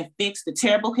active and fix the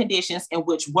terrible conditions in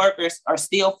which workers are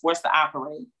still forced to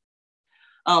operate.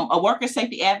 A worker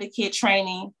safety advocate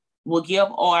training will give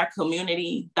our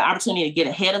community the opportunity to get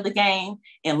ahead of the game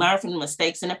and learn from the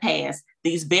mistakes in the past.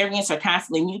 These variants are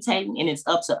constantly mutating, and it's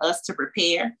up to us to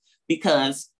prepare,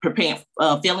 because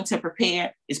failing to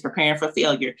prepare is preparing for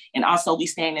failure. And also we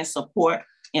stand in support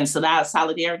and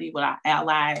solidarity with our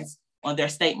allies on their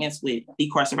statements with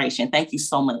decarceration. Thank you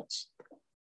so much.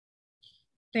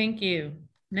 Thank you.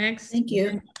 Next, thank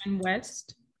you. Benjamin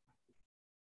West.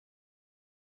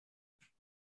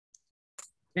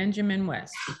 Benjamin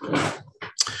West.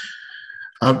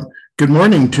 Good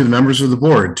morning to the members of the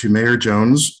board, to Mayor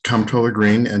Jones, Comptroller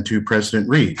Green, and to President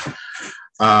Reed.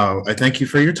 I thank you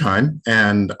for your time,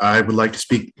 and I would like to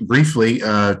speak briefly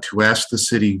to ask the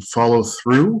city follow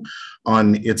through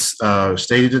on its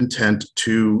stated intent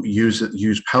to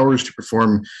use powers to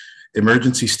perform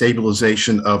emergency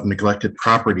stabilization of neglected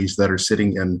properties that are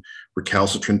sitting in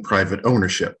recalcitrant private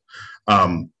ownership.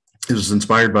 It was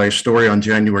inspired by a story on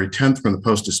January 10th from the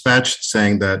Post-Dispatch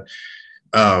saying that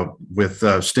with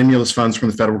stimulus funds from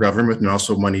the federal government and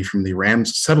also money from the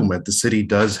Rams settlement, the city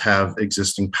does have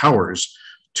existing powers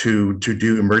to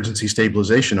do emergency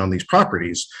stabilization on these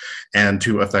properties and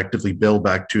to effectively bill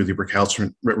back to the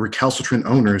recalcitrant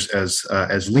owners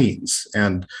as liens.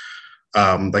 And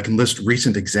I can list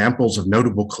recent examples of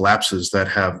notable collapses that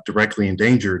have directly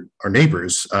endangered our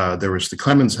neighbors. There was the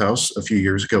Clemens House a few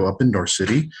years ago up in North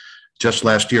City. Just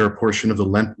last year, a portion of the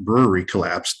Lent Brewery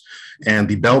collapsed, and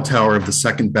the bell tower of the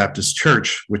Second Baptist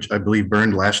Church, which I believe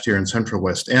burned last year in Central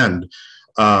West End,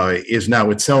 is now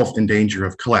itself in danger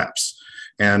of collapse.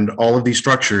 And all of these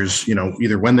structures,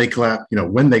 either when they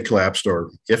collapsed or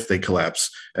if they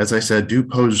collapse, as I said, do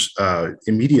pose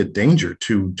immediate danger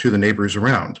to the neighbors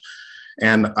around.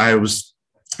 And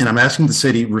I'm asking the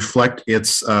city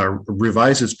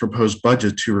revise its proposed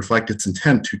budget to reflect its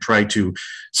intent to try to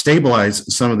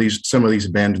stabilize some of these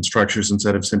abandoned structures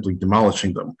instead of simply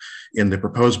demolishing them. In the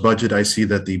proposed budget, I see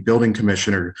that the building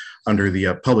commissioner under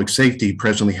the public safety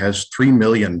presently has $3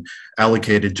 million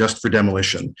allocated just for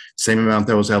demolition, same amount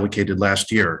that was allocated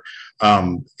last year.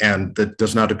 And that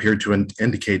does not appear to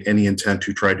indicate any intent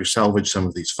to try to salvage some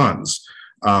of these funds.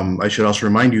 I should also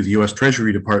remind you, the U.S.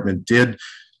 Treasury Department did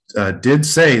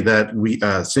say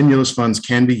that stimulus funds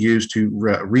can be used to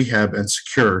rehab and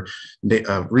secure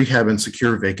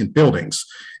vacant buildings.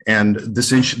 And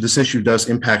this issue does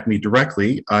impact me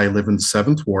directly. I live in the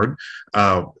 7th Ward,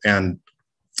 and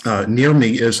near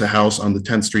me is a house on the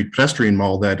 10th Street pedestrian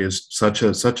mall that is such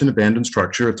an abandoned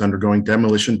structure. It's undergoing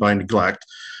demolition by neglect.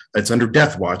 It's under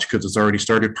death watch because it's already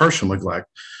started partial neglect.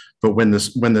 But when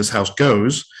this house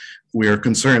goes, we are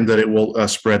concerned that it will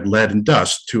spread lead and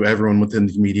dust to everyone within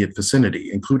the immediate vicinity,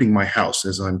 including my house,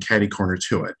 as I'm catty corner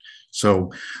to it. So,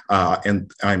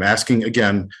 and I'm asking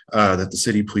again that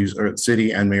the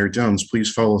city and Mayor Jones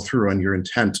please follow through on your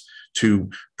intent to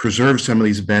preserve some of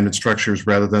these abandoned structures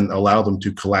rather than allow them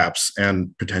to collapse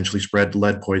and potentially spread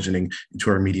lead poisoning into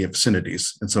our immediate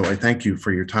vicinities. And so I thank you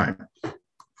for your time.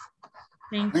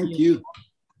 Thank you.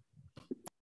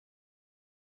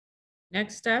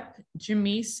 Next up,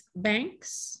 Jamise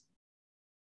Banks.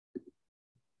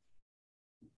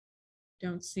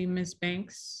 Don't see Miss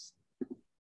Banks.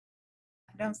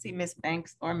 I don't see Miss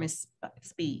Banks or Miss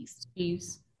Spees.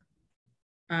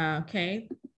 Okay,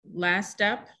 last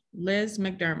up, Liz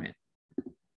McDermott.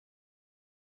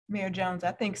 Mayor Jones,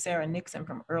 I think Sarah Nixon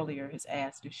from earlier has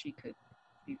asked if she could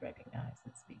be recognized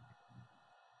and speak.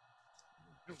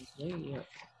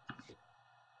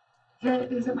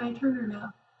 Is it my turn or no?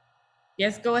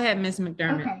 Yes, go ahead, Ms.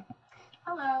 McDermott. Okay.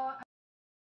 Hello.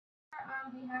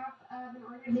 On behalf of an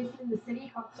organization in the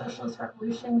city called Socialist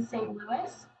Revolution St.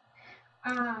 Louis.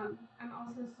 I'm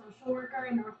also a social worker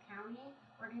in North County,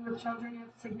 working with children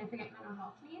with significant mental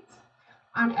health needs.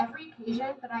 On every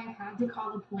occasion that I have had to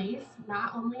call the police,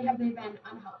 not only have they been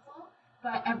unhelpful,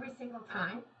 but every single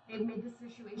time they've made the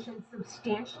situation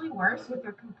substantially worse with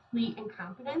their complete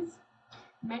incompetence.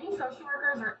 Many social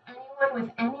workers or anyone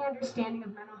with any understanding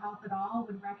of mental health at all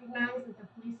would recognize that the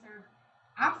police serve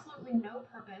absolutely no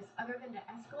purpose other than to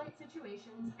escalate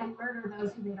situations and murder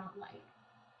those who they don't like.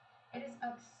 It is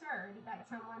absurd that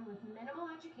someone with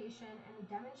minimal education and a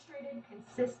demonstrated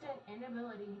consistent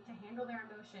inability to handle their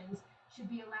emotions should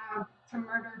be allowed to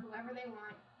murder whoever they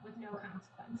want with no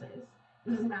consequences.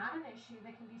 This is not an issue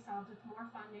that can be solved with more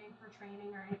funding for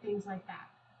training or things like that.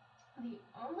 The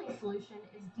only solution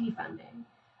is defunding.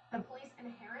 The police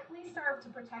inherently serve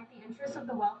to protect the interests of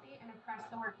the wealthy and oppress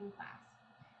the working class.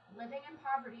 Living in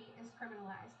poverty is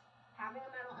criminalized. Having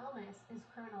a mental illness is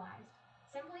criminalized.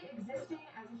 Simply existing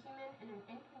as a human in an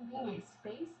inconvenient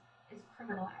space is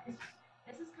criminalized.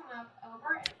 This has come up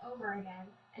over and over again,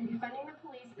 and defunding the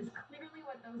police is clearly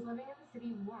what those living in the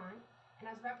city want, and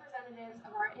as representatives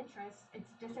of our interests, it's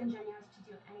disingenuous to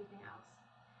do anything else.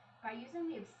 By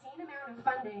using the obscene amount of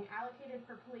funding allocated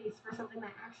for police for something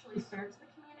that actually serves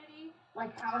the community,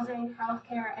 like housing,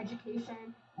 healthcare,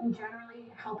 education, and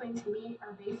generally helping to meet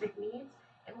our basic needs,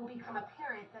 it will become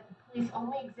apparent that the police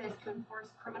only exist to enforce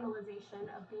criminalization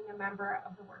of being a member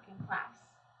of the working class.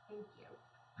 Thank you.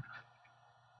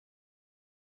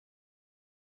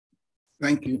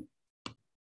 Thank you.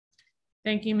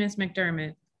 Thank you, Ms.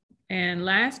 McDermott. And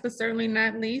last but certainly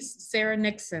not least, Sarah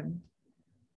Nixon.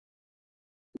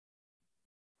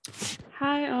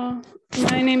 Hi all,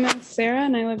 my name is Sarah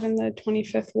and I live in the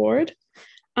 25th Ward.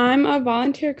 I'm a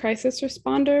volunteer crisis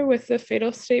responder with the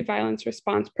Fatal State Violence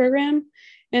Response Program,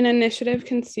 an initiative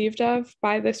conceived of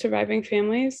by the surviving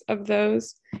families of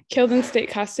those killed in state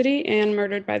custody and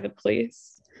murdered by the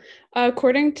police.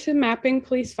 According to Mapping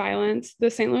Police Violence,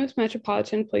 the St. Louis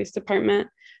Metropolitan Police Department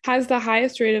has the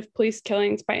highest rate of police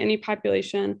killings by any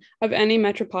population of any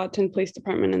metropolitan police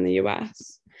department in the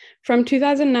US. From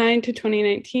 2009 to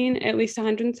 2019, at least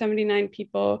 179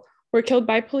 people were killed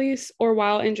by police or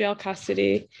while in jail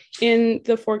custody in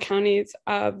the 4 counties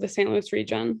of the St. Louis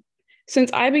region.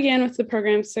 Since I began with the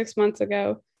program 6 months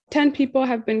ago, 10 people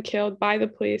have been killed by the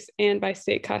police and by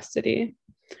state custody.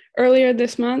 Earlier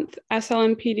this month,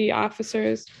 SLMPD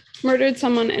officers murdered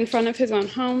someone in front of his own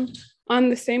home on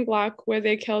the same block where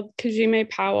they killed Kajime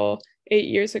Powell 8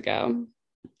 years ago.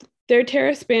 Their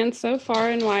terror spans so far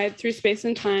and wide through space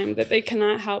and time that they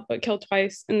cannot help but kill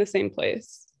twice in the same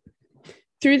place.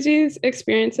 Through these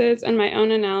experiences and my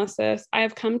own analysis, I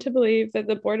have come to believe that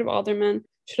the Board of Aldermen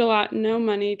should allot no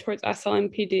money towards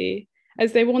SLMPD,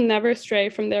 as they will never stray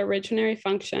from their originary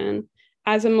function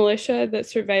as a militia that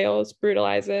surveils,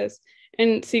 brutalizes,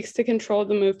 and seeks to control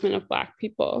the movement of Black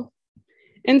people.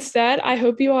 Instead, I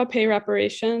hope you all pay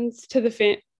reparations to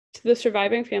the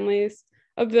surviving families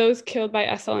of those killed by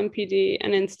SLMPD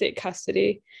and in state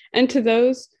custody, and to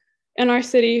those in our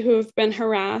city who have been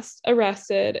harassed,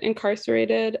 arrested,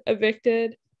 incarcerated,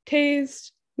 evicted,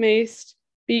 tased, maced,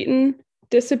 beaten,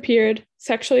 disappeared,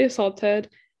 sexually assaulted,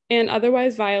 and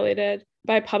otherwise violated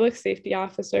by public safety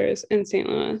officers in St.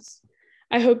 Louis.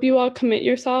 I hope you all commit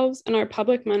yourselves and our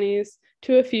public monies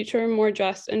to a future more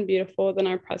just and beautiful than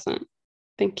our present.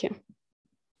 Thank you.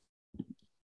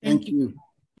 Thank you.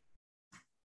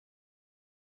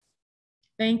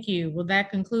 Thank you. Well, that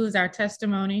concludes our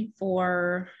testimony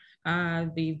for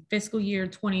the fiscal year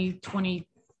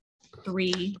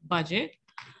 2023 budget.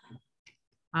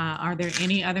 Are there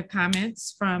any other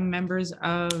comments from members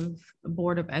of the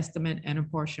Board of Estimate and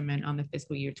Apportionment on the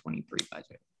fiscal year 23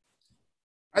 budget?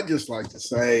 I'd just like to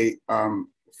say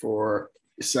for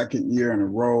the second year in a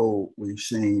row, we've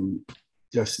seen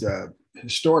just a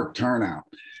historic turnout.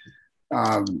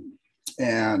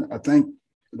 And I think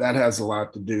that has a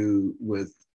lot to do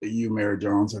with you, Mayor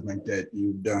Jones. I think that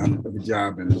you've done a good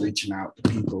job in reaching out to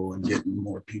people and getting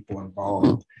more people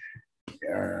involved.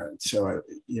 So,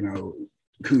 you know,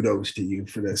 kudos to you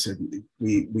for this. And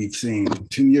we've seen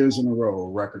 2 years in a row,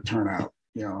 record turnout.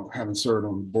 You know, having served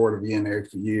on the board of ENA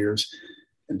for years,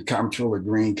 and Comptroller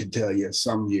Green could tell you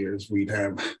some years we'd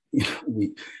have, you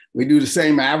know, we do the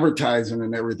same advertising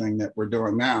and everything that we're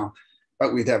doing now,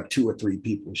 but we'd have 2 or 3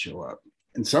 people show up.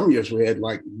 And some years we had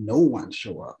like no one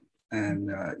show up, and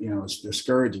you know, it's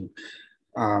discouraging.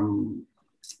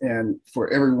 And for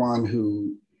everyone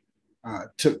who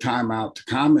took time out to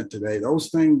comment today, those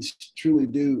things truly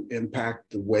do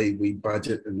impact the way we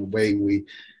budget and the way we,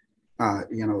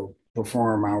 you know,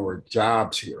 perform our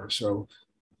jobs here. So,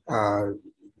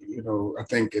 you know, I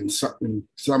think in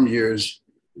some years,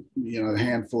 you know, a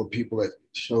handful of people that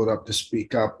showed up to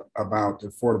speak up about the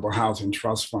Affordable Housing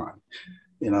Trust Fund,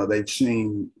 you know, they've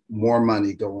seen more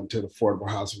money go into the Affordable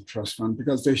Housing Trust Fund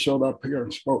because they showed up here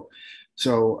and spoke.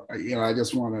 So, you know, I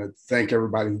just want to thank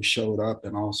everybody who showed up,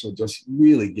 and also just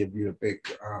really give you a big,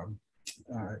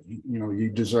 you know, you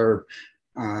deserve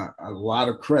a lot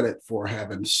of credit for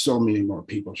having so many more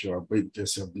people show up. We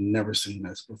just have never seen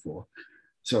this before.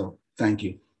 So thank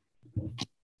you.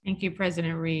 Thank you,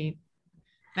 President Reed.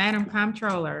 Madam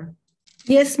Comptroller.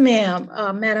 Yes, ma'am.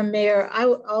 Madam Mayor, I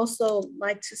would also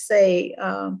like to say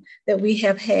that we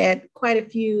have had quite a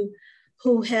few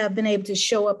who have been able to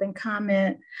show up and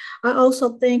comment. I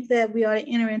also think that we ought to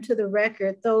enter into the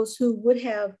record those who would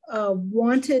have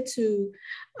wanted to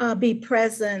be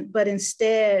present, but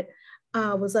instead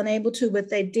was unable to, but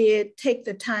they did take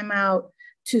the time out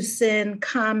to send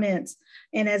comments.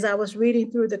 And as I was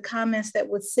reading through the comments that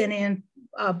were sent in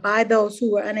by those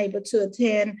who were unable to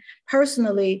attend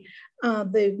personally,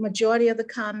 the majority of the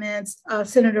comments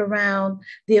centered around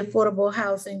the Affordable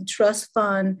Housing Trust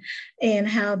Fund and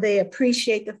how they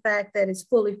appreciate the fact that it's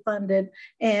fully funded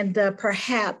and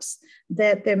perhaps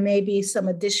that there may be some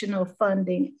additional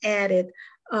funding added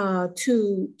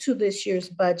to this year's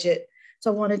budget.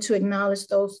 So I wanted to acknowledge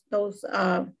those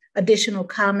additional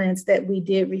comments that we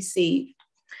did receive.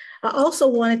 I also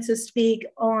wanted to speak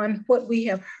on what we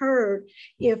have heard,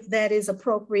 if that is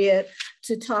appropriate,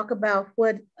 to talk about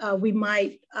what we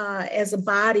might, as a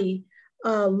body,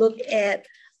 look at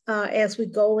as we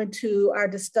go into our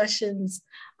discussions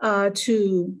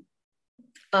to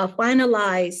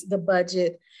finalize the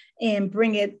budget and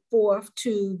bring it forth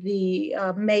to the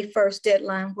May 1st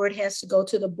deadline where it has to go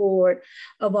to the Board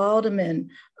of Aldermen.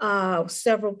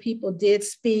 Several people did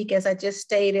speak, as I just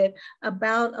stated,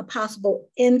 about a possible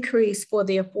increase for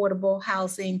the Affordable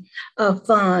Housing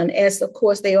Fund, as of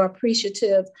course they are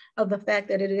appreciative of the fact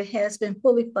that it has been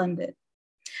fully funded.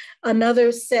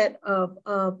 Another set of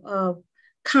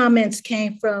comments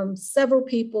came from several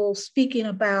people speaking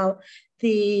about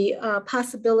the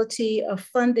possibility of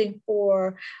funding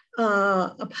for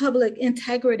a public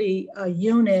integrity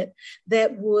unit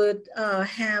that would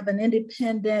have an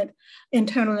independent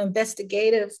internal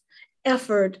investigative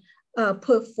effort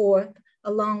put forth,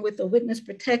 along with the witness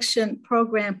protection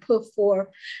program put forth,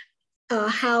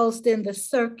 housed in the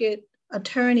circuit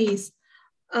attorney's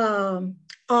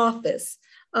office,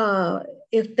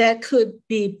 if that could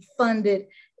be funded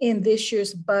in this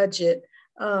year's budget.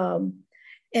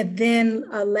 And then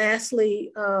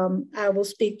lastly, I will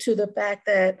speak to the fact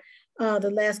that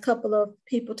the last couple of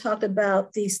people talked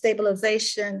about the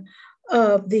stabilization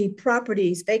of the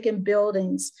properties, vacant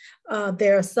buildings.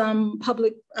 There are some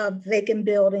public vacant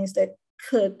buildings that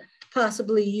could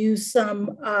possibly use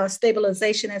some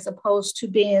stabilization as opposed to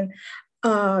being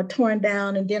torn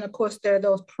down. And then of course, there are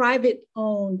those private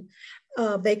owned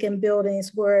vacant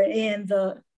buildings wherein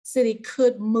the city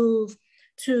could move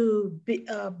to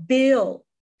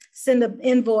send an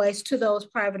invoice to those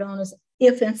private owners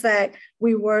if in fact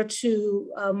we were to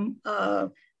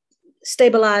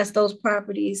stabilize those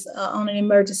properties on an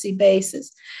emergency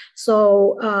basis.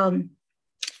 So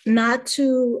not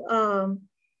to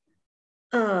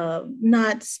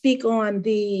not speak on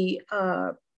the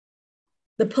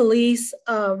police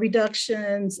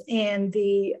reductions and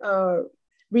the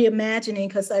reimagining,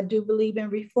 because I do believe in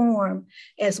reform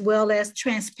as well as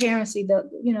transparency.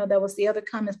 That was the other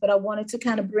comments, but I wanted to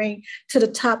kind of bring to the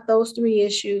top those three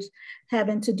issues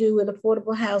having to do with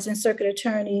affordable housing, circuit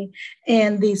attorney,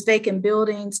 and these vacant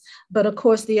buildings. But of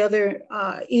course, the other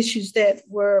issues that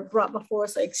were brought before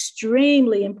us are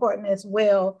extremely important as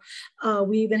well.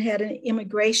 We even had an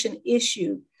immigration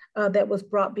issue that was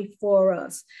brought before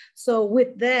us. So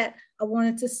with that, I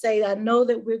wanted to say I know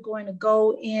that we're going to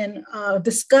go in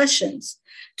discussions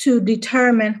to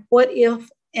determine what if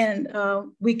and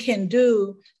we can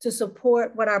do to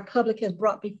support what our public has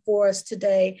brought before us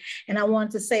today. And I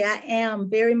want to say I am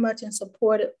very much in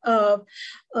support of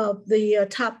the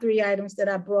top three items that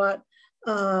I brought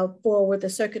forward: the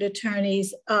circuit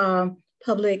attorney's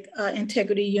public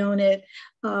integrity unit.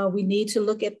 We need to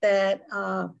look at that.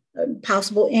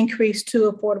 Possible increase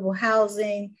to affordable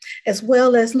housing, as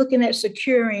well as looking at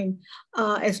securing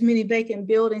as many vacant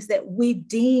buildings that we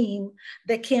deem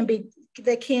that can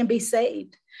be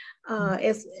saved.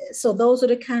 So those are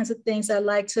the kinds of things I'd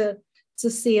like to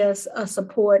see us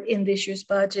support in this year's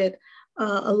budget,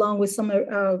 along with some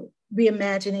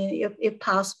reimagining, if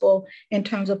possible, in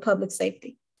terms of public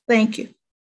safety. Thank you.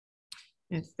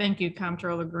 Yes, thank you,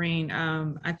 Comptroller Green.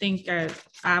 I think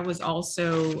I was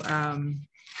also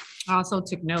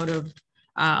took note of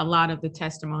a lot of the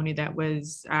testimony that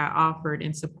was offered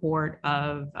in support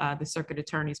of the Circuit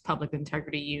Attorney's Public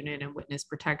Integrity Unit and Witness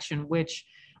Protection, which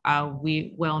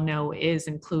we well know is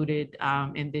included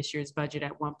in this year's budget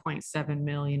at $1.7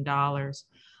 million.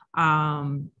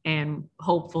 And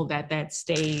hopeful that that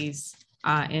stays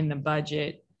in the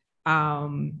budget.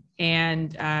 We're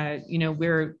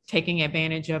taking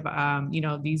advantage of,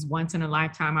 these once in a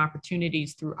lifetime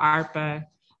opportunities through ARPA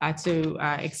to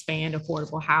expand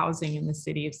affordable housing in the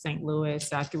city of St. Louis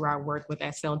through our work with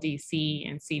SLDC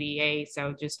and CDA.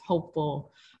 So just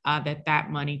hopeful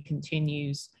that money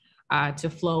continues to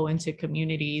flow into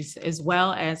communities, as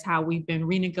well as how we've been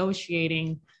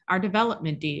renegotiating our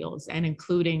development deals and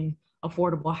including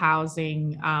affordable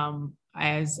housing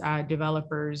as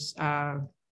developers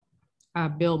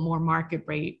build more market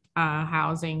rate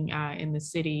housing in the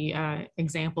city.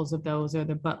 Examples of those are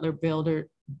the Butler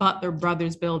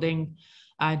Brothers Building,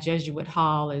 Jesuit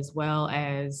Hall, as well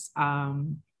as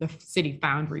the City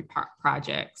Foundry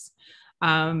projects.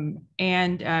 Again,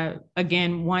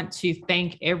 want to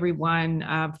thank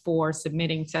everyone for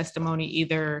submitting testimony,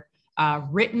 either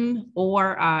written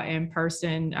or in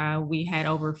person. We had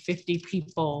over 50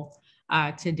 people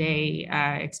today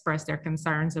express their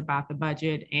concerns about the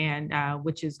budget, and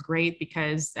which is great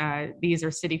because these are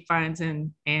city funds,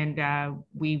 and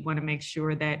we want to make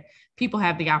sure that people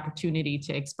have the opportunity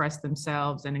to express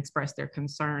themselves and express their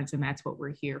concerns, and that's what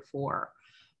we're here for.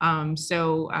 Are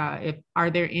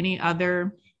there any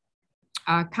other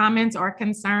comments or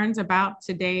concerns about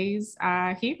today's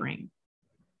hearing?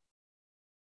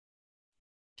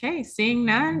 Okay, seeing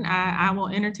none, I will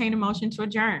entertain a motion to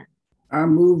adjourn. I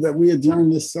move that we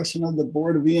adjourn this session of the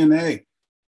Board of ENA.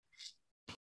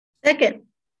 Second.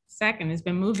 Second, it's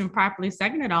been moved and properly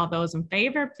seconded. All those in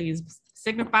favor, please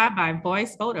signify by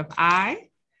voice vote of aye.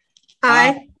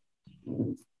 Aye.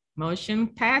 Motion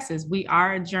passes. We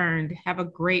are adjourned. Have a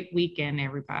great weekend,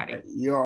 everybody. You